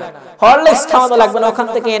লাগবে না, হরলিক্স খাওয়ানো লাগবে না, ওখান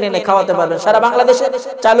থেকে এনে এনে খাওয়াতে পারবেন। সারা বাংলাদেশে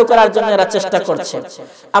চালু করার জন্য এরা চেষ্টা করছে।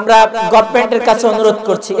 আমরা গভর্নমেন্টের কাছে অনুরোধ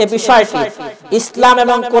করছি এই বিষয়টি ইসলাম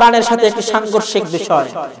এবং কোরআনের সাথে একটি সাংঘর্ষিক বিষয়,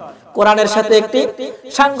 কোরআনের সাথে একটি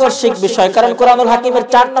সাংঘর্ষিক বিষয়। কারণ কোরআনুল হাকিমের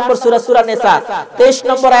 4 নম্বর সূরা, সূরা নিসা 23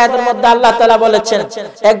 নম্বর আয়াতের মধ্যে আল্লাহ তাআলা বলেছেন,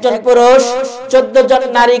 একজন পুরুষ 14 জন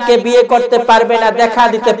নারীকে বিয়ে করতে পারবে না, দেখা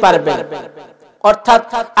দিতে পারবে। অর্থাৎ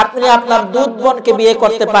আপনি আপনার দুধ বোনকে বিয়ে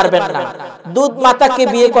করতে পারবেন না, দুধ মাতাকে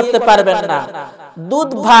বিয়ে করতে পারবেন না, দুধ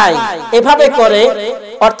ভাই এভাবে করে।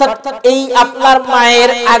 অর্থাৎ এই আপনার মায়ের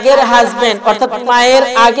আগের হাজবেন্ড, অর্থাৎ মায়ের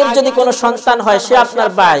আগের যদি কোনো সন্তান হয় সে আপনার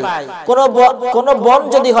ভাই, কোন বোন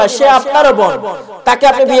যদি হয় সে আপনারও বোন, তাকে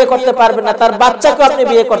আপনি বিয়ে করতে পারবেন না, তার বাচ্চাকে আপনি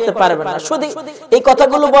বিয়ে করতে পারবেন না। শুধু এই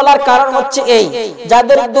কথাগুলো বলার কারণ হচ্ছে এই,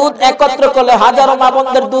 যাদের দুধ একত্র করে, হাজারো মা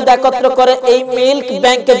বোনদের দুধ একত্র করে এই মিল্ক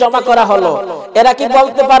ব্যাংকে জমা করা হলো, এরা কি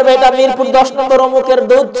বলতে পারবে এটা মিরপুর 10 নম্বর অমুকের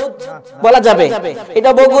দুধ বলা যাবে?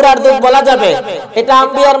 এটা বগুড়ার দুধ বলা যাবে? এটা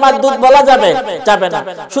আম্বিয়ার মার দুধ বলা যাবে? যাবে না।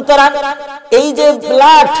 সুতরাং এই যে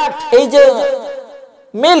ব্লাড, এই যে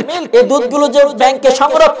মিল্ক, এই দুধগুলো যে ব্যাংকে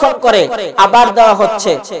সংরক্ষণ করে আবার দেওয়া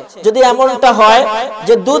হচ্ছে, যদি এমনটা হয়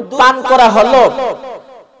যে দুধ পান করা হলো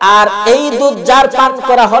আর এই দুধ যার পান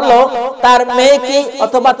করা হলো তার মেয়েকে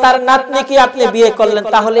অথবা তার নাতনিকে আপনি বিয়ে করলেন,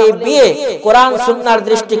 তাহলে এই বিয়ে কোরআন সুন্নাহর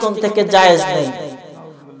দৃষ্টিকোণ থেকে জায়েজ নেই।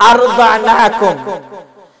 আরদানাকুম,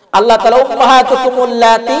 আল্লাহ তাআলা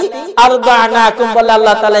উম্মাহাতুকুমুল্লাতি আরদানাকুম বলে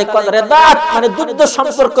আল্লাহ তাআলা এই রিদাত মানে দুধ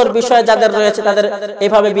সম্পর্কের বিষয় যাদের রয়েছে তাদের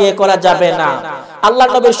এভাবে বিয়ে করা যাবে না।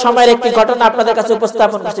 আল্লাহর নবীর সময়ের একটি ঘটনা আপনাদের কাছে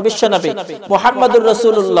উপস্থাপন করছি। বিশ্বনবী মুহাম্মদুর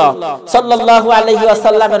রাসূলুল্লাহ সাল্লাল্লাহু আলাইহি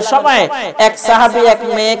ওয়াসাল্লামের সময় এক সাহাবী এক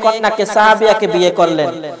মেয়ে কন্যাকে সাহাবিয়াকে বিয়ে করলেন।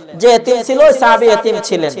 যে এতিম ছিল ওই সাহাবী এতিম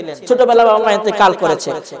ছিলেন, ছোটবেলায় বাবা মা ইন্তেকাল করেছে।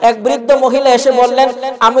 এক বৃদ্ধ মহিলা এসে বললেন,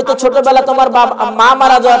 আমি তো ছোটবেলা তোমার মা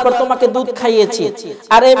মারা যাওয়ার পর তোমাকে দুধ খাইয়েছি,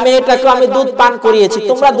 আর এই মেয়েটাকে আমি দুধ পান করিয়েছি,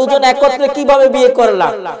 তোমরা দুজন একত্রে কিভাবে বিয়ে করলা?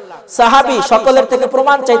 সাহাবী সকলের থেকে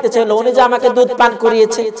প্রমাণ চাইতে চাইল, উনি যে আমাকে দুধ পান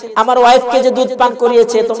করিয়েছে, আমার ওয়াইফকে যে দুধ পান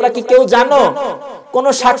করিয়েছে, তোমরা কি কেউ জানো? কোন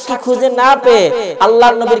সাক্ষী খুঁজে না পেয়ে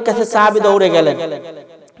আল্লাহর নবীর কাছে সাহাবী দৌড়ে গেলেন,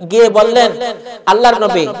 গিয়ে বললেন, আল্লাহর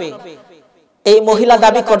নবী এই মহিলা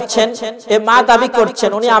দাবি করছেন, এই মা দাবি করছেন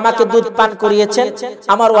উনি আমাকে দুধ পান করিয়েছেন,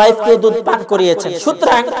 আমার ওয়াইফকে দুধ পান করিয়েছেন,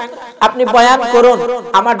 সুতরাং আপনি বয়ান করুন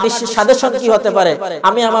আমার সাজেশন কি হতে পারে?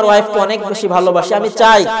 আমি আমার ওয়াইফকে অনেক বেশি ভালোবাসি, আমি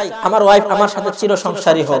চাই আমার ওয়াইফ আমার সাথে চির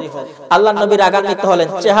সংসারী হোক। আল্লাহর নবী রাগান্বিত হলেন,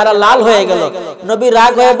 চেহারা লাল হয়ে গেল। নবী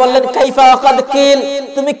রাগ হয়ে বললেন, কাইফা ওয়াকাদ কিল,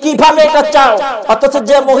 তুমি কিভাবে এটা চাও? অথচ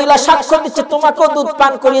যে মহিলা সাক্ষ্য দিচ্ছে তোমাকেও দুধ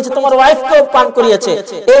পান করিয়েছে, তোমার ওয়াইফকেও পান করিয়েছে,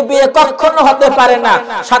 এই বিয়ে কখনো হতে পারে না।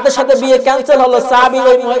 সাথে সাথে বিয়ে ক্যান্সেল হলো, সাহাবী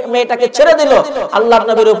ওই মেয়েটাকে ছেড়ে দিল, আল্লাহর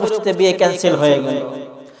নবীর উপস্থিতিতে বিয়ে ক্যান্সেল হয়ে গেল।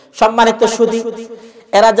 সম্মানিত সুধী,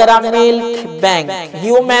 এরা যারা milk bank,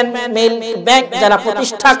 human milk bank যারা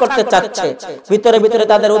প্রতিষ্ঠা করতে চাচ্ছে, ভিতরে ভিতরে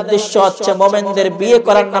তাদের উদ্দেশ্য হচ্ছে মোমেনদের বিয়ে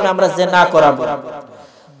করার নামে আমরা জিনা করাবো,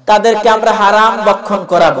 তাদেরকে আমরা হারাম ভক্ষণ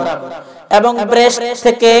করাবো, এবং ব্রেস্ট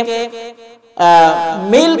থেকে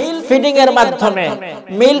মিল্ক ফিডিং এর মাধ্যমে,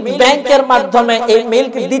 মিল্ক ব্যাংকের মাধ্যমে এই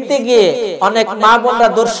মিল্ক দিতে গিয়ে অনেক মা বোনরা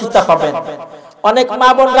দর্শিত হবেন। অনেক মা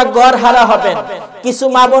বোনরা ঘর হারা হবেন, কিছু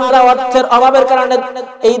মা বোনরা অর্থের অভাবের কারণে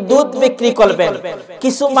এই দুধ বিক্রি করবেন,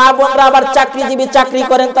 কিছু মা বোনরা আবার চাকরিজীবী চাকরি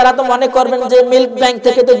করেন, তারা তো মনে করবেন যে মিল্ক ব্যাংক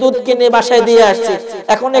থেকে তো দুধ কিনে বাসায় দিয়ে আসছি,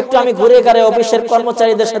 এখন একটু আমি ঘুরে ঘুরে অফিসের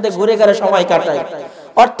কর্মচারীদের সাথে ঘুরে ঘুরে সময় কাটাই।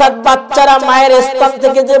 অর্থাৎ বাচ্চারা মায়ের স্তন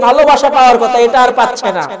থেকে যে ভালোবাসা পাওয়ার কথা এটা আর পাচ্ছে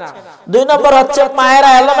না। 2 নম্বর হচ্ছে মায়েরা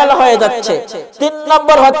এলোমেলো হয়ে যাচ্ছে। 3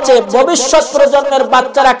 নম্বর হচ্ছে ভবিষ্যৎ প্রজন্মের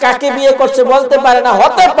বাচ্চারা কাকে বিয়ে করছে বলতে পারে না।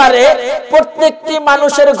 হতে পারে প্রত্যেকটি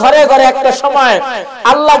মানুষের ঘরে ঘরে একটা সময়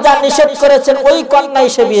আল্লাহ যা নিষেধ করেছেন ওই কন্যাই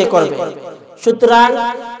সে বিয়ে করবে। সুতরাং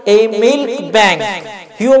এই milk bank,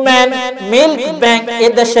 human milk bank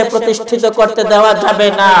এদেশে প্রতিষ্ঠিত করতে দেওয়া যাবে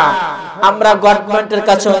না। আমরা গভর্নমেন্টের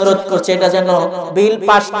কাছে অনুরোধ করছি এটা যেন বিল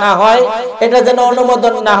পাস না হয়, এটা যেন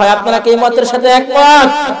অনুমোদন না হয়। আপনারা কি এই মতের সাথে একমত?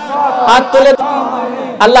 হাত তুলে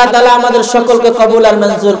আল্লাহ তাআলা আমাদের সকলকে কবুল আর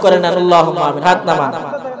মঞ্জুর করে নেন। আল্লাহুম্মা আমিন। হাত নামান।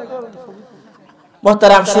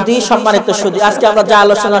 মুহতারাম সুধী, সম্মানিত সুধী, আজকে আমরা যা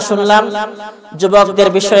আলোচনা শুনলাম যুবকদের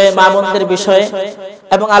বিষয়ে, মা বোনদের বিষয়ে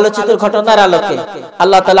এবং আলোচিত ঘটনার আলোকে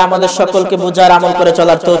আল্লাহ তাআলা আমাদের সকলকে বুঝার আমল করে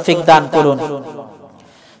চলার তৌফিক দান করুন।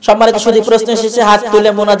 সম্মানিত সুধী, প্রশ্ন এসেছে হাত তুলে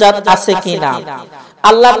মুনাজাত আছে কিনা।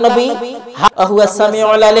 আল্লাহর নবী হুয়াস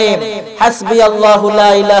সামিউল আলিম, হাসবিয়াল্লাহু লা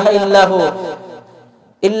ইলাহা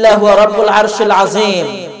ইল্লাহু রাব্বুল আরশিল আযীম,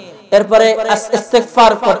 এরপরে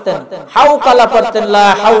ইস্তিগফার করতেন, হাওকালা পড়তেন, লা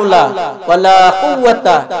হাওলা ওয়ালা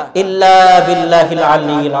কুওয়াতা ইল্লা বিল্লাহিল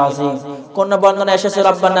আলিয়্যিল আযীম। কোন বর্ণনা এসেছে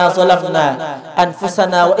রব্বানা যালামনা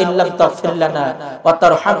আনফুসানা ওয়া ইল্লাম তাগফির লানা ওয়া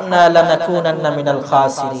তারহামনা লানাকুনান্না মিনাল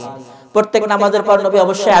খাসিরিন। প্রত্যেক নামাজের পর নবী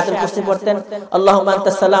অবশ্যই আয়াতুল কুরসি পড়তেন, আল্লাহুম্মা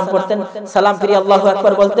আনতাস সালাম পড়তেন, সালাম ফিরে আল্লাহু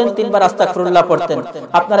আকবার বলতেন, 3 বার আস্তাগফিরুল্লাহ পড়তেন।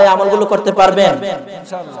 আপনারা এই আমলগুলো করতে পারবেন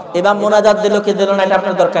ইনশাআল্লাহ। এবার মুনাজাত দিল কি দিল না এটা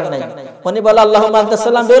আপনার দরকার নাই। উনি বলে আল্লাহুম্মা আনতাস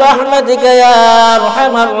সালাম বিরহমাতিকা ইয়া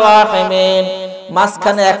আরহামার রাহিমিন,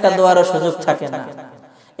 মাঝখানে একটা দোয়ারও সুযোগ থাকে না।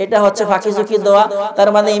 এটা হচ্ছে ফাঁকিঝুঁকি দোয়া। তার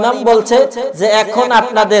মানে ইমাম বলছে যে এখন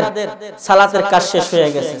আপনাদের সালাতের কাজ শেষ হয়ে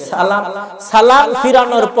গেছে। সালাম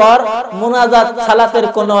ফিরানোর পর মুনাজাত সালাতের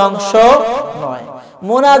কোনো অংশ নয়,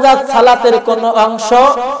 মুনাজাত সালাতের কোনো অংশ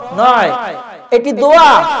নয়। এটি দোয়া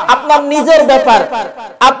আপনার নিজের ব্যাপার,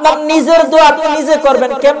 আপনার নিজের দোয়া আপনি নিজে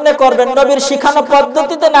করবেন। কেমনে করবেন? নবীর শিখানো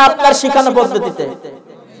পদ্ধতিতে না আপনার শিখানো পদ্ধতিতে?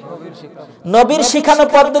 নবীর শিখানো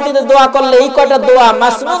পদ্ধতিতে দোয়া করলে এই কয়টা দোয়া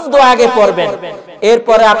মাসনুন দোয়া আগে পড়বেন,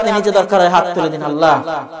 এরপরে আপনি নিজে দরকার হয় হাত তুলে দিন, আল্লাহ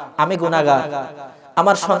আমি গুনাহগার,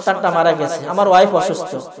 আমার সন্তানটা মারা গেছে, আমার ওয়াইফ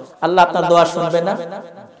অসুস্থ, আল্লাহ আপনার দোয়া শুনবে না?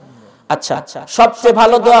 আচ্ছা, সবচেয়ে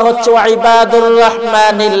ভালো দোয়া হচ্ছে ওয়াইবাদুর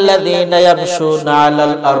রহমানিল্লাযীনা ইয়ামশুনা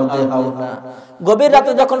আলাল আরদি হাওনা। গভীর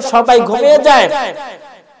রাতে যখন সবাই ঘুমিয়ে যায়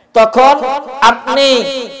তখন আপনি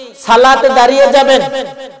সালাতে দাঁড়িয়ে যাবেন,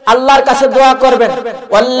 আল্লাহর কাছে দোয়া করবেন,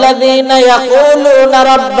 ওয়াল্লাযীনা ইয়াকুলুনা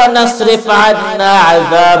রাব্বানা ইসরিফ আন্না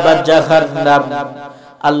আযাব জাহান্নাম,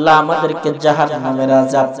 আল্লাহ আমাদেরকে জাহান্নামের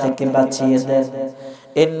আযাব থেকে বাঁচিয়ে দেন,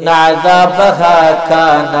 ইন্না আযাবাহা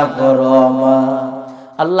কানা গরামা,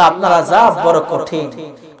 আল্লাহ আপনার আযাব বড় কঠিন,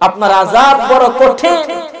 আপনার আযাব বড় কঠিন।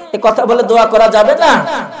 এই কথা বলে দোয়া করা যাবে না?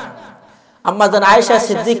 আম্মা জান আয়েশা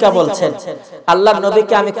সিদ্দিকা বলছেন, আল্লাহর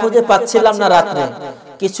নবীকে আমি খুঁজে পাচ্ছিলাম না রাতে,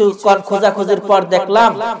 কিছুক্ষণ খোঁজাখুঁজির পর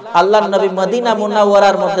দেখলাম আল্লাহর নবী মদিনা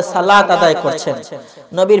মুনাওয়ারার মধ্যে সালাত আদায় করছেন।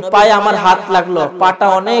 নবীর পায়ে আমার হাত লাগলো, পাটা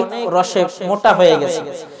অনেক রসে মোটা হয়ে গেছে।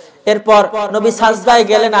 এরপর নবী সাজদায়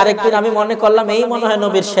গেলেন। আরেকদিন আমি মনে করলাম এই মনে হয়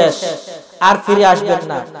নবীর শেষ, আর ফিরে আসবেন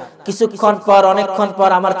না। কিছুক্ষণ পর, অনেকক্ষণ পর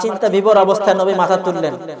আমার চিন্তা বিভোর অবস্থায় নবী মাথা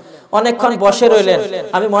তুললেন, অনেকক্ষণ বসে রইলেন।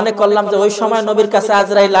 আমি মনে করলাম যে ওই সময় নবীর কাছে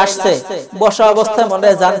আজরাইল আসছে, বসা অবস্থায় মনে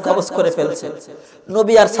হয় জান কবজ করে ফেলছে।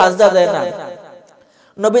 নবী আর সাজদা দেয় না,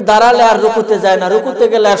 নবী দাঁড়ালে আর রুকুতে যায় না, রুকুতে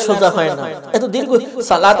গেলে আর সোজা হয় না, এত দীর্ঘ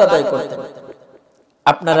সালাত আদায় করতেন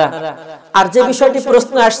আপনারা। আর যে বিষয়টি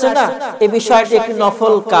প্রশ্ন আসছে না, এই বিষয়টি একটি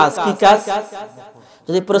নফল কাজ। কি কাজ?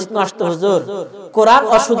 যদি প্রশ্ন আসতো হুজুর কোরআন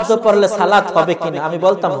অশুদ্ধ পড়লে সালাত হবে কিনা, আমি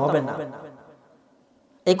বলতাম হবে না।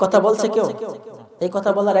 এই কথা বলছে কেউ? এই কথা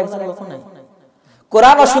বলার একজন লোক নাই।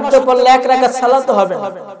 কোরআন অশুদ্ধ পড়লে 1 রাকাত সালাত হবে না।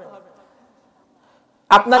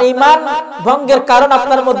 আপনার ঈমান ভঙ্গের কারণ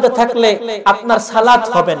আপনার মধ্যে থাকলে আপনার সালাত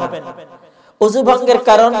হবে না। ওযু ভঙ্গের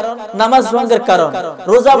কারণ, নামাজ ভঙ্গের কারণ,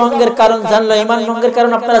 রোজা ভঙ্গের কারণ জানলো, ঈমান ভঙ্গের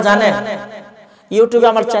কারণ আপনারা জানেন। ইউটিউবে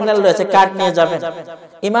আমার চ্যানেল রয়েছে, কার্ড নিয়ে যাবেন।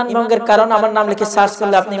 ঈমান ভঙ্গের কারণ আমার নাম লিখে সার্চ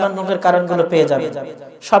করলে আপনি ঈমান ভঙ্গের কারণগুলো পেয়ে যাবেন।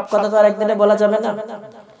 সব কথা তো আর একদিনে বলা যাবে না।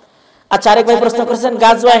 আচ্ছা, আরেক ভাই প্রশ্ন করেছেন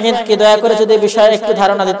গাজওয়া হিন্দ কি, দয়া করে যদি এই বিষয়ে একটু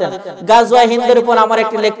ধারণা দিতেন। গাজওয়া হিন্দের উপর আমার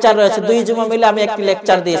একটি লেকচার রয়েছে, 2 জুমা মিলে আমি একটি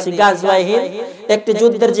লেকচার দিয়েছি। গাজওয়া হিন্দ একটি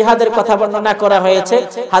যুদ্ধের জিহাদের কথা বর্ণনা করা হয়েছে,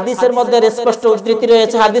 হাদিসের মধ্যে স্পষ্ট উদ্ধৃতি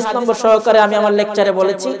রয়েছে, হাদিস নম্বর সহকারে আমি আমার লেকচারে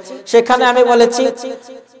বলেছি। সেখানে আমি বলেছি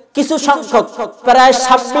কিছু সংখ্যক প্রায়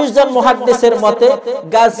 26 জন মুহাদ্দিসের মতে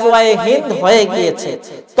গাজওয়ায়ে হিন্দ হয়ে গিয়েছে।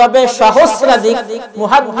 তবে সহস্রাধিক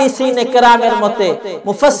মুহাদ্দিসিনে কেরামের মতে,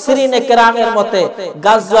 মুফাসসিরিনে কেরামের মতে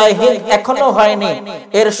গাজওয়ায়ে হিন্দ এখনো হয়নি।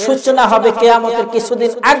 এর সূচনা হবে কিয়ামতের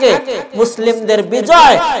কিছুদিন আগে। মুসলিমদের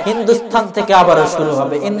বিজয় হিন্দুস্তান থেকে আবারো শুরু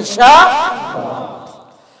হবে ইনশাআল্লাহ।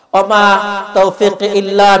 ওমা তৌফিক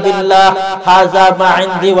ইল্লা বিল্লাহ, হাযা মা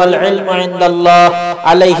ইনদি ওয়াল ইলমু ইনদাল্লাহ,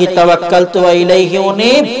 আলাইহি তাওয়াক্কালতু ওয়া ইলাইহি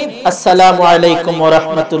উনীব। আসসালামু আলাইকুম ওয়া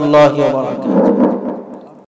রাহমাতুল্লাহি ওয়া বারাকাতুহু।